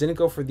 Didn't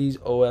go for these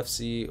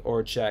OFC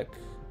or check.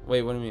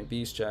 Wait, what do you mean?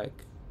 These check.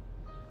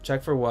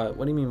 Check for what?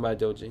 What do you mean by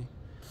Doji?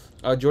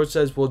 George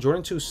says, will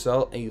Jordan 2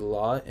 sell a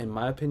lot? In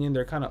my opinion,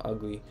 they're kind of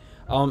ugly.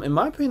 In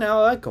my opinion, I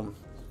like them.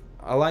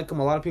 I like them.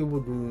 A lot of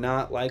people do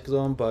not like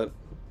them, but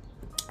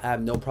I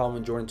have no problem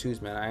with Jordan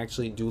 2s, man. I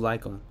actually do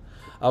like them.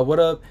 What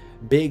up,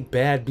 Big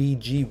Bad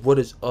BG? What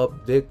is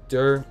up,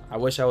 Victor? I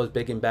wish I was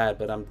big and bad,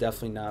 but I'm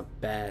definitely not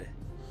bad.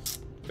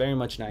 Very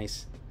much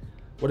nice.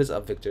 What is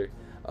up, Victor?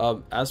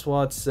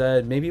 Aswad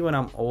said, maybe when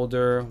I'm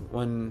older,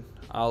 when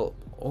I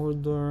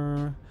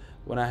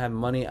have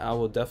money, I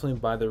will definitely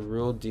buy the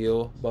real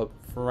deal. But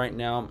for right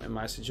now, in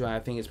my situation, I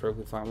think it's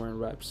perfectly fine wearing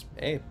reps.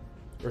 Hey,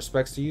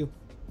 respects to you.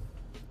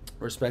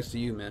 Respects to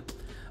you, man.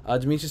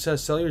 Dimitri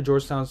says, sell your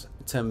Georgetowns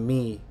to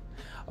me.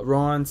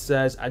 Rohan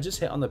says, I just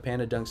hit on the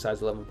Panda Dunk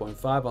size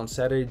 11.5 on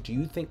Saturday. Do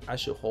you think I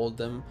should hold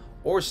them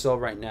or sell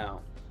right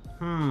now?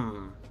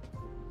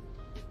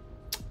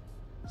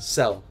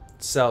 Sell,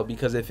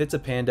 because if it's a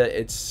Panda,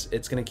 it's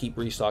gonna keep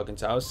restocking.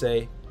 So I would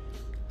say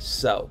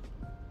sell.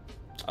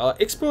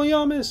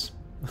 Expelliarmus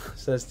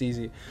says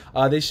Steezy.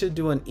 They should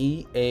do an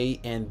EA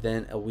and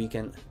then a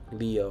weekend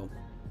Leo.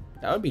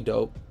 That would be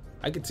dope.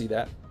 I could see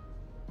that.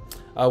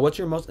 What's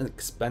your most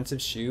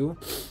expensive shoe?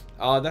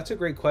 That's a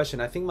great question.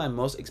 I think my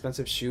most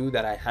expensive shoe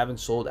that I haven't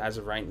sold as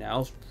of right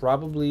now is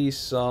probably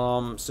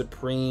some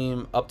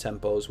Supreme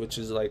Up-Tempos, which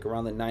is like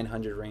around the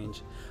 900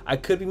 range. I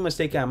could be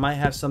mistaken. I might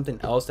have something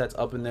else that's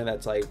up in there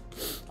that's like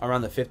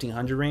around the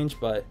 1500 range,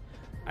 but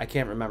I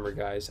can't remember,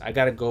 guys. I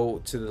gotta go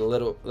to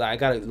the I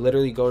gotta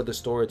literally go to the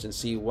storage and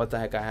see what the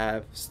heck I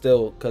have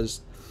still,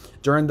 because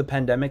during the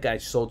pandemic I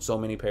sold so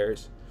many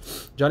pairs.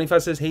 Johnny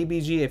Fest says, hey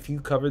BG, if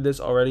you covered this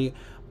already,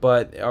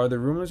 but are the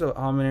rumors of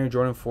Almanair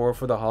Jordan 4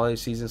 for the holiday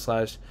season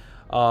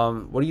 /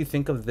 what do you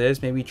think of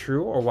this? Maybe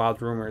true or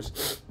wild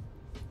rumors?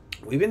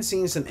 We've been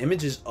seeing some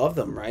images of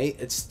them, right?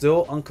 It's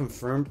still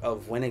unconfirmed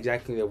of when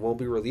exactly they will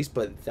be released,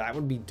 but that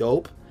would be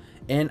dope.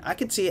 And I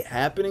could see it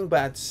happening, but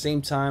at the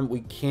same time,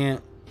 we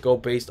can't go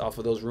based off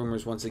of those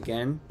rumors once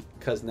again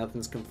because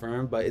nothing's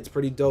confirmed, but it's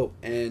pretty dope.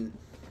 And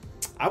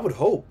I would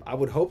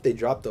hope they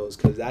drop those,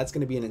 because that's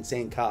going to be an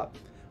insane cop.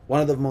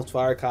 One of the most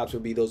fire cops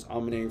would be those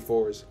Almanair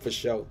 4s for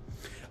sure.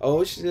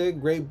 Oh shit,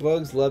 great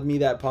bugs, love me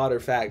that Potter.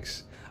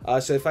 Facts.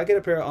 So if I get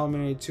a pair of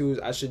Almanair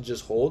 2s, I should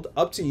just hold.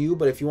 Up to you,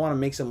 but if you want to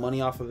make some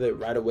money off of it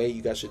right away,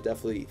 you guys should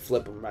definitely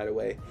flip them right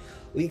away.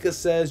 Lika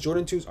says,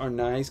 Jordan 2s are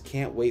nice,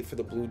 can't wait for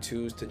the blue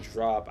 2s to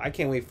drop. I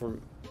can't wait for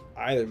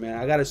either, man.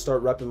 I gotta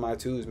start repping my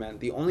 2s, man.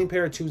 The only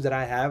pair of 2s that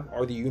I have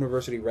are the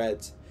University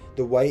Reds,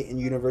 the white and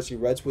University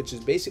Reds, which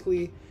is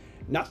basically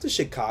not the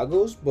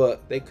Chicago's,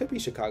 but they could be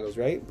Chicago's,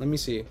 right? Let me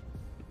see.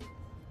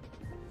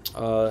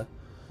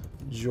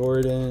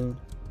 Jordan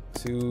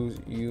 2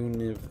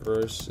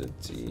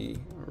 University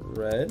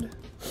Red.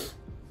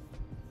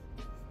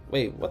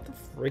 Wait, what the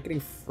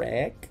frickety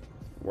frack?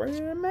 Where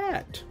am I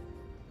at?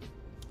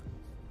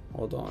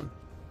 Hold on.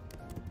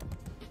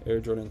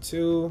 Air Jordan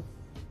 2.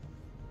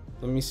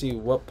 Let me see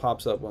what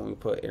pops up when we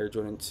put Air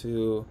Jordan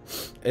 2.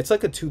 It's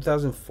like a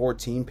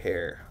 2014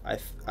 pair,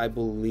 I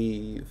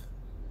believe.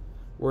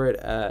 Where it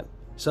at?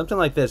 Something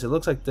like this. It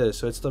looks like this.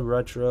 So it's the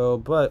retro,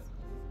 but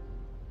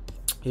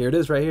here it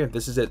is right here.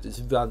 This is it. This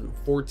is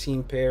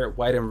 2014 pair,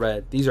 white and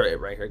red. These are it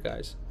right here,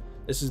 guys.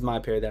 This is my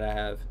pair that I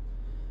have,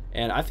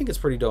 and I think it's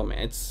pretty dope,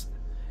 man.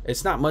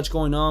 It's not much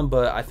going on,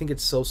 but I think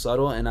it's so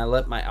subtle, and I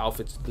let my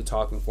outfits do the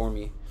talking for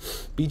me.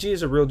 BG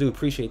is a real dude.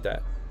 Appreciate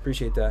that.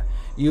 Appreciate that.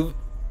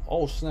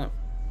 Oh snap!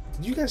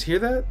 Did you guys hear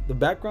that? The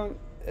background.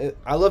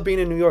 I love being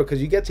in New York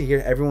because you get to hear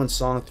everyone's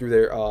song through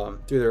their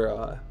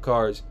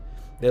cars.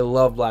 They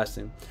love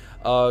blasting.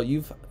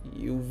 Sadie,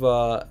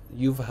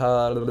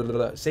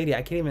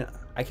 I can't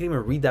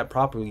even read that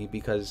properly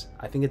because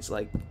I think it's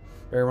like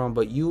very wrong.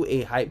 But you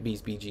a hype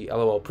beast, BG.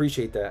 LOL.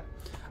 Appreciate that.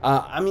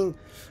 I mean,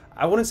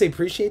 I wouldn't say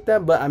appreciate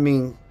that, but I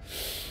mean,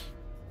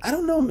 I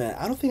don't know, man.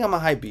 I don't think I'm a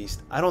hype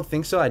beast. I don't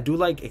think so. I do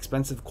like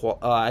expensive.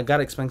 I got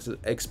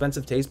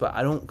expensive taste, but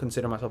I don't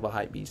consider myself a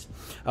hype beast.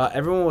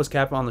 Everyone was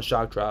capping on the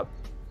shock drop.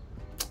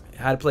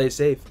 Had to play it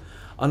safe.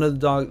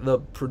 Underdog, the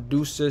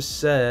producer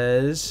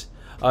says,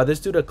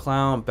 this dude a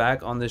clown,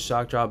 back on this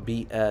shock drop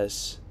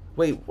BS.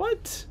 Wait,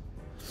 what?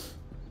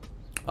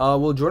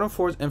 Will Jordan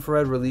 4's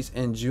infrared release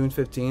in June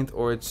 15th,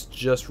 or it's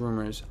just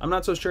rumors? I'm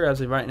not so sure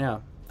as of right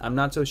now. I'm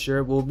not so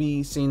sure. We'll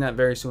be seeing that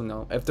very soon,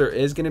 though. If there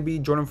is going to be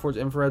Jordan 4's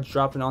infrared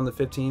dropping on the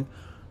 15th,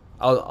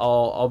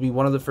 I'll be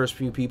one of the first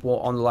few people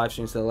on the live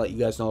streams to let you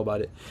guys know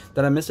about it.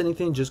 Did I miss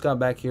anything? Just got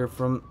back here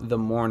from the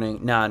morning.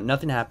 Nah,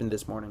 nothing happened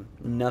this morning.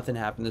 Nothing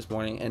happened this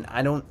morning, and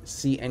I don't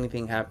see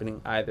anything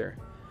happening either.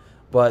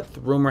 But the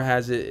rumor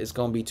has it it's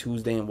gonna be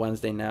Tuesday and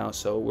Wednesday now,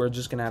 so we're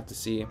just gonna have to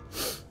see.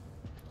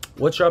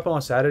 What's dropping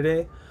on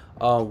Saturday?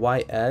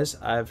 YS.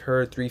 I've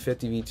heard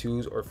 350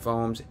 V2s or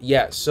foams.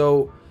 Yeah,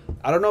 so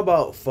I don't know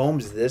about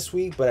foams this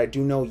week, but I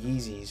do know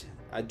Yeezys.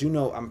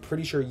 I'm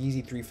pretty sure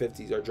Yeezy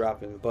 350s are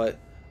dropping. But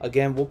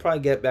again, we'll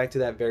probably get back to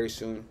that very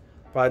soon.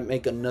 Probably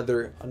make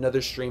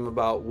another stream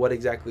about what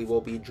exactly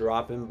will be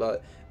dropping.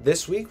 But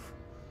this week,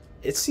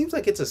 it seems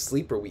like it's a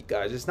sleeper week,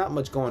 guys. There's not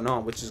much going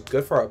on, which is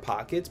good for our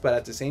pockets. But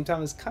at the same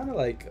time, it's kind of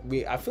like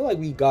I feel like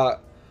we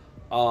got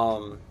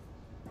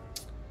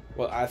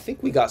well, I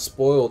think we got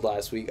spoiled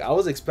last week. I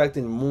was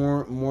expecting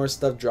more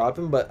stuff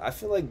dropping, but I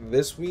feel like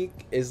this week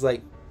is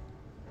like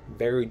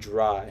very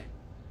dry.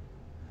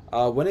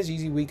 When is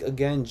Yeezy week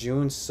again?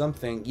 June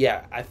something.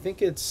 Yeah, I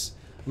think it's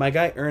my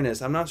guy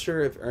Ernest. I'm not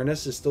sure if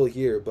Ernest is still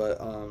here, but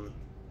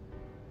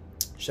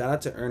shout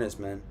out to Ernest,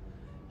 man.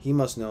 He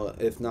must know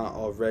if not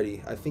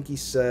already. I think he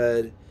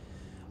said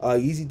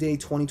Yeezy Day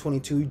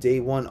 2022, Day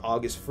 1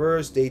 August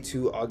 1st, Day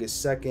 2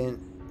 August 2nd.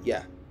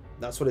 Yeah,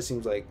 that's what it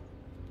seems like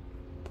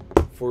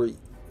for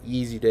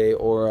Yeezy Day.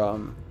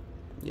 Or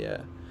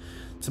yeah,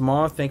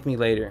 tomorrow, thank me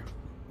later.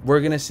 We're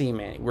gonna see,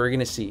 man. We're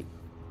gonna see.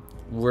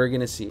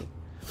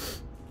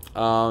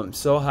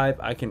 So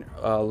hype I can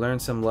learn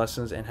some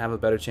lessons and have a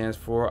better chance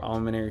for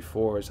Alumnary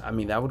 4s. I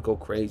mean, that would go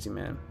crazy,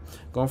 man.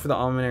 Going for the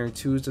Alumnary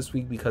 2s this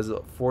week because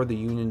for the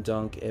Union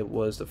Dunk, it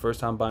was the first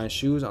time buying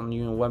shoes on the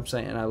Union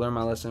website, and I learned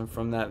my lesson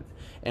from that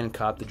and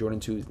copped the Jordan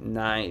 2s.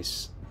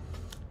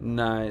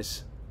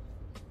 Nice.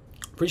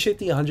 Appreciate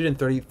the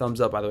 130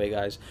 thumbs up, by the way,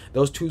 guys.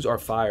 Those 2s are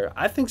fire.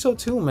 I think so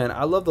too, man.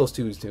 I love those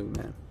 2s too,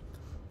 man.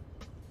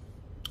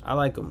 I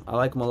like them a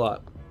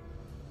lot.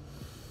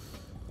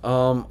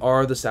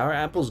 Are the sour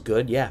apples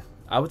good? Yeah,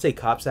 I would say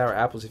cop sour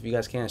apples if you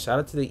guys can. Shout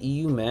out to the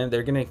EU, man.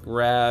 They're gonna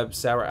grab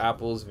sour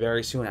apples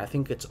very soon. I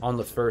think it's on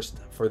the 1st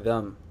for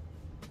them.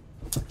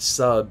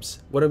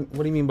 Subs. What do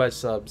you mean by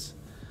subs?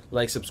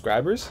 Like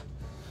subscribers?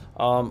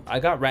 I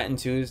got Rat and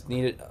 2s.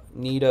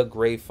 Need a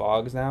gray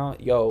fogs now.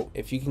 Yo,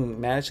 if you can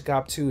manage to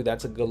cop 2,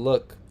 that's a good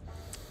look.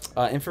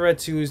 Infrared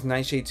 2s,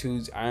 nightshade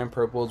 2s, iron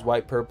purples,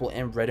 white purple,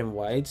 and red and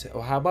white.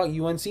 Oh, how about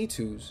UNC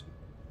 2s?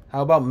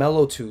 How about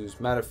mellow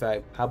 2s? Matter of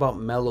fact, how about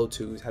mellow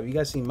 2s? Have you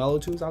guys seen mellow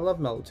 2s? I love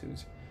mellow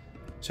 2s.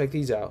 Check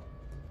these out.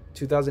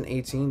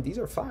 2018. These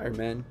are fire,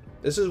 man.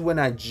 This is when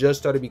I just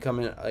started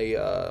becoming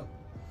a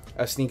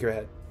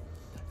sneakerhead.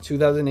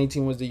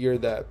 2018 was the year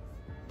that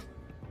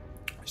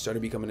I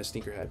started becoming a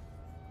sneakerhead.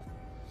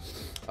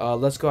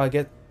 Let's go. I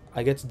get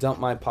to dump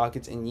my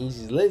pockets in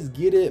Yeezys. Let's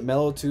get it.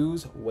 Mellow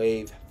 2s.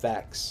 Wave.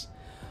 Facts.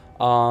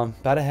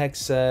 Bada Heck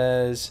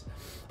says,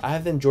 I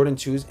have them Jordan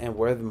 2s and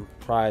wear them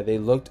pride. They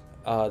looked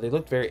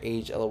very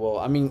aged, lol.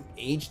 I mean,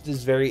 aged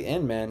is very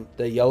in, man.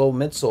 The yellow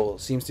midsole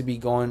seems to be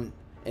going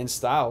in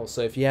style.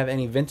 So if you have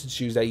any vintage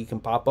shoes that you can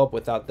pop up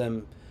without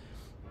them,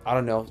 I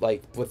don't know,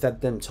 like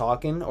without them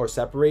talking or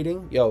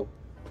separating, yo,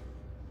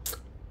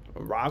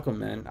 rock them,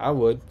 man. I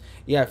would.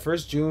 Yeah,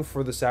 1st June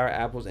for the sour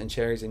apples and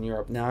cherries in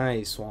Europe.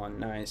 Nice, Swan.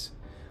 Nice.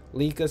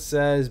 Lika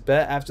says,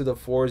 bet after the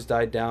 4s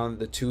died down,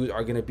 the 2s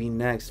are going to be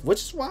next. Which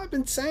is what I've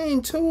been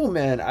saying too,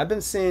 man. I've been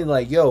saying,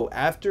 like, yo,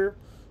 after...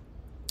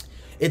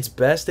 It's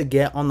best to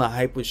get on the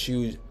hype with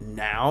shoes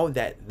now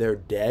that they're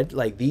dead.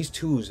 Like these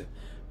 2s,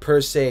 per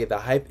se, the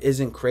hype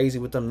isn't crazy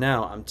with them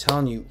now. I'm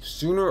telling you,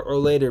 sooner or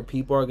later,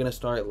 people are going to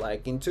start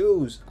liking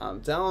 2s. I'm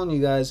telling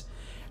you guys,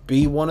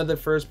 be one of the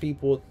first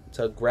people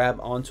to grab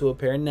onto a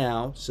pair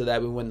now, so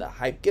that when the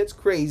hype gets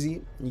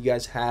crazy, you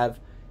guys have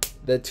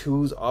the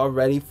 2s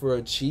already for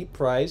a cheap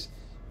price.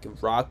 You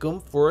can rock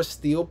them for a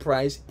steal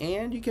price,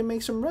 and you can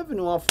make some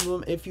revenue off of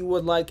them if you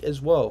would like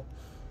as well.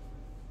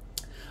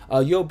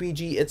 Yo,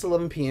 BG, it's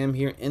 11 p.m.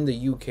 here in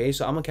the UK,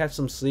 so I'm going to catch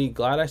some sleep.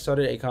 Glad I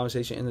started a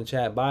conversation in the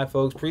chat. Bye,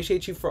 folks.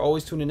 Appreciate you for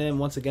always tuning in.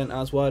 Once again,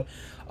 Oswald,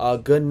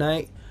 good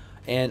night,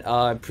 and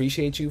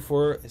appreciate you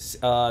for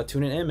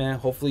tuning in, man.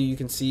 Hopefully,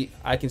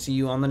 I can see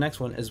you on the next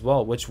one as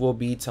well, which will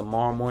be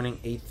tomorrow morning,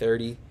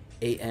 8:30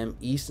 a.m.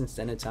 Eastern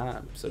Standard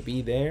Time. So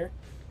be there,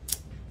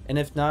 and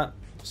if not,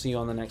 see you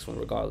on the next one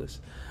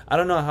regardless. I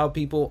don't know how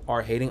people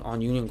are hating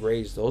on Union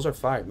Grays. Those are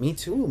fire. Me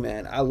too,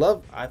 man.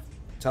 I'm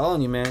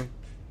telling you, man.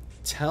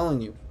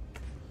 Telling you,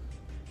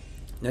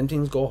 them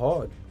things go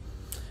hard.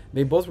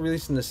 They both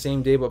released in the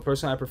same day, but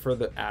personally I prefer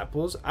the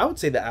apples. I would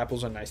say the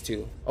apples are nice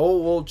too. Oh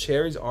well,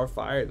 cherries are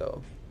fire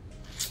though.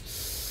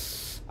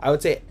 I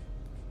would say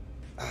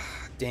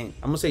dang,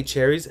 I'm gonna say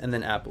cherries and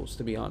then apples,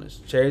 to be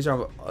honest. Cherries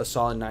are a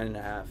solid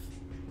 9.5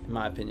 in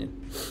my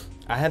opinion.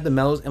 I had the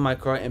mellows in my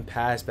car and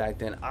passed back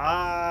then.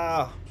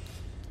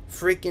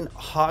 Freaking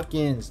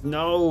Hawkins,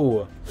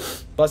 no.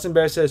 Bustin'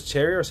 Bear says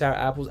cherry or sour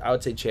apples. I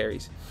would say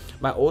cherries.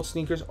 My old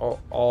sneakers are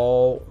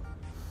all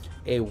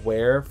a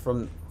wear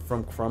from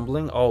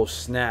crumbling. Oh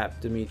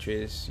snap,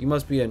 Demetrius, you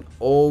must be an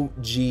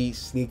OG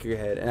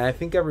sneakerhead, and I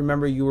think I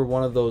remember you were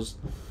one of those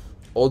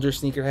older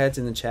sneakerheads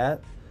in the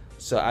chat,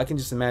 so I can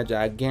just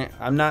imagine.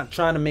 I'm not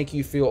trying to make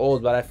you feel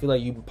old, but I feel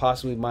like you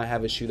possibly might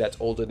have a shoe that's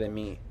older than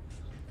me.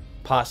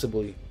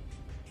 Possibly.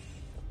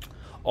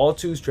 All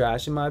two's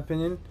trash in my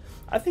opinion.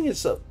 I think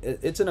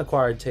it's an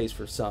acquired taste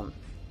for some.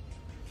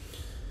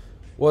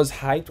 Was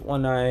hyped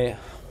when I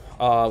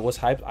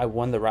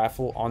won the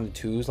raffle on the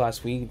twos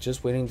last week.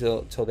 Just waiting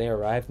till they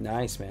arrived.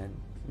 Nice, man.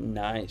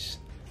 Nice.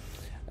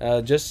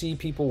 Just see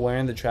people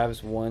wearing the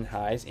Travis 1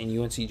 highs and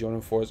UNC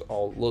Jordan 4s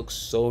all look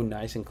so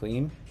nice and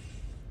clean.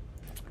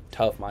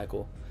 Tough,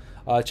 Michael.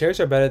 Cherries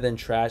are better than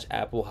trash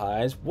Apple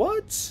highs.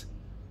 What?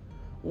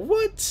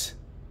 What?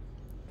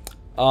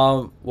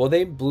 Will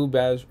they blue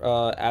bags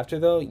after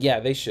though? Yeah,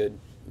 they should.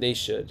 They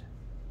should.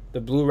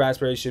 The blue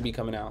raspberry should be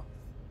coming out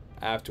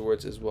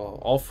afterwards as well.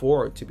 All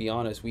four, to be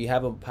honest. We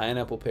have a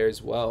pineapple pair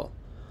as well.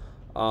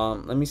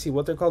 Let me see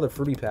what they're called. The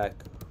fruity pack.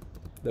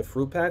 The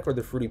fruit pack or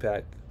the fruity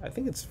pack? I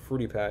think it's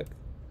fruity pack.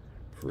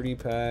 Fruity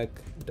pack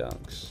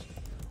dunks.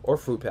 Or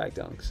fruit pack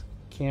dunks.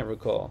 Can't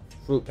recall.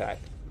 Fruit pack.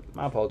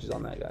 My apologies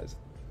on that, guys.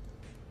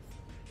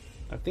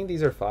 I think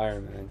these are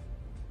fire, man.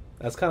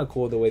 That's kind of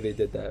cool the way they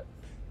did that.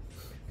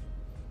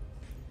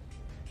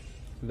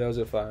 Those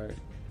are fire.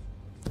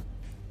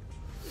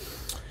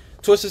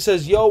 Twister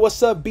says, yo,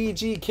 what's up,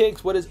 BG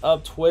Kicks? What is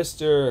up,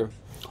 Twister?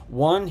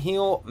 One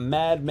Heel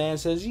Madman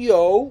says,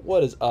 yo,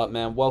 what is up,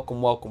 man?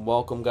 Welcome, welcome,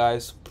 welcome,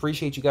 guys.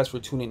 Appreciate you guys for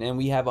tuning in.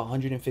 We have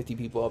 150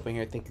 people up in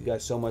here. Thank you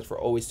guys so much for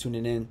always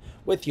tuning in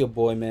with your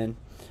boy, man.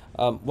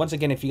 Once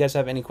again, if you guys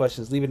have any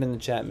questions, leave it in the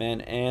chat,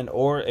 man. And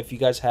or if you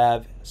guys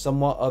have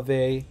somewhat of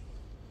a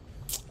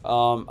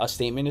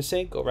statement to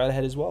say, go right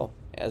ahead as well,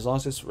 as long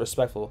as it's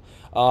respectful.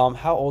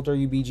 How old are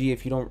you, BG?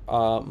 If you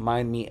don't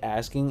mind me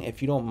asking,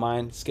 if you don't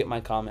mind, skip my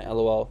comment,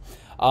 LOL.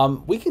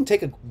 We can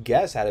take a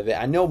guess out of it.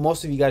 I know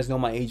most of you guys know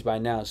my age by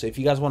now, so if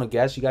you guys want to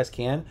guess, you guys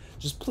can.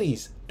 Just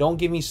please don't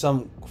give me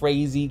some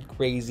crazy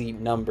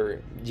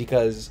number,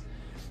 because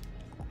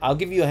I'll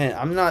give you a hint.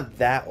 I'm not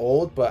that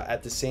old, but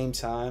at the same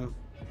time,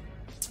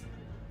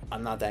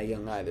 I'm not that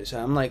young either.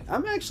 So I'm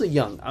actually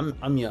young.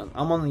 I'm young.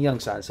 I'm on the young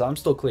side, so I'm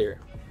still clear.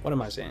 What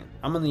am I saying?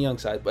 I'm on the young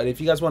side. But if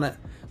you guys want to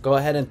go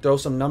ahead and throw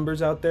some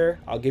numbers out there,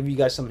 I'll give you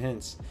guys some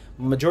hints.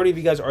 Majority of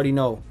you guys already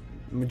know.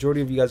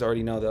 Majority of you guys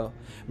already know, though.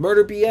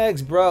 Murder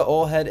BX, bro.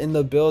 Old head in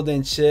the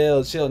building.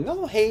 Chill.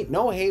 No hate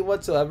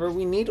whatsoever.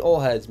 We need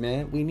old heads,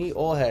 man. We need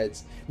old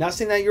heads. Not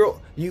saying that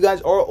you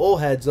guys are old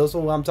heads. Those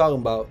are what I'm talking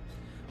about.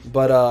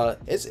 But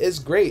it's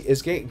great.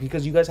 It's great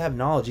because you guys have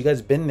knowledge. You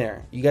guys been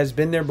there. You guys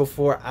been there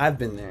before I've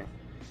been there.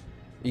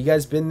 You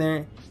guys been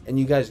there, and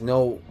you guys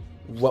know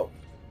what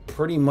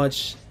pretty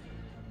much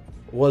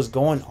was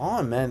going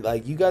on, man.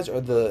 Like, you guys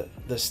are the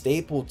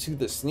staple to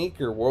the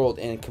sneaker world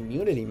and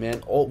community,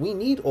 man. We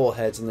need old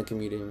heads in the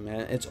community,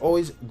 man. It's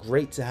always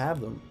great to have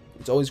them.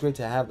 It's always great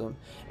to have them.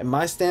 And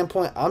my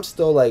standpoint, I'm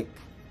still like,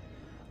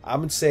 I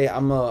would say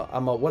I'm a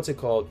what's it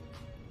called?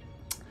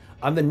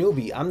 I'm the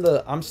newbie.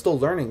 I'm still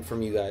learning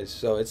from you guys.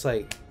 So it's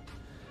like,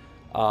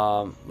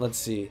 let's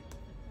see.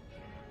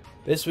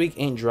 This week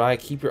ain't dry.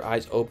 Keep your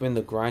eyes open.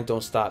 The grind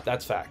don't stop.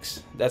 That's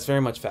facts. That's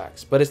very much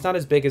facts. But it's not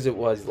as big as it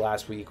was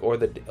last week or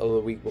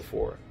the week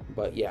before.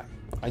 But yeah,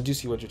 I do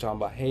see what you're talking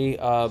about. Hey,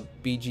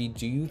 BG,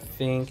 do you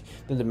think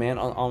the demand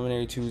on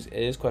Alminary 2s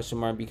is ?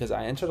 Because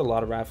I entered a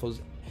lot of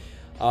raffles.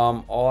 I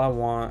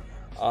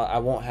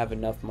won't have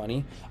enough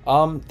money.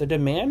 The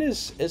demand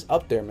is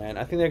up there, man.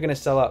 I think they're gonna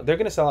sell out. They're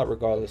gonna sell out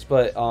regardless.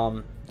 But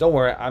don't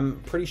worry. I'm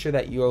pretty sure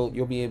that you'll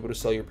be able to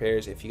sell your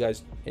pairs if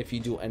you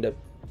do end up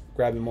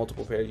grabbing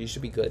multiple pairs. You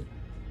should be good.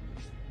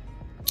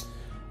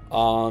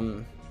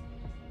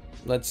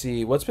 Let's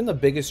see, what's been the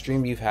biggest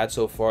stream you've had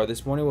so far?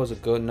 This morning was a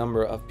good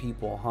number of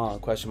people, huh? ?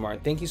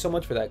 Thank you so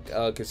much for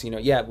that, Casino.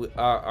 Yeah,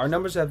 our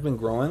numbers have been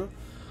growing.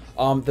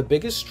 The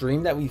biggest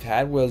stream that we've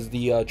had was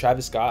the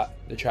Travis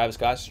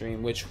Scott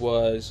stream, which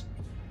was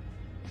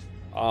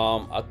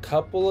a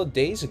couple of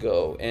days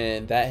ago,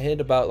 and that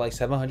hit about like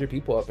 700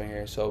 people up in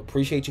here. So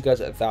appreciate you guys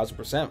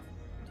 1,000%.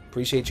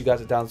 Appreciate you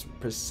guys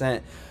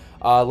 1,000%.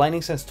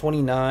 Lightning says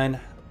 29.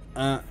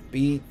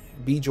 B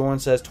Jordan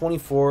says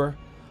 24.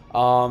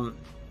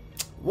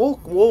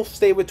 We'll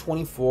stay with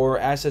 24.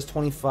 Ash says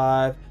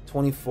 25,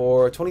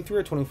 24, 23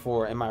 or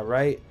 24. Am I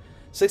right?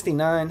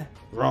 69.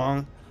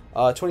 Wrong.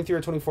 23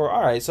 or 24.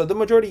 All right. So the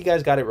majority of you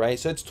guys got it right.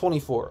 So it's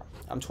 24.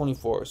 I'm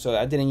 24. So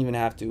I didn't even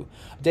have to.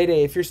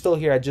 Day, if you're still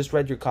here, I just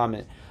read your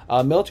comment.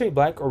 Military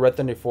Black or Red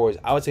Thunder 4s?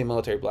 I would say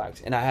Military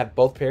Blacks. And I have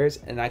both pairs,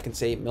 and I can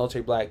say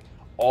Military Black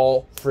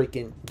all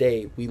freaking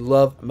day. We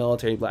love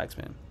Military Blacks,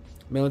 man.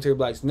 Military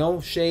Blacks. No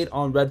shade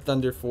on Red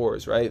Thunder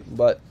 4s, right?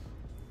 But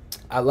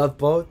I love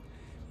both.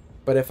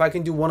 But if I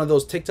can do one of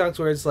those TikToks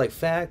where it's like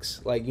facts,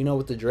 like, you know,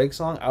 with the Drake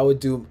song, I would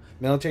do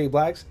Military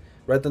Blacks,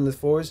 Red Thunder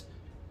 4s,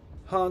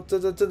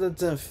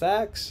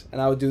 facts, and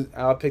I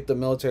would pick the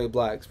Military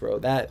Blacks, bro.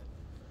 That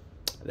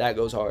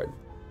goes hard.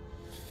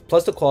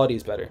 Plus the quality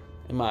is better,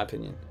 in my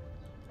opinion.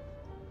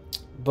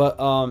 But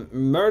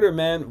Murder,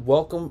 man,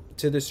 welcome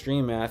to the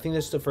stream, man. I think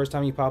this is the first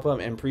time you pop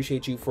up, and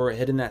appreciate you for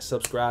hitting that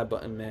subscribe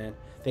button, man.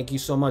 Thank you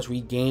so much.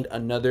 We gained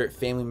another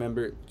family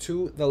member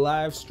to the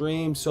live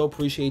stream, so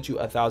appreciate you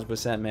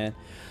 1000%, man.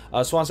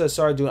 Swan says,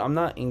 sorry dude, I'm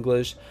not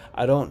English,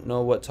 I don't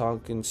know what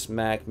talking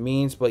smack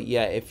means, but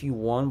yeah, if you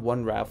won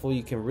one raffle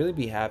you can really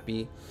be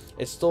happy.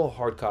 It's still a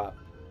hard cop.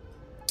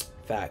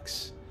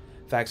 Facts.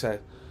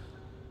 Let's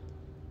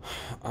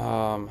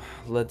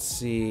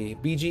see,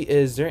 BG,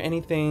 is there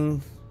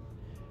anything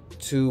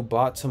to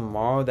bot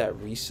tomorrow that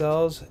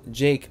resells?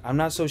 Jake, I'm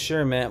not so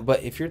sure, man,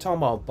 but if you're talking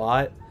about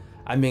bot,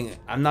 I mean,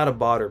 I'm not a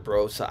botter,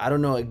 bro, so I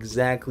don't know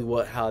exactly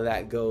how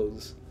that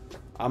goes.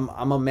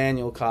 I'm a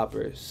manual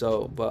copper,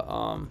 so, but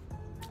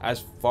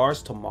as far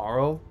as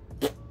tomorrow,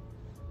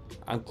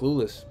 I'm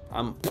clueless.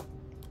 I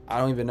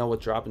don't even know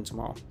what's dropping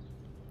tomorrow.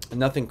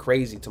 Nothing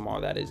crazy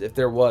tomorrow, that is. If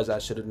there was, I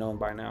should have known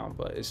by now,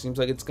 but it seems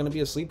like it's gonna be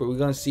a sleeper. We're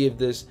gonna see if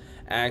this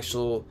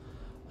actual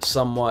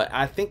somewhat,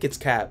 I think it's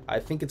cap,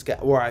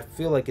 or I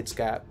feel like it's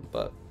cap,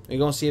 but we're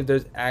gonna see if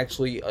there's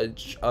actually a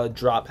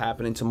drop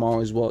happening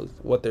tomorrow as well,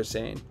 what they're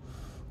saying.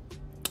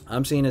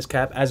 I'm seeing this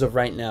cap as of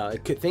right now.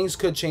 Things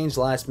could change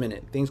last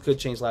minute.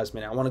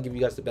 I want to give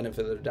you guys the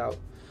benefit of the doubt.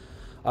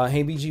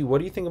 Hey BG, what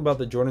do you think about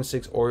the Jordan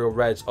 6 Oreo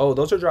Reds? Oh,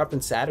 those are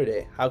dropping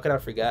Saturday. How could I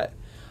forget?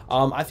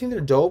 I think they're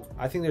dope.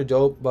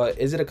 But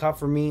is it a cop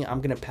for me? I'm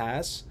gonna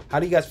pass. How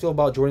do you guys feel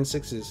about Jordan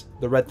 6s,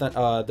 the red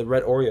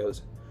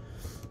Oreos?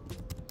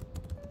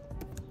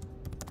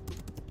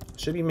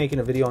 Should be making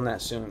a video on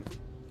that soon.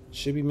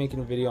 These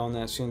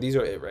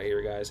are it right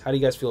here, guys. How do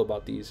you guys feel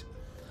about these?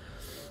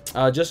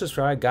 Just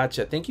subscribe.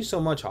 Gotcha. Thank you so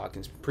much,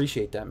 Hawkins.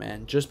 Appreciate that,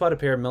 man. Just bought a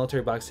pair of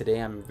military blacks today.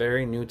 I'm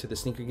very new to the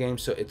sneaker game,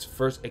 so it's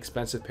first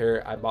expensive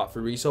pair I bought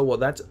for resale. Well,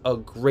 that's a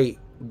great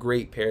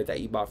pair that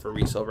you bought for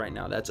resale right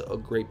now. That's a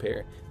great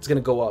pair. It's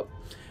gonna go up.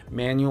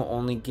 Manual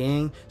only,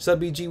 gang.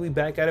 Sub BG, we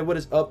back at it. What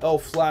is up, El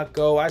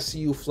Flacco? I see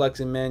you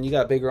flexing, man. You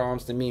got bigger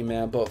arms than me,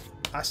 man, but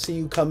I see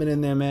you coming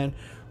in there, man.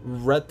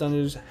 Red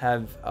Thunders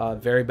have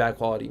very bad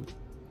quality.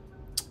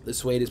 The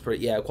suede is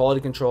pretty, yeah,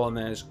 quality control,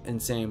 man, is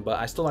insane, but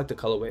I still like the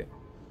colorway.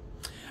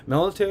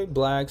 Military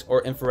blacks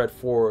or infrared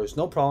 4s,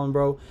 no problem,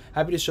 bro.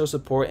 Happy to show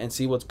support and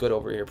see what's good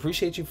over here.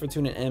 Appreciate you for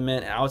tuning in,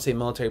 man. And I would say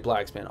military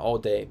blacks, man, all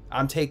day.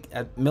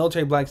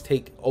 Military blacks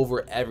take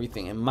over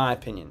everything, in my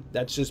opinion.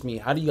 That's just me.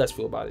 How do you guys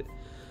feel about it?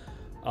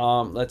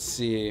 Let's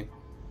see.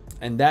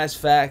 And that's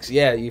facts.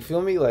 Yeah, you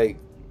feel me? Like,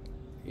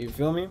 you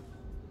feel me?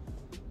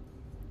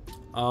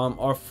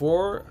 Are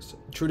 4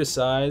 true to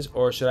size,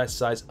 or should I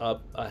size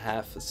up a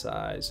half a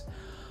size?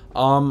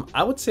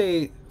 I would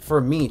say for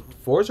me,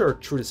 4s are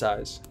true to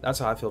size. That's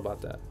how I feel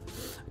about that.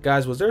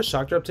 Guys, was there a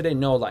shock drop today?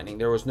 No, Lightning.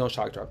 There was no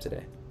shock drop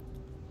today.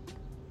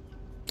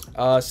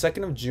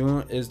 2nd of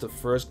June is the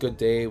first good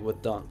day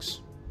with dunks.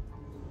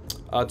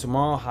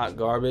 Tomorrow, hot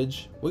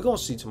garbage. We're going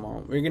to see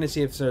tomorrow. We're going to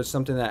see if there's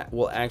something that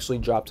will actually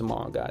drop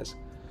tomorrow, guys.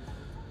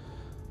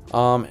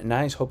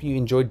 Nice. Hope you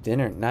enjoyed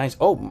dinner. Nice.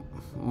 Oh,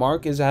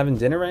 Mark is having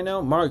dinner right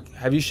now. Mark,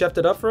 have you chefed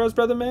it up for us,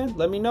 brother, man?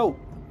 Let me know.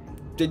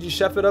 Did you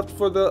chef it up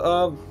for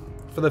the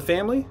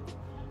family?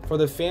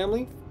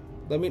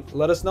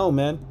 Let us know,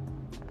 man.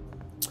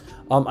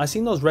 I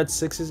seen those red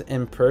 6s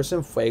in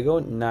person. Fuego.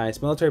 Nice.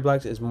 Military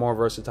blacks is more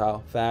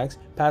versatile. Facts.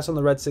 Pass on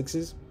the red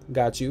 6s.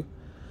 Got you.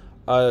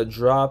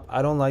 Drop.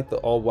 I don't like the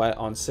all white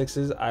on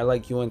 6s. I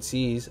like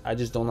UNCs. I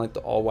just don't like the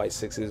all white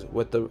 6s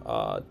with the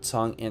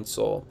tongue and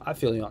sole. I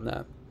feel you on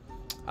that.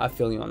 A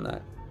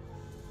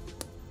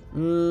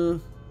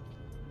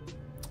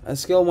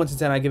scale of 1 to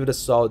 10, I give it a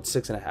solid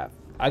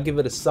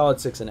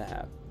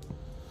 6.5.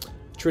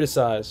 True to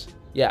size.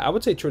 Yeah, I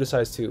would say true to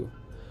size too.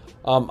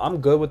 I'm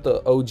good with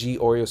the OG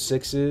Oreo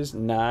 6s.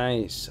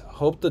 Nice.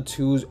 Hope the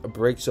 2s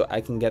break so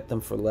I can get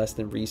them for less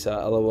than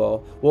resale.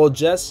 LOL. Well,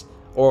 Jesse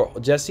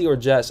or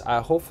Jess,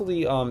 hopefully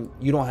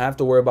you don't have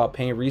to worry about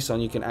paying resale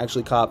and you can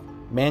actually cop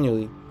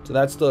manually. So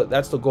that's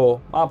the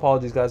goal. My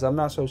apologies, guys. I'm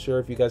not so sure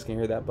if you guys can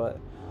hear that, but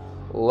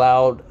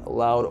loud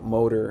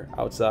motor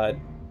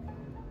outside.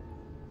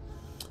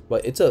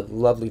 But it's a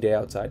lovely day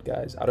outside,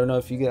 guys. I don't know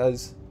if you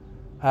guys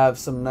have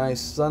some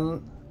nice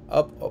sun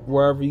up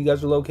wherever you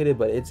guys are located,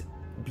 but it's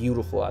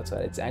beautiful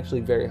outside. It's actually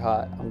very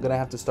hot. I'm gonna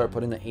have to start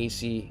putting the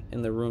AC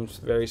in the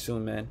rooms very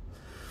soon, man.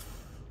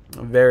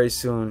 Very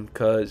soon,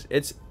 cause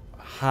it's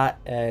hot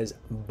as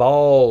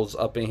balls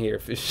up in here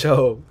for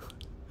sure.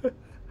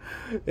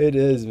 It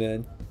is,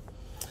 man.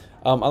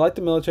 I like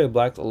the military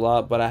blacks a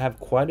lot, but I have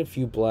quite a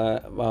few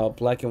black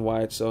and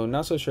white, so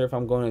not so sure if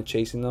I'm going to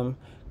chasing them.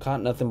 Caught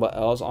nothing but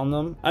L's on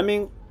them. I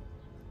mean,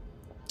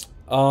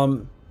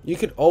 you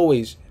could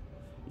always,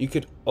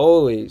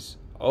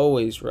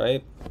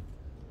 right?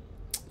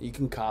 You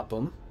can cop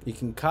them,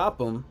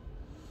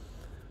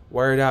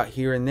 wear it out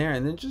here and there,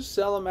 and then just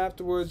sell them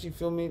afterwards. You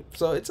feel me?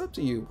 So it's up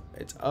to you.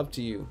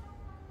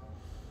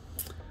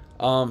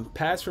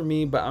 Pass for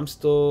me, but I'm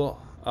still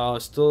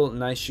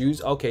nice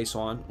shoes. Okay,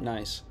 Swan,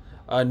 nice.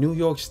 New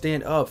York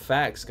stand up.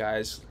 Facts,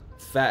 guys.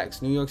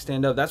 Facts. New York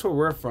stand up. That's where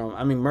we're from.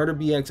 I mean, Murder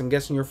BX, I'm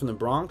guessing you're from the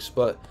Bronx,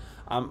 but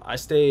I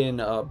stay in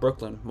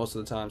Brooklyn most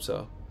of the time.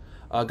 So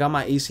Got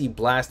my AC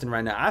blasting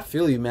right now. I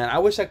feel you, man. I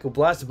wish I could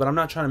blast it, but I'm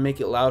not trying to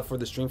make it loud for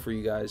the stream for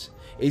you guys.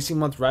 AC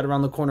month right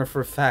around the corner for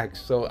a fact,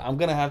 so I'm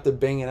gonna have to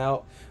bang it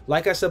out.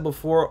 Like I said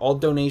before, all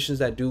donations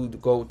that do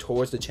go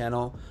towards the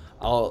channel,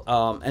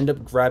 I'll end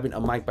up grabbing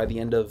a mic by the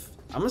end of,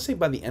 I'm gonna say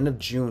by the end of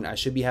June. I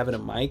should be having a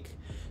mic,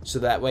 so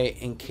that way,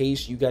 in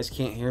case you guys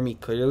can't hear me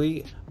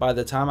clearly, by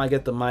the time I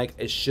get the mic,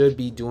 it should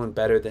be doing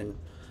better than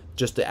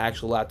just the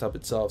actual laptop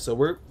itself. So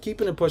we're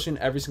keeping it pushing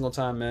every single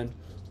time, man.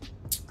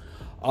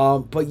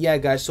 But yeah,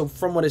 guys, so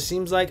from what it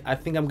seems like, I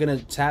think I'm gonna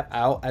tap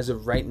out as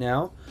of right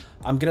now.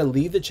 I'm gonna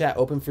leave the chat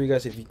open for you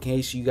guys in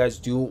case you guys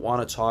do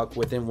want to talk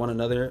within one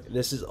another.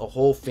 This is a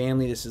whole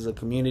family. This is a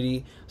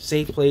community,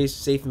 safe place,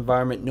 safe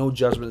environment, no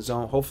judgment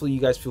zone. Hopefully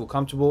you guys feel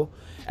comfortable.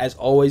 As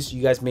always,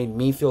 you guys made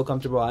me feel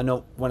comfortable. I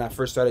know when I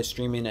first started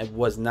streaming, it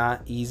was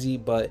not easy,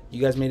 but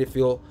you guys made it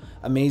feel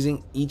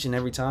amazing each and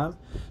every time.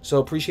 So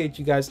appreciate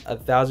you guys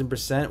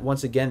 1000%.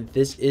 Once again,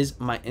 this is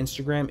my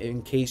Instagram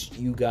in case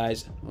you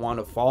guys want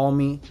to follow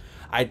me.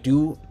 I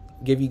do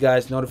give you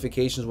guys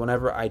notifications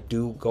whenever I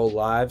do go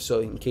live,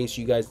 so in case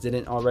you guys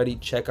didn't already,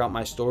 check out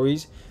my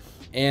stories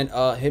and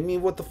hit me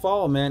with the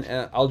follow, man.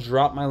 And I'll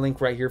drop my link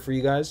right here for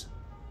you guys.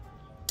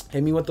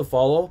 Hit me with the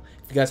follow.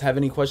 If you guys have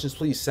any questions,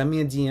 please send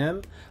me a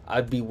DM.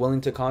 I'd be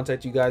willing to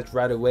contact you guys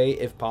right away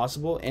if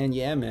possible. And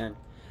yeah, man,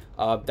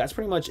 that's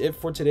pretty much it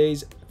for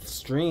today's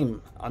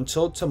stream.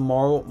 Until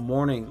tomorrow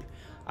morning,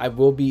 I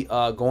will be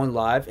going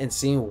live and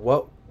seeing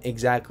what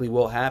exactly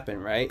will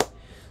happen, right?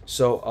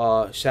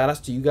 So shout outs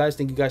to you guys.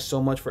 Thank you guys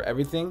so much for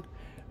everything.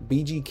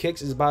 BG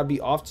Kicks is about to be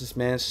off this,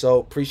 man. So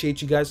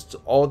appreciate you guys, to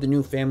all the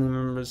new family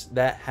members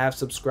that have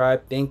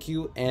subscribed. Thank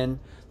you. And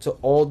to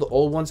all the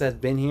old ones that's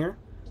been here,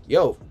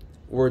 yo,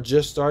 we're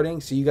just starting.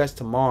 See you guys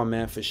tomorrow,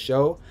 man, for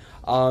sure.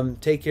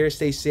 Take care,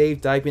 stay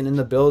safe. Diving in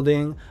the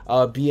building.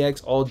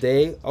 BX all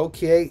day.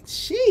 Okay,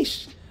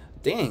 sheesh,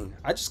 dang,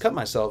 I just cut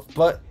myself.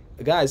 But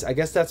guys, I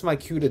guess that's my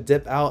cue to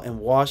dip out and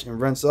wash and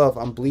rinse off.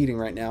 I'm bleeding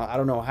right now. I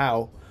don't know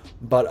how.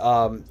 But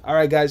all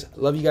right, guys,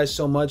 love you guys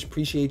so much.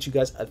 Appreciate you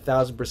guys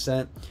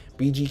 1000%.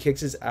 BG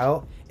Kicks is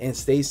out, and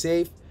stay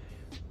safe.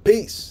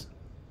 Peace.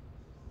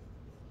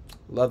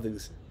 Love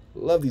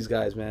these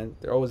guys, man.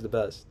 They're always the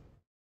best.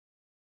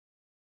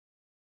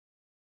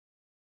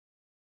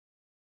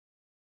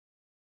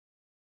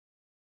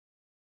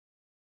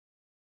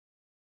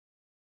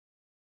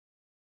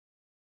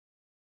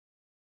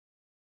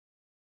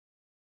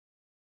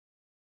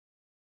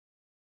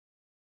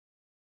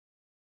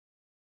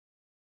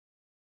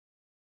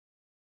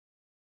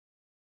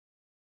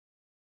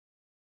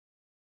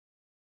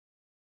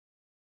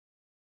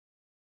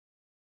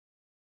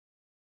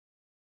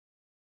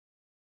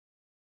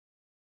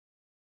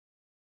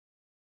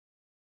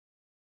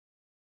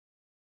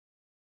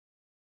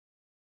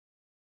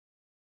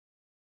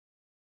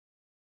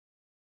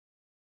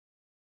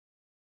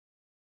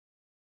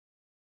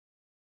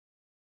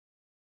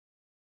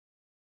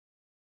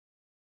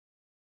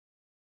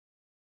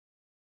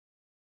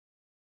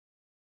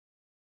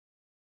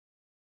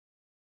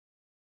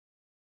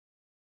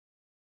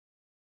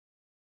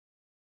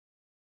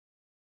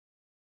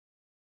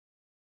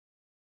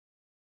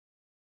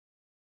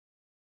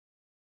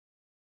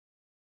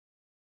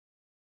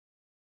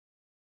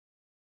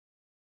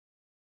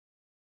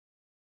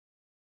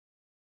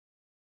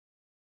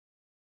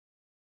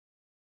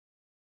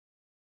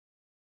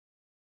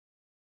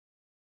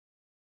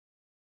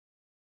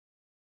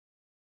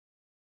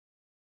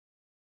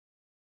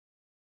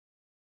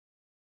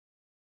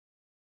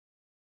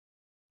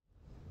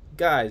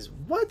 Guys,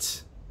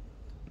 what?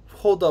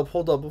 Hold up.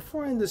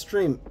 Before I end the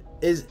stream,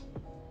 is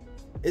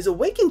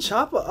Awakened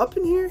Choppa up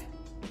in here?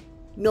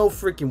 No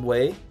freaking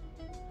way.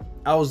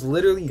 I was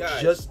literally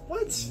Guys, just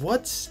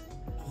what?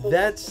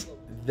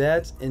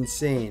 That's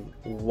insane.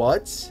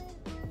 What?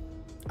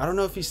 I don't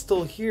know if he's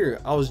still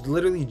here. I was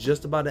literally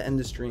just about to end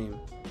the stream.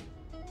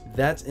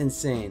 That's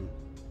insane.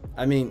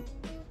 I mean,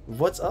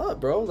 what's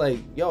up, bro? Like,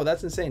 yo,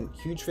 that's insane.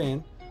 Huge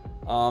fan.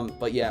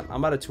 But yeah,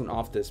 I'm about to tune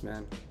off this,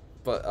 man.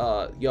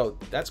 But yo,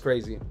 that's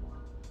crazy.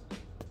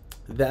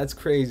 That's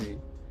crazy.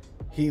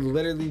 He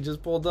literally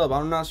just pulled up.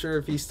 I'm not sure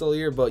if he's still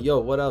here, but yo,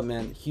 what up,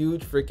 man?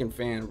 Huge freaking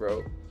fan,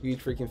 bro.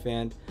 Huge freaking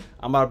fan.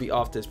 I'm about to be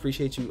off this.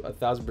 Appreciate you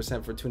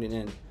 1000% for tuning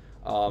in.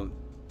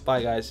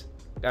 Bye, guys.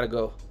 Gotta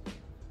go.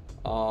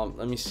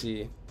 Let me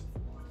see.